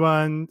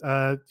anyone.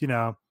 I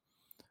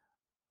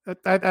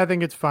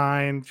think it's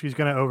fine. She's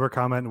going to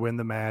overcome it and win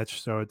the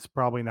match, so it's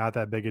probably not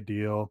that big a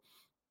deal.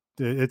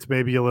 It's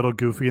maybe a little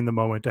goofy in the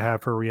moment to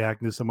have her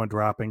react to someone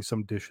dropping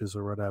some dishes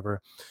or whatever.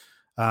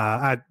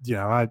 I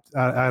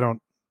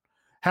don't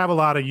have a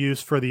lot of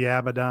use for the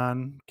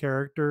Abaddon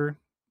character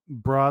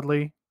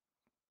broadly,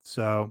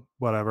 so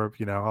whatever.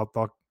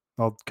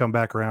 I'll come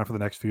back around for the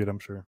next feud, I'm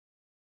sure.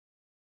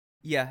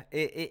 Yeah,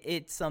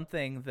 it's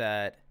something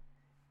that,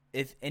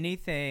 if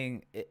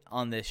anything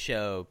on this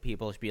show,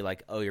 people should be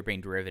like, "Oh, you're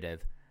being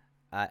derivative."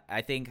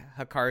 I think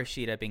Hikaru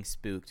Shida being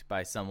spooked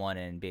by someone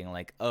and being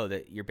like, "Oh,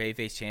 that your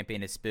babyface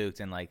champion is spooked,"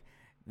 and like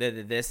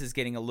this is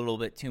getting a little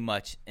bit too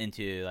much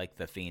into like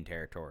the Fiend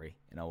territory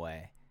in a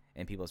way,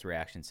 and people's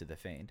reactions to the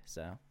Fiend.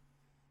 So,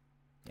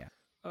 yeah,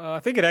 I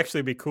think it'd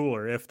actually be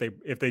cooler if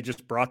they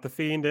just brought the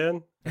Fiend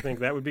in. I think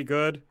that would be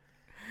good.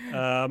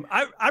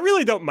 I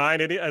really don't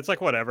mind it. It's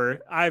like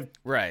whatever.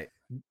 Right.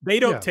 They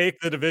don't take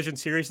the division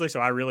seriously,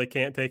 so I really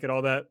can't take it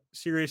all that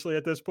seriously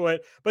at this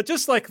point. But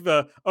just like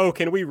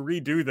can we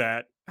redo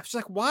that? I was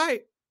like,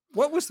 why?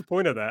 What was the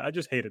point of that? I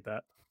just hated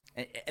that.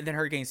 And then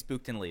her getting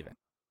spooked and leaving.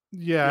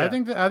 Yeah. I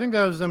think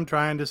that was them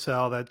trying to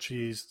sell that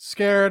she's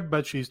scared,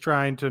 but she's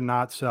trying to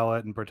not sell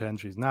it and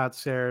pretend she's not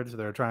scared. So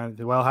they're trying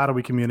to, how do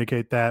we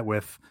communicate that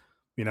with,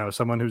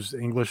 someone whose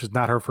English is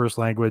not her first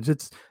language?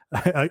 It's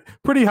a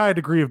pretty high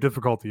degree of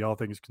difficulty, all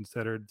things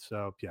considered.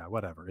 So yeah,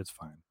 whatever, it's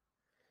fine.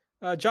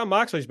 John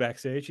Moxley's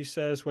backstage. He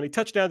says when he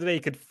touched down today, he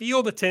could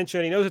feel the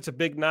tension. He knows it's a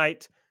big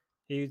night.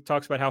 He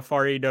talks about how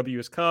far AEW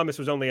has come. This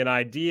was only an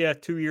idea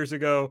 2 years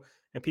ago,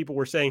 and people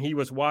were saying he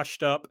was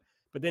washed up.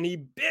 But then he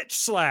bitch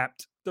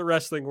slapped the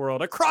wrestling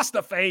world across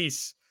the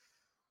face.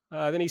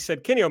 Then he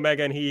said Kenny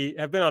Omega and he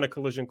have been on a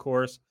collision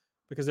course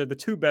because they're the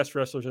two best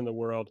wrestlers in the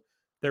world.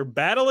 They're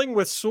battling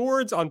with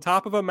swords on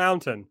top of a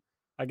mountain.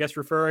 I guess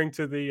referring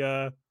to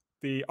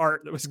the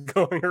art that was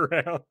going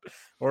around,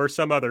 or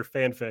some other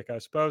fanfic, I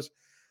suppose.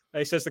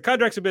 He says the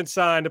contracts have been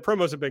signed, the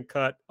promos have been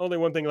cut. Only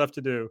one thing left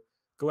to do: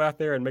 go out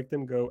there and make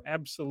them go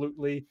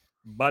absolutely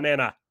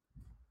banana.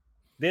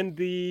 Then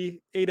the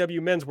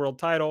AEW Men's World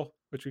Title,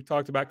 which we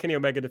talked about. Kenny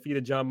Omega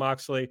defeated John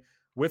Moxley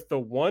with the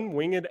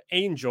one-winged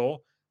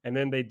angel, and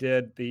then they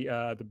did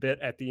the bit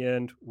at the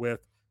end with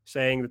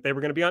saying that they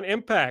were going to be on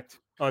Impact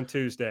on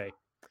Tuesday.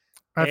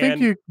 I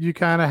think you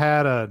kind of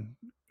had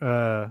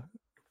a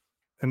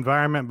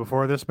environment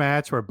before this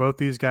match where both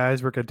these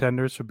guys were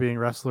contenders for being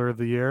Wrestler of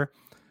the Year.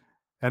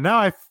 And now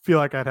I feel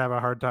like I'd have a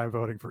hard time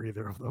voting for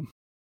either of them.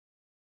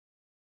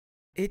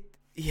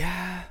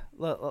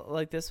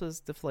 Like this was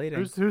deflating.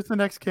 Who's the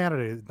next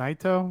candidate?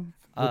 Naito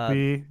would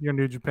be your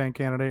New Japan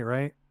candidate,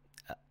 right?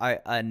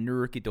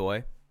 Naruki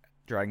Doi.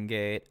 Dragon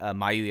Gate,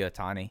 Mayu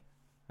Yotani.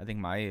 I think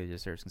Mayu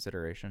deserves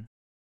consideration.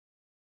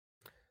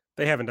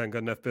 They haven't done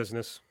good enough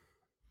business.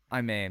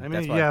 I mean,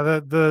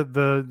 the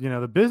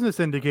the business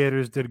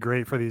indicators did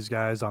great for these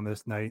guys on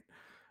this night,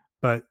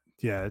 but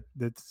yeah,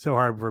 it's so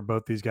hard for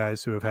both these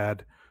guys who have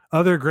had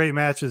other great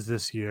matches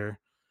this year.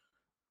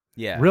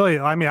 Yeah, really.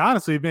 I mean,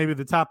 honestly, maybe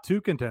the top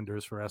 2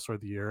 contenders for Wrestler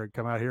of the Year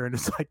come out here and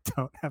just like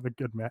don't have a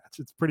good match.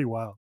 It's pretty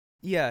wild.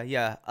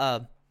 Yeah.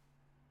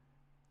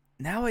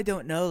 Now I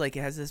don't know. Like,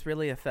 has this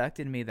really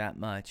affected me that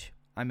much?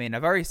 I mean,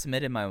 I've already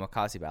submitted my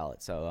Wakasi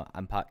ballot, so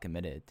I'm pot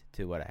committed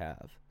to what I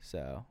have.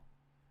 So,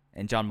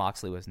 and John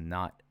Moxley was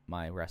not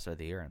my Wrestler of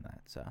the Year in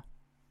that. So,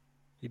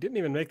 He didn't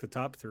even make the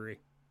top 3.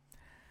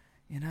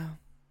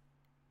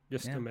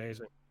 Just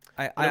amazing.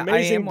 I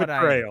amazing am what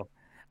betrayal.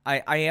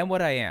 I am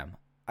what I am.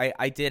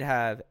 I did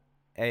have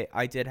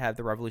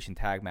the Revolution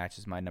tag match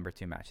as my number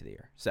 2 match of the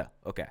year. So,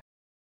 okay.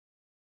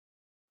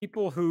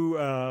 People who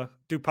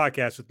do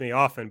podcasts with me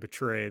often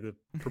betray the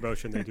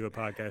promotion they do a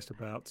podcast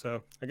about.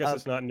 So I guess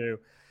it's not new.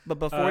 But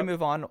before we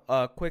move on,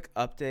 a quick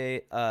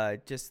update.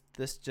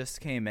 This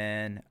just came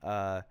in.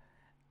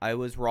 I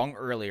was wrong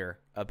earlier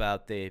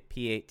about the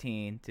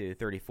P18 to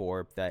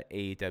 34 that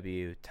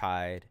AEW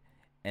tied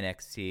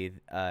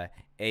NXT.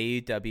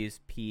 AEW's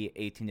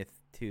P18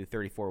 to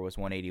 34 was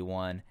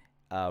 181.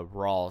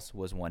 Raw's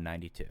was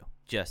 192.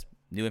 Just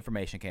new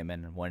information came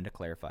in and wanted to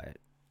clarify it.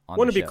 I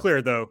want to be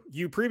clear, though.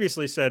 You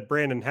previously said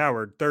Brandon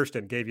Howard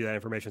Thurston gave you that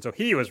information, so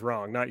he was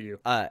wrong, not you.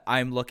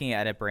 I'm looking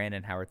at a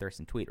Brandon Howard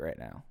Thurston tweet right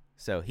now,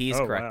 so he's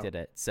corrected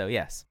it. So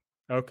yes.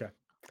 Okay.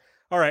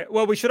 All right.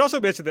 Well, we should also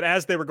mention that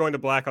as they were going to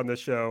black on this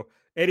show,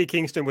 Eddie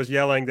Kingston was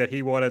yelling that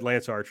he wanted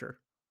Lance Archer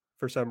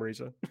for some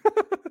reason.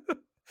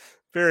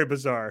 Very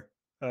bizarre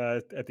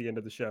at the end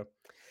of the show.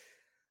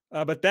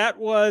 But that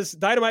was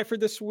Dynamite for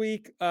this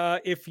week.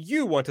 If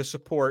you want to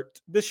support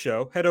this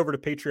show, head over to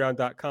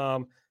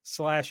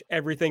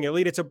patreon.com/everything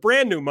elite. It's a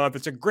brand new month.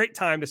 It's a great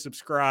time to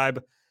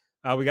subscribe.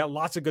 We got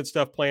lots of good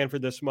stuff planned for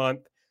this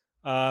month.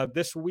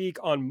 This week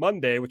on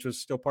Monday, which was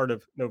still part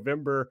of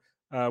November,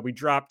 we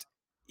dropped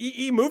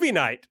EE Movie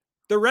Night.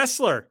 The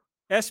Wrestler,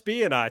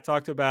 SB and I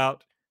talked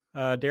about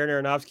Darren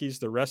Aronofsky's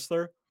The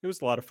Wrestler. It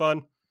was a lot of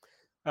fun.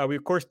 We,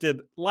 of course, did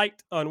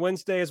Light on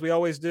Wednesday, as we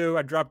always do.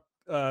 I dropped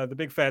the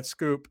Big Fat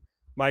Scoop.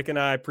 Mike and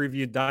I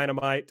previewed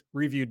Dynamite,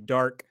 reviewed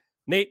Dark.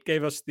 Nate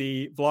gave us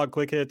the vlog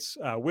click hits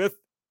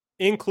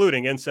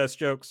including incest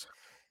jokes.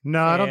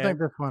 No, I don't think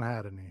this one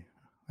had any.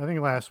 I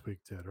think last week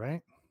did,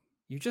 right?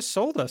 You just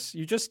sold us.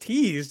 You just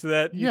teased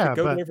that you could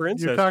go but there for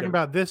incest you're talking jokes.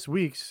 about this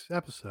week's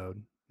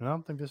episode. I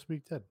don't think this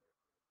week did.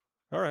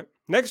 All right.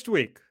 Next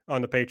week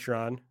on the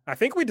Patreon, I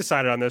think we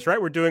decided on this,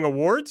 right? We're doing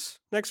awards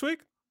next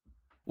week?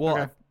 Well,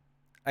 Okay.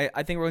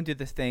 I think we're going to do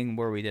this thing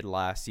where we did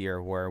last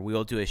year where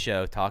we'll do a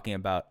show talking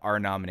about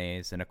our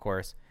nominees, and of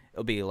course,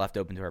 it'll be left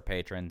open to our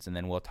patrons, and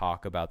then we'll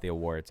talk about the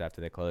awards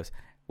after they close.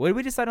 What did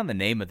we decide on the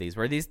name of these?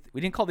 We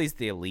didn't call these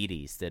the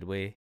Elites, did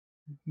we?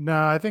 No,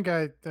 I think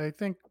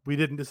we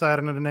didn't decide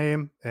on a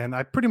name, and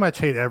I pretty much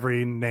hate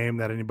every name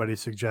that anybody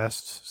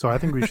suggests. So I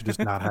think we should just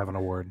not have an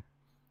award,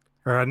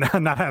 or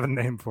not have a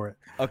name for it.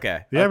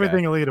 Okay. The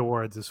Everything Elite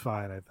Awards is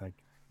fine, I think.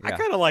 Yeah. I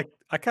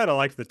kind of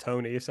like the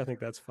Tonys. I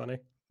think that's funny.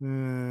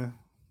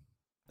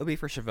 It'll be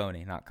for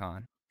Schiavone, not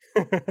Khan.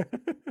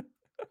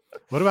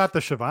 What about the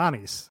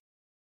Shivani's?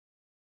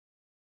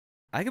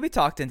 I could be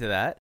talked into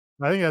that.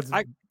 I think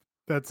I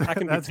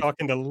can be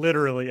talking to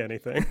literally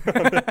anything.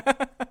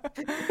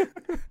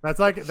 That's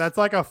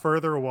like a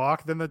further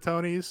walk than the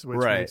Tonys, which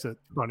Right. makes it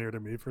funnier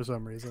to me for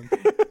some reason.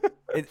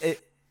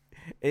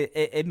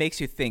 It makes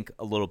you think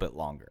a little bit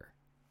longer.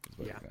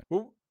 Yeah.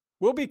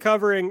 We'll be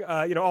covering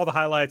all the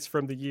highlights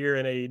from the year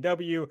in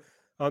AEW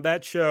on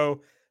that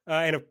show.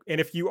 And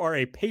if you are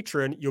a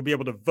patron, you'll be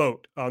able to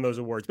vote on those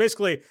awards.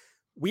 Basically,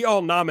 we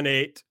all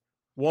nominate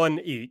one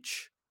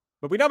each,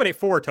 but we nominate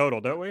 4 total,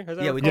 don't we?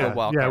 Yeah, we do a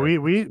wild card.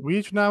 We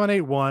each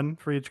nominate 1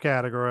 for each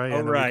category,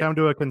 and then we come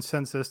to a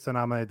consensus to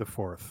nominate the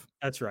 4th.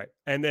 That's right.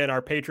 And then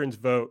our patrons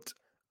vote,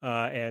 you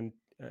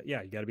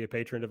got to be a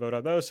patron to vote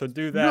on those. So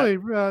do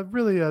that.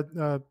 Really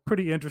a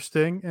pretty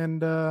interesting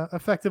and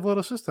effective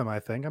little system, I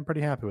think. I'm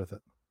pretty happy with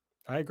it.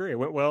 I agree. It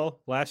went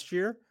well last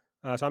year.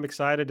 So I'm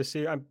excited to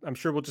see. I'm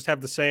sure we'll just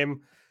have the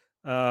same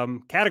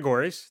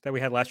categories that we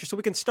had last year, so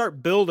we can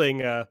start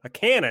building a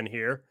canon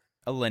here,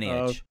 a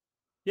lineage.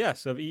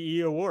 Of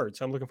EE awards.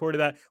 So I'm looking forward to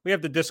that. We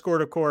have the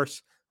Discord, of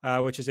course,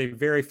 which is a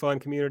very fun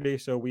community.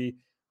 So we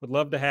would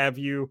love to have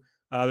you.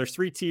 There's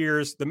 3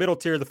 tiers. The middle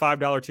tier, the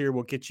 $5 tier,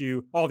 will get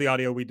you all the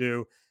audio we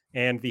do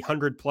and the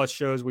 100+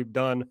 shows we've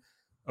done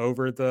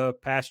over the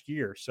past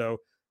year. So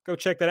go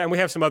check that out. And we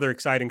have some other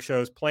exciting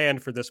shows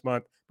planned for this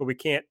month, but we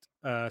can't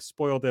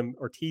spoil them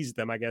or tease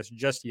them, I guess,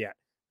 just yet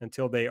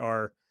until they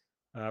are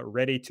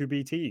ready to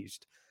be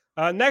teased.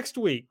 Next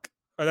week,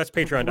 that's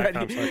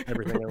patreon.com.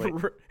 Everything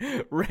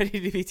ready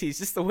to be teased.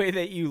 Just the way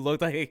that you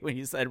looked like when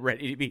you said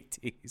ready to be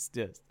teased.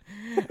 Just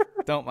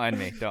don't mind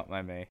me. Don't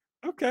mind me.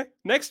 Okay.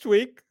 Next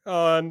week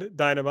on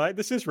Dynamite,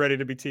 this is ready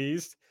to be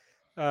teased.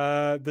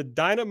 The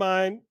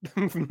Dynamite.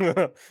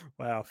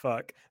 Wow,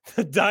 fuck.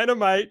 The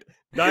Dynamite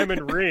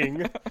Diamond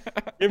Ring.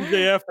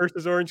 MJF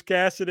versus Orange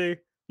Cassidy.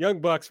 Young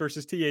Bucks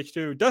versus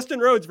TH2. Dustin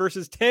Rhodes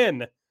versus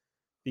 10.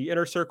 The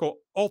Inner Circle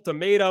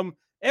Ultimatum.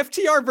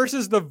 FTR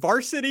versus the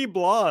Varsity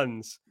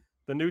Blondes.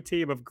 The new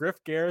team of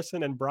Griff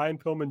Garrison and Brian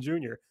Pillman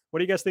Jr. What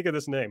do you guys think of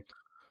this name?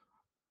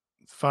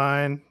 It's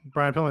fine.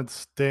 Brian Pillman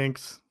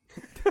stinks.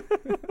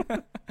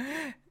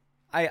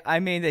 I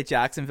mean, the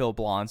Jacksonville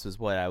Blondes was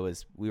what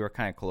we were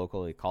kind of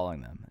colloquially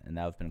calling them, and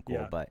that would have been cool.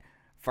 Yeah. But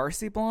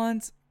Varsity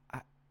Blondes,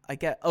 I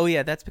get. Oh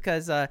yeah, that's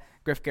because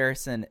Griff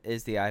Garrison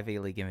is the Ivy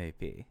League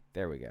MVP.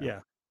 There we go.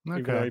 Yeah.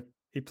 Okay.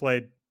 He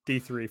played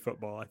D3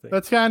 football, I think.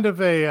 That's kind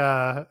of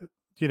a,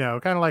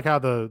 kind of like how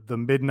the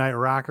Midnight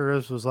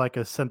Rockers was like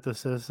a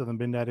synthesis of the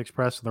Midnight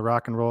Express and the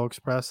Rock and Roll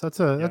Express. That's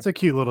a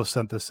cute little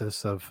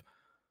synthesis of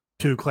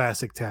two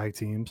classic tag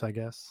teams, I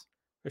guess.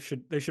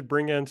 They should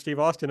bring in Steve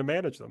Austin to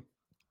manage them.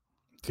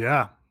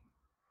 Yeah.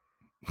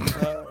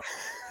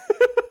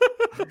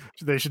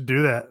 They should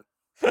do that.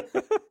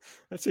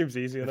 That seems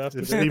easy enough.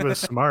 If Steve was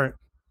smart.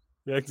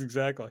 Yeah,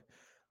 exactly.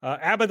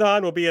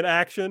 Abaddon will be in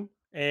action,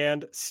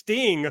 and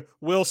Sting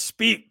will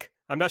speak.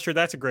 I'm not sure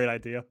that's a great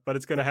idea, but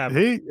it's going to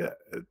happen.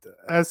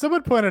 As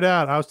someone pointed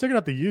out, I was checking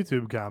out the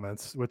YouTube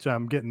comments, which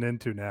I'm getting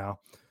into now,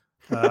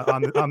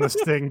 on the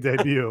Sting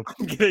debut.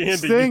 I'm getting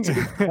into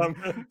YouTube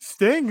comments.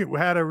 Sting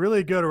had a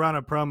really good run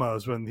of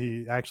promos when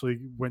he actually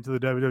went to the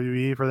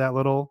WWE for that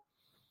little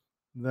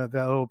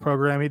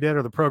program he did,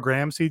 or the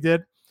programs he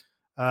did.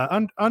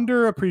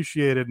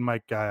 Underappreciated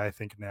mic guy, I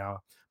think now.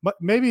 But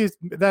maybe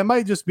that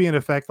might just be an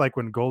effect like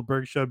when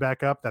Goldberg showed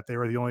back up, that they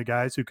were the only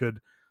guys who could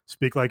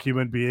speak like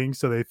human beings,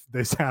 so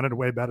they sounded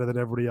way better than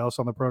everybody else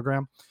on the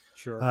program.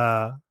 Sure.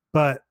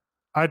 But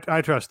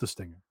I trust the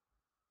Stinger.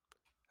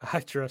 I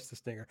trust the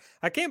Stinger.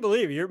 I can't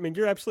believe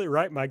you're absolutely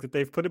right, Mike, that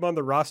they've put him on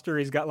the roster.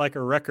 He's got like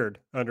a record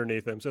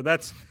underneath him. So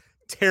that's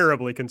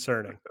terribly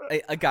concerning.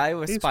 A guy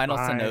with He's spinal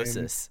fine.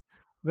 stenosis.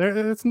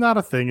 It's not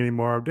a thing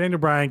anymore. Daniel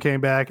Bryan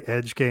came back.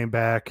 Edge came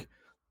back.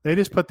 They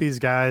just put these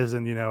guys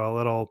in,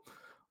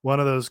 one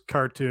of those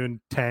cartoon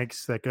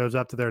tanks that goes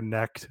up to their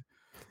neck,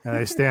 and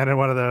they stand in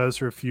one of those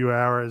for a few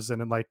hours,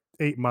 and in like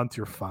 8 months,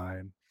 you're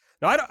fine.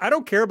 No, I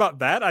don't care about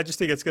that. I just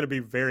think it's going to be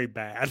very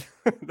bad.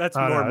 That's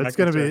more. It's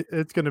going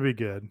to be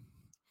good.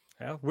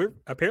 Yeah, we're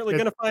apparently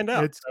going to find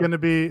out. It's going to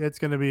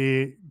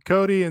be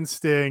Cody and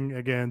Sting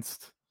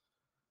against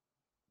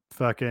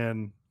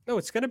fucking. No,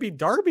 it's going to be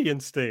Darby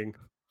and Sting.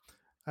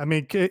 I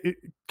mean,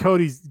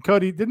 Cody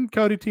didn't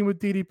Cody team with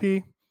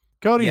DDP?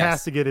 Cody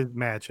has to get his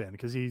match in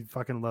because he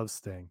fucking loves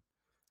Sting.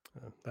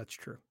 That's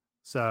true.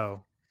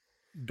 So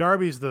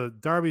Darby's the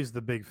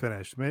big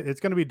finish. It's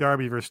going to be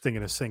Darby versus Sting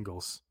in a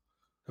singles.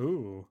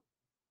 Ooh,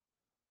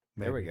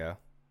 Maybe. There we go.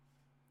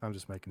 I'm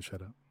just making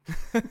shit up.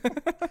 Well,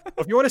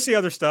 if you want to see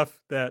other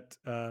stuff that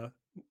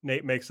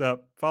Nate makes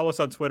up, follow us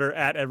on Twitter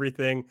at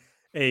everything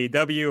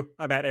AEW.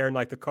 I'm at Aaron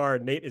Like the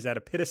Card. Nate is at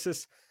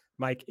Epitasis.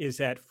 Mike is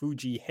at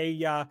Fuji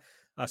Heya.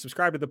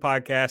 Subscribe to the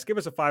podcast. Give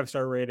us a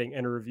 5-star rating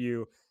and a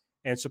review.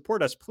 And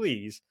support us,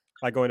 please,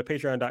 by going to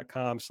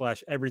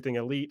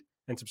patreon.com/everythingelite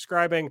and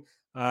subscribing.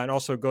 And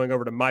also going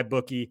over to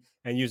MyBookie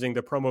and using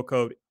the promo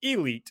code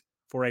ELITE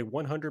for a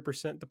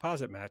 100%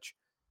 deposit match.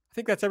 I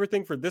think that's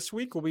everything for this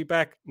week. We'll be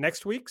back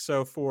next week.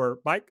 So for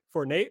Mike,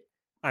 for Nate,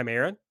 I'm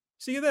Aaron.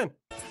 See you then.